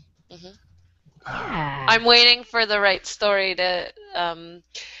 Yeah. I'm waiting for the right story to.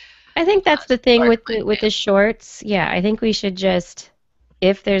 I think that's the thing Right. with the shorts. Yeah, I think we should just,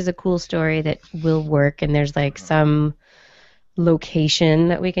 if there's a cool story that will work and there's like some location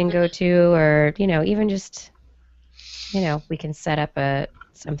that we can go to, or even just we can set up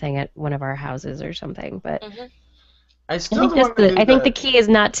something at one of our houses or something. But I I still think want to do I think the key is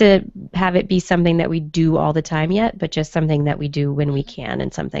not to have it be something that we do all the time yet, but just something that we do when we can,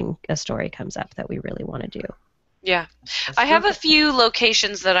 and a story comes up that we really want to do. Yeah. I have a few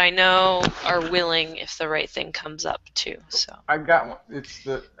locations that I know are willing if the right thing comes up too. So. I've got one. It's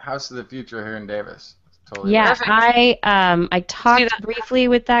the House of the Future here in Davis. Totally. Yeah, Perfect. I talked that. briefly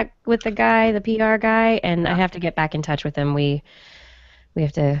with the guy, the PR guy, and I have to get back in touch with him. We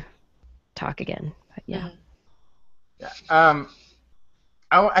have to talk again. But yeah. Yeah.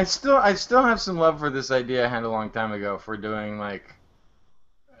 I still have some love for this idea I had a long time ago for doing like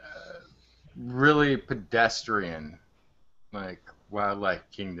really pedestrian, like wildlife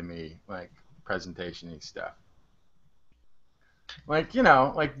kingdom-y, like presentation-y stuff. Like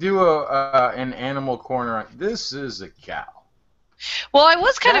like do an animal corner. This is a cow. Well, I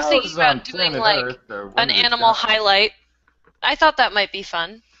was kind of thinking Cows about on doing planet like Earth are one an of the animal cows. highlight. I thought that might be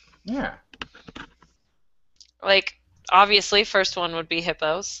fun. Yeah. Like, obviously, first one would be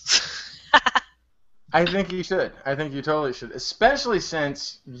hippos. I think you should. I think you totally should, especially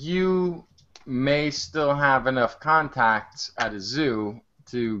since you may still have enough contacts at a zoo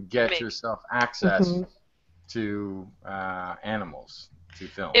to get Maybe. yourself access Mhm. to animals to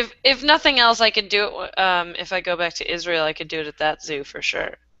film. If nothing else, I could do it. If I go back to Israel, I could do it at that zoo for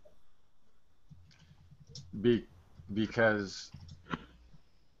sure. Because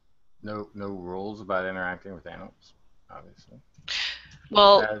No rules about interacting with animals, obviously.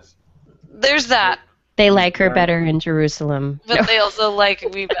 Well, As there's that. They like her better in Jerusalem. But they also like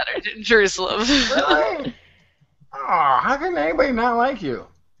me better in Jerusalem. Really? Oh, how can anybody not like you?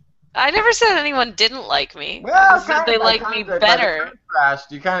 I never said anyone didn't like me. Well, I said kind they of by like me context, better. by the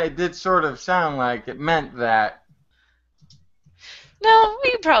contrast, you kind of did sort of sound like it meant that. No,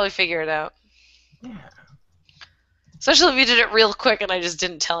 we can probably figure it out. Yeah. Especially if you did it real quick and I just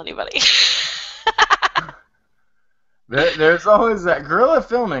didn't tell anybody. There's always that guerrilla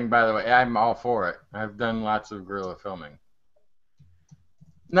filming. By the way, I'm all for it. I've done lots of guerrilla filming.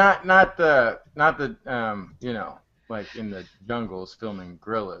 Not the you know, like in the jungles filming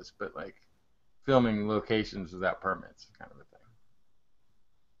gorillas, but like filming locations without permits, kind of a thing.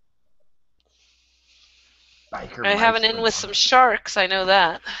 Biker I have mice an in were with not. some sharks, I know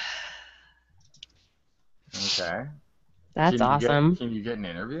that. Okay. That's awesome. Can you get an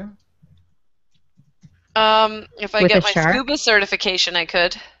interview? If I With get a my shark? scuba certification, I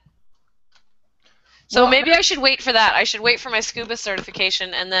could. So Well, maybe I should wait for that. I should wait for my scuba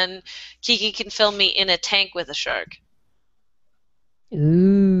certification, and then Kiki can film me in a tank with a shark.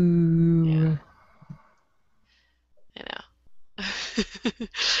 Ooh. You know.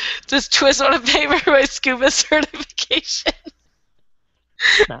 Does TWIS want to pay for my scuba certification?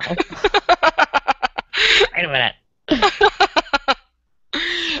 No. Wait a minute.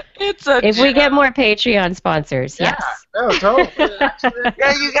 It's a If we joke. get more Patreon sponsors, yeah. yes. No, totally. Actually,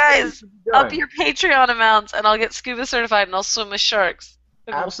 Yeah, you guys, up doing. your Patreon amounts, and I'll get scuba certified, and I'll swim with sharks.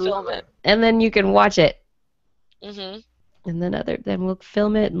 And we'll film Absolutely. it. And then you can watch it. hmm And then we'll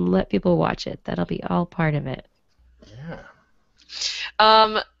film it and let people watch it. That'll be all part of it.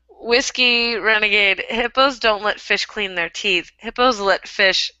 Yeah. Whiskey Renegade. Hippos don't let fish clean their teeth. Hippos let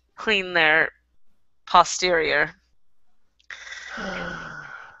fish clean their posterior.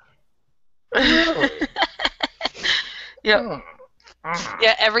 Really? Yep.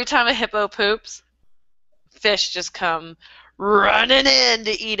 Yeah, every time a hippo poops, fish just come running in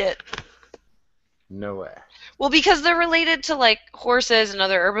to eat it. No way. Well, because they're related to like horses and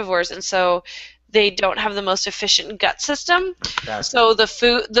other herbivores, and so they don't have the most efficient gut system. That's So the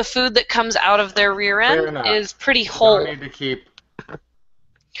food that comes out of their rear Fair end enough. is pretty Don't whole. need to keep. don't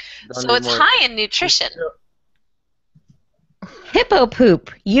So need it's more- high in nutrition. Hippo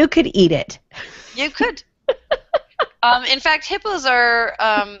poop. You could eat it. You could. In fact, hippos are,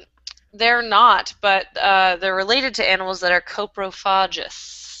 they're not, but they're related to animals that are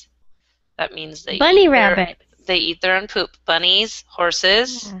coprophagous. That means they Bunny eat rabbit. they eat their own poop. Bunnies,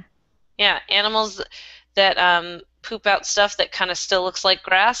 horses, yeah, animals that poop out stuff that kind of still looks like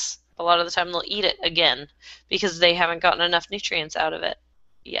grass. A lot of the time they'll eat it again because they haven't gotten enough nutrients out of it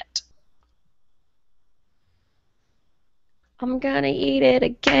yet. I'm gonna eat it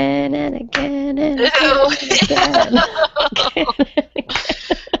again and again and again and again.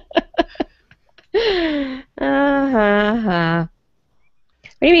 Uh-huh.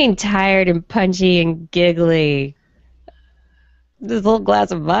 What do you mean tired and punchy and giggly? This little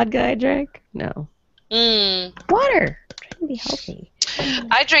glass of vodka I drank? No. Water. I'm trying to be healthy.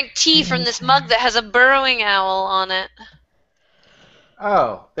 I drank tea from this mug that has a burrowing owl on it.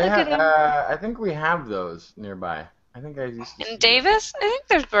 Oh, they Look have. at him. I think we have those nearby. I think I used to. see In them. Davis? I think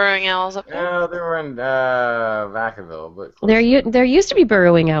there's burrowing owls up there. No, they were in Vacaville, but close. There used to be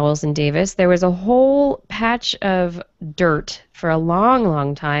burrowing owls in Davis. There was a whole patch of dirt for a long,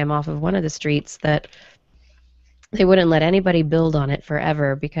 long time off of one of the streets that they wouldn't let anybody build on it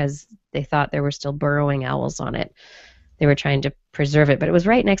forever because they thought there were still burrowing owls on it. They were trying to preserve it, but it was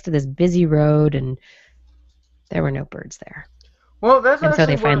right next to this busy road, and there were no birds there. Well, that's And so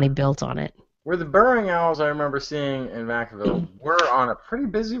actually they finally built on it. where the burrowing owls I remember seeing in Vacaville were on a pretty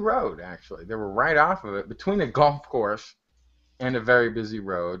busy road. Actually, they were right off of it, between a golf course and a very busy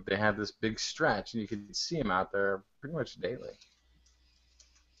road. They had this big stretch, and you could see them out there pretty much daily.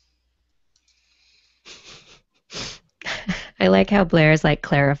 I like how Blair's like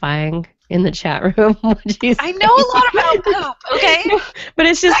clarifying in the chat room what she's I know a lot about poop, okay? but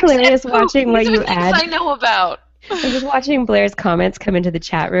it's just hilarious Poop. watching what These are you things add. I know about. I'm just watching Blair's comments come into the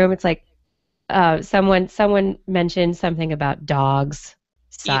chat room. It's like someone mentioned something about dogs.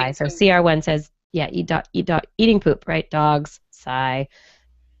 Sigh. Eating So poop. CR1 says, yeah, eating poop, right? Dogs. Sigh.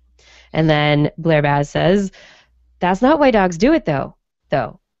 And then Blair Baz says, that's not why dogs do it though.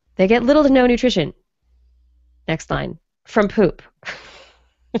 They get little to no nutrition. Next line. From poop.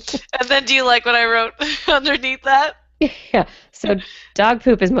 And then do you like what I wrote underneath that? Yeah. So dog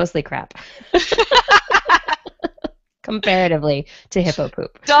poop is mostly crap. Comparatively to hippo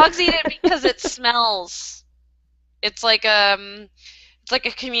poop. Dogs eat it because it smells. It's like it's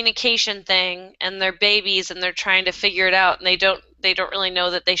like a communication thing, and they're babies and they're trying to figure it out, and they don't really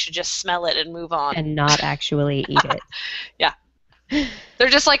know that they should just smell it and move on. And not actually eat it. Yeah. They're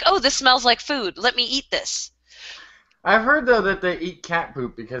just like, oh, this smells like food. Let me eat this. I've heard though that they eat cat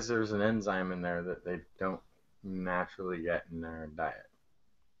poop because there's an enzyme in there that they don't naturally get in their diet.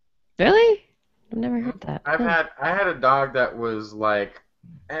 Really? I've never heard that. I had a dog that was like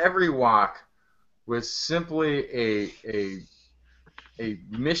every walk was simply a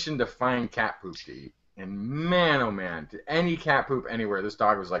mission to find cat poop to eat. And man, oh man, to any cat poop anywhere, this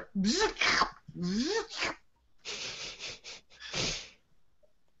dog was like.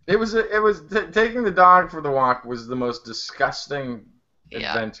 Taking the dog for the walk was the most disgusting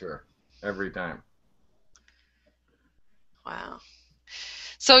adventure every time. Wow.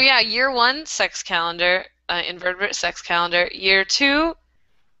 So yeah, year 1, sex calendar, invertebrate sex calendar. Year 2,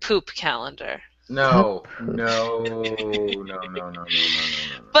 poop calendar. No.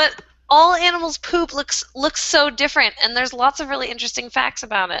 But all animals' poop looks so different, and there's lots of really interesting facts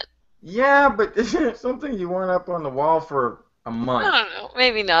about it. Yeah, but isn't it something you want up on the wall for a month? I don't know,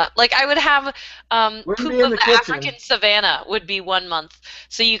 maybe not. Like I would have poop of the African savanna would be 1 month.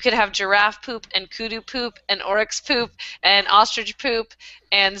 So you could have giraffe poop and kudu poop and oryx poop and ostrich poop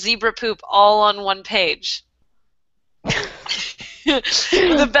and zebra poop all on one page.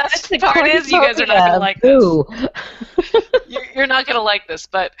 The best part is you guys are not going to like this. You're not going to like this,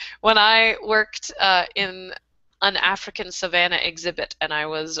 but when I worked in an African savanna exhibit and I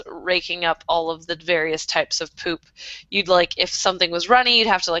was raking up all of the various types of poop, you'd like, if something was runny, you'd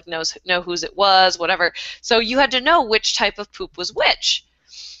have to like know whose it was, whatever. So you had to know which type of poop was which.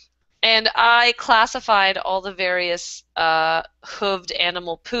 And I classified all the various hooved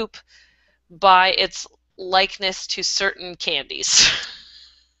animal poop by its likeness to certain candies.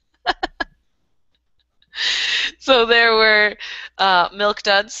 So there were milk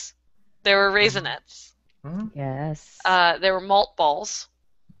duds, there were raisinets, yes, there were malt balls,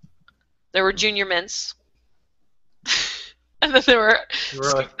 there were junior mints, and then there were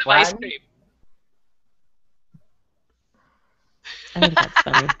scoops of ice cream. I think that's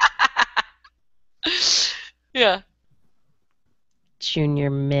funny. Yeah. Junior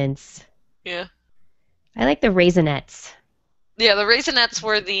mints. Yeah. I like the raisinets. Yeah, the raisinets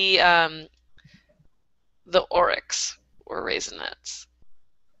were the oryx were raisinets.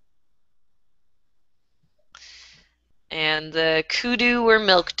 And the kudu were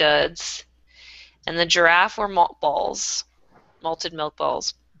milk duds. And the giraffe were malted milk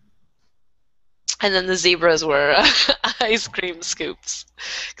balls. And then the zebras were ice cream scoops.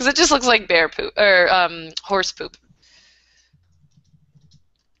 Because it just looks like bear poop, or horse poop.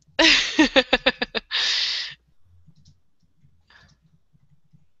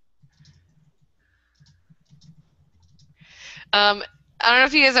 I don't know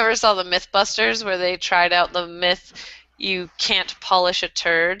if you guys ever saw the Mythbusters, where they tried out the myth, you can't polish a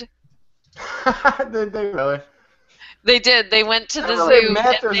turd. Did they really? They did. They went to the really zoo.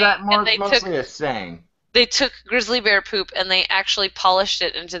 Myth, or is that mostly a saying? They took grizzly bear poop and they actually polished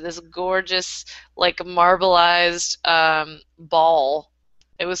it into this gorgeous, like marbleized ball.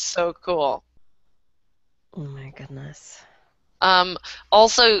 It was so cool. Oh my goodness.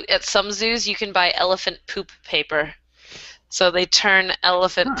 Also, at some zoos, you can buy elephant poop paper. So they turn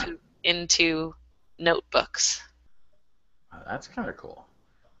elephant poop into notebooks. Oh, that's kind of cool.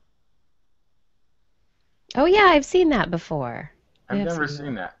 Oh yeah, I've seen that before. I've never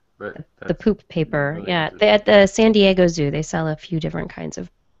seen that. But the poop paper. Really yeah, at the San Diego Zoo, they sell a few different kinds of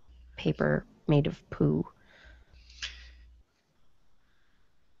paper made of poo.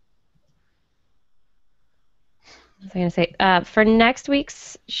 What was I going to say? For next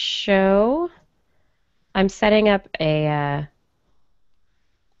week's show, I'm setting up a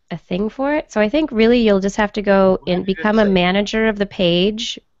thing for it. So I think really you'll just have to go and become a manager of the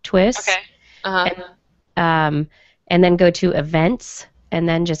page, TWIS. Okay. Uh-huh. And then go to events, and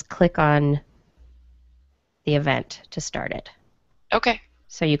then just click on the event to start it. Okay.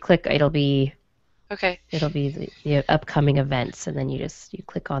 So you click, it'll be the upcoming events, and then you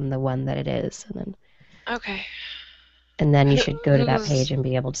click on the one that it is, and then. Okay. And then you should go to that page and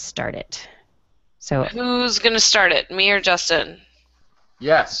be able to start it. So who's gonna start it? Me or Justin?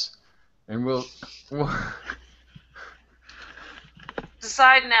 Yes, and we'll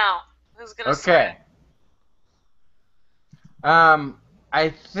decide now. Who's gonna start it? I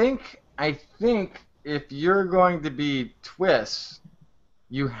think if you're going to be TWIS,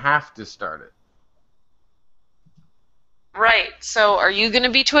 you have to start it. Right. So, are you gonna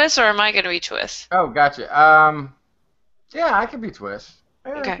be TWIS or am I gonna be TWIS? Oh, gotcha. Yeah, I could be TWIS.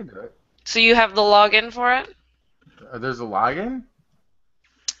 Yeah, okay. I could do it. So you have the login for it? There's a login?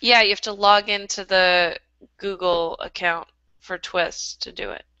 Yeah, you have to log into the Google account for TWIS to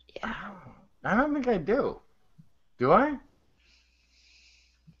do it. Yeah. Oh, I don't think I do. Do I?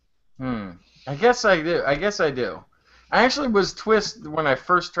 I guess I do. I guess I do. I actually was twist when I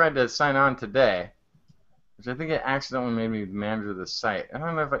first tried to sign on today, which I think it accidentally made me the manager of the site. I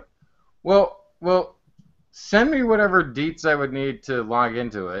don't know if I. Well, send me whatever deets I would need to log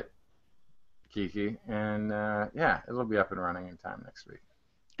into it, Kiki, and yeah, it'll be up and running in time next week.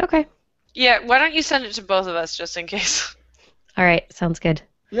 Okay. Yeah, why don't you send it to both of us just in case? All right. Sounds good.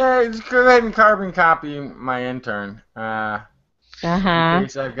 Yeah, just go ahead and carbon copy my intern. In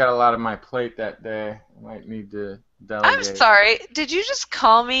case I've got a lot on my plate that day, I might need to delegate. I'm sorry, did you just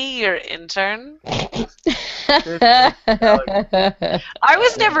call me your intern? Yeah. I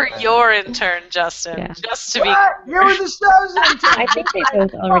was never your intern, Justin. Yeah. Just to be. What? You were the show's intern. I think they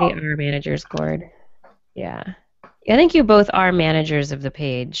both already are managers, Gord. Yeah. I think you both are managers of the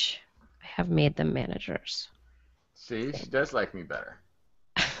page. I have made them managers. See, she does like me better.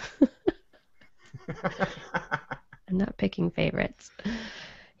 I'm not picking favorites.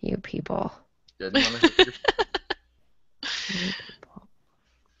 You people. Didn't want to hit your... You people.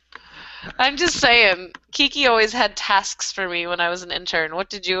 I'm just saying, Kiki always had tasks for me when I was an intern. What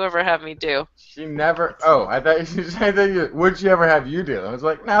did you ever have me do? She never. Oh, I thought you said that you. What'd she ever have you do? I was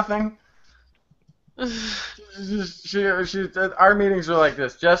like, nothing. Our meetings were like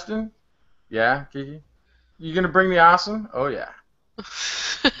this. Justin, yeah, Kiki, you gonna bring the awesome? Oh yeah.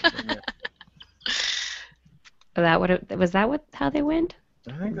 Was that how they went?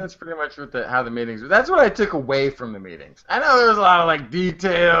 I think that's pretty much how the meetings were. That's what I took away from the meetings. I know there was a lot of like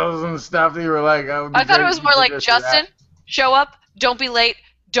details and stuff that you were like, oh. I thought it was more like, Justin, show up, don't be late,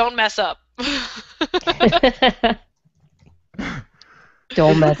 don't mess up.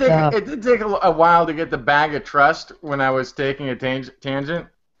 Don't mess up. It did take a while to get the bag of trust when I was taking a tangent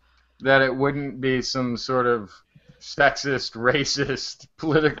that it wouldn't be some sort of sexist, racist,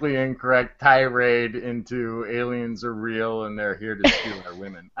 politically incorrect tirade into aliens are real and they're here to steal our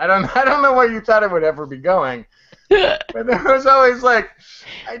women. I don't know where you thought it would ever be going, but there was always like,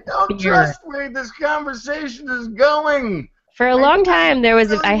 I don't trust where this conversation is going. For a long time, there was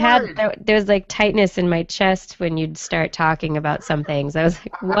really there was like tightness in my chest when you'd start talking about some things. I was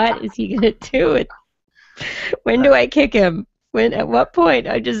like, what is he gonna do? When do I kick him? At what point?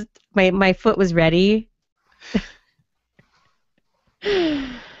 My foot was ready.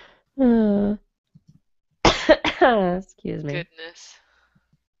 Excuse me. Goodness.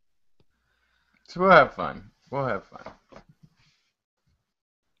 So we'll have fun. All right.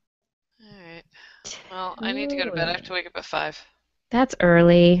 Well, I need to go to bed. I have to wake up at 5. That's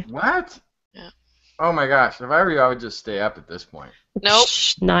early. What? Yeah. Oh my gosh! If I were you, I would just stay up at this point. Nope.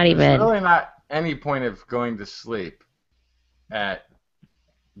 Not There's even. really not any point of going to sleep at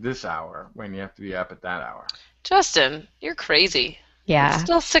this hour when you have to be up at that hour. Justin, you're crazy. Yeah. It's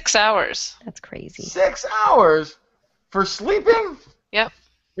still 6 hours. That's crazy. 6 hours for sleeping? Yep.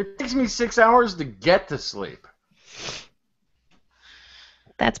 It takes me 6 hours to get to sleep.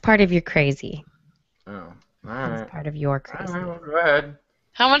 That's part of your crazy. Oh, all That's right. part of your All crazy. right, well, go ahead.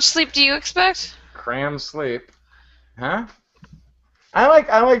 How much sleep do you expect? Cram sleep. Huh? I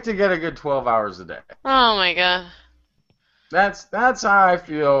like to get a good 12 hours a day. Oh my god. That's how I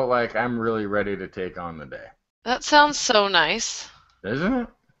feel like I'm really ready to take on the day. That sounds so nice. Isn't it?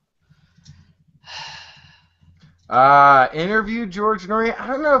 Interview George Norrie. I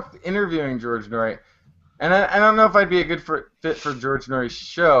don't know if interviewing George Norrie, and I don't know if I'd be a good fit for George Norrie's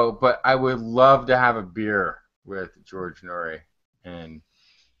show, but I would love to have a beer with George Norrie and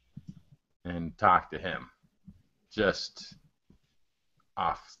talk to him just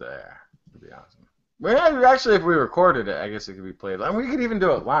off the air. It'd be awesome. Well, actually, if we recorded it, I guess it could be played live. We could even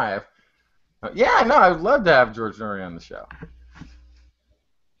do it live. Yeah, no, I would love to have George Norrie on the show.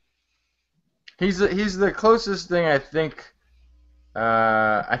 He's the closest thing I think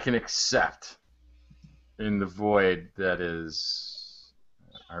I can accept in the void that is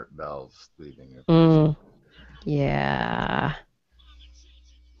Art Bell's leaving. Yeah.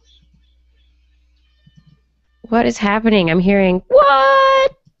 What is happening? I'm hearing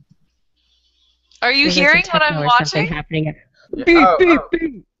what? Are you There's like hearing some what techno I'm or something watching? happening. Yeah, Beep, oh, beep, oh.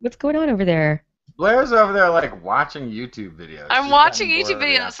 beep. What's going on over there? Blair's over there like watching YouTube videos. I'm She's watching a gotten bored YouTube of the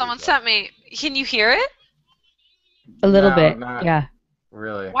video that after someone show. sent me. Can you hear it? A little No, bit. not Yeah.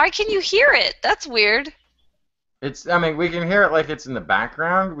 really. Why can you hear it? That's weird. I mean, we can hear it like it's in the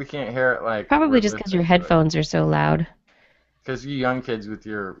background. We can't hear it like. Probably just because your headphones are so loud. Because you young kids with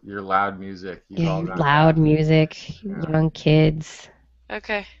your loud music. Yeah, loud music, young kids.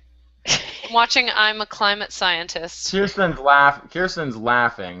 Okay. watching I'm a Climate Scientist. Kirsten's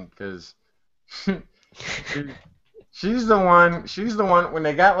laughing because she's the one. She's the one when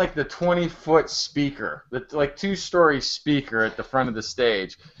they got like the 20-foot speaker, the like 2-story speaker at the front of the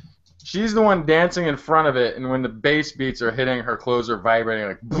stage. She's the one dancing in front of it, and when the bass beats are hitting, her clothes are vibrating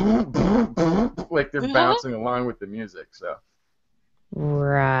like boom, boom, boom, like they're bouncing along with the music. So.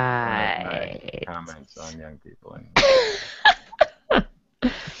 Right. Comments on young people.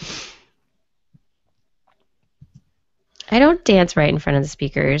 I don't dance right in front of the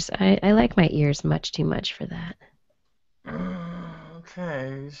speakers. I like my ears much too much for that.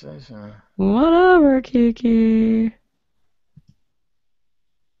 Okay, you say so. Whatever, Kiki.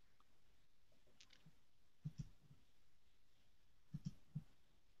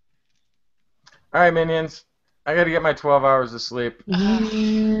 All right, minions. I got to get my 12 hours of sleep. Go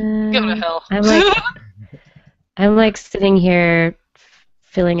to hell. I'm like sitting here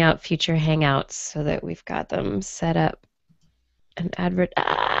filling out future hangouts so that we've got them set up. An advert.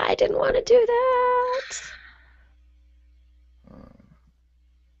 I didn't want to do that.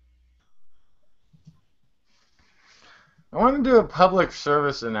 I want to do a public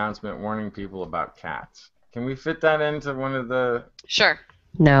service announcement warning people about cats. Can we fit that into one of the Sure.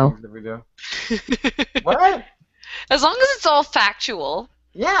 No. things that we do? What? As long as it's all factual.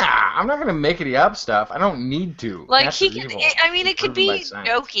 Yeah, I'm not going to make any up stuff. I don't need to. Like, Cats he is could, evil. I mean, it could Proven by be science.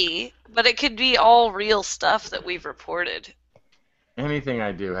 jokey, but it could be all real stuff that we've reported. Anything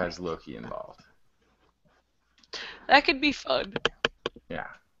I do has Loki involved. That could be fun. Yeah.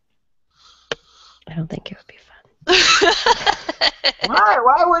 I don't think it would be fun. Why?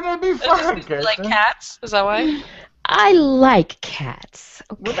 Why wouldn't it be fun, Like Kirsten? cats? Is that why? I like cats.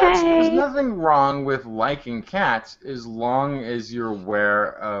 Well, Okay. there's nothing wrong with liking cats as long as you're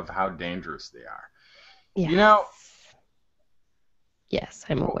aware of how dangerous they are. Yes. You know, Yes,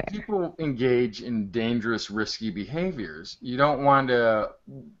 I'm aware. people engage in dangerous, risky behaviors. You don't want to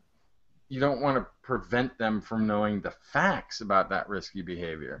prevent them from knowing the facts about that risky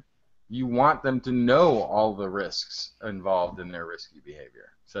behavior. You want them to know all the risks involved in their risky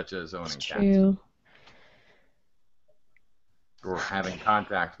behavior, such as owning It's cats true. or having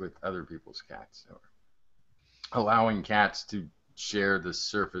contact with other people's cats, or allowing cats to share the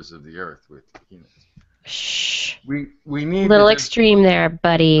surface of the earth with humans. Shh. We need Little to just, extreme there,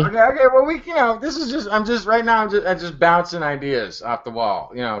 buddy. okay. Well, this is just I'm just bouncing ideas off the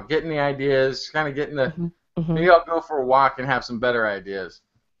wall. Getting the ideas, kind of getting the. Mhm. Maybe I'll go for a walk and have some better ideas.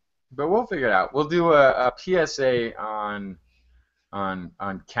 But we'll figure it out. We'll do a PSA on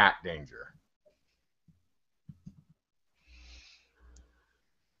cat danger.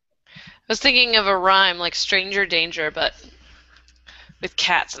 I was thinking of a rhyme like stranger danger, but with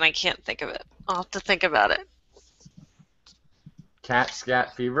cats, and I can't think of it. I'll have to think about it. Cat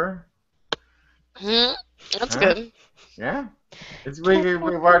scat fever. That's Huh? good. Yeah. We've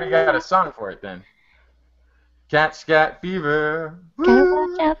already got a song for it then. Cat scat fever. Gotta Woo!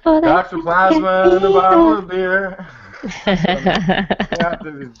 watch out for that Dr. Plasma and a bottle of beer. Yeah,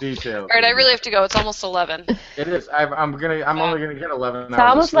 the details. All right, I really have to go. It's almost 11. It is. I'm only gonna get 11 It's hours. of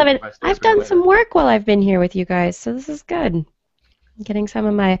almost sleep 11. if I stay I've asleep done later. some work while I've been here with you guys, so this is good. I'm getting some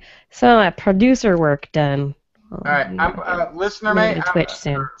of my producer work done. All right, I'm listener I'm mate. gonna Twitch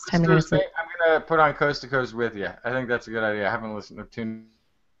soon. It's time to go to listeners sleep. mate, I'm gonna put on Coast to Coast with you. I think that's a good idea. I haven't listened to tune.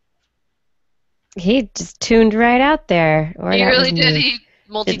 He just tuned right out there. Or He that really was did. me. He It's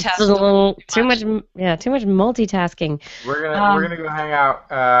multitasked. a little too much multitasking. We're gonna go hang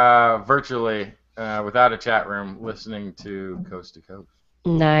out virtually without a chat room, listening to Coast to Coast.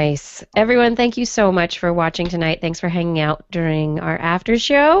 Nice. Everyone, thank you so much for watching tonight. Thanks for hanging out during our after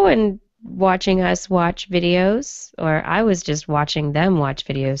show and watching us watch videos. Or I was just watching them watch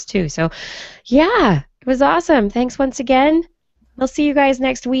videos too. So, yeah, it was awesome. Thanks once again. We'll see you guys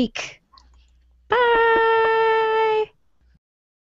next week.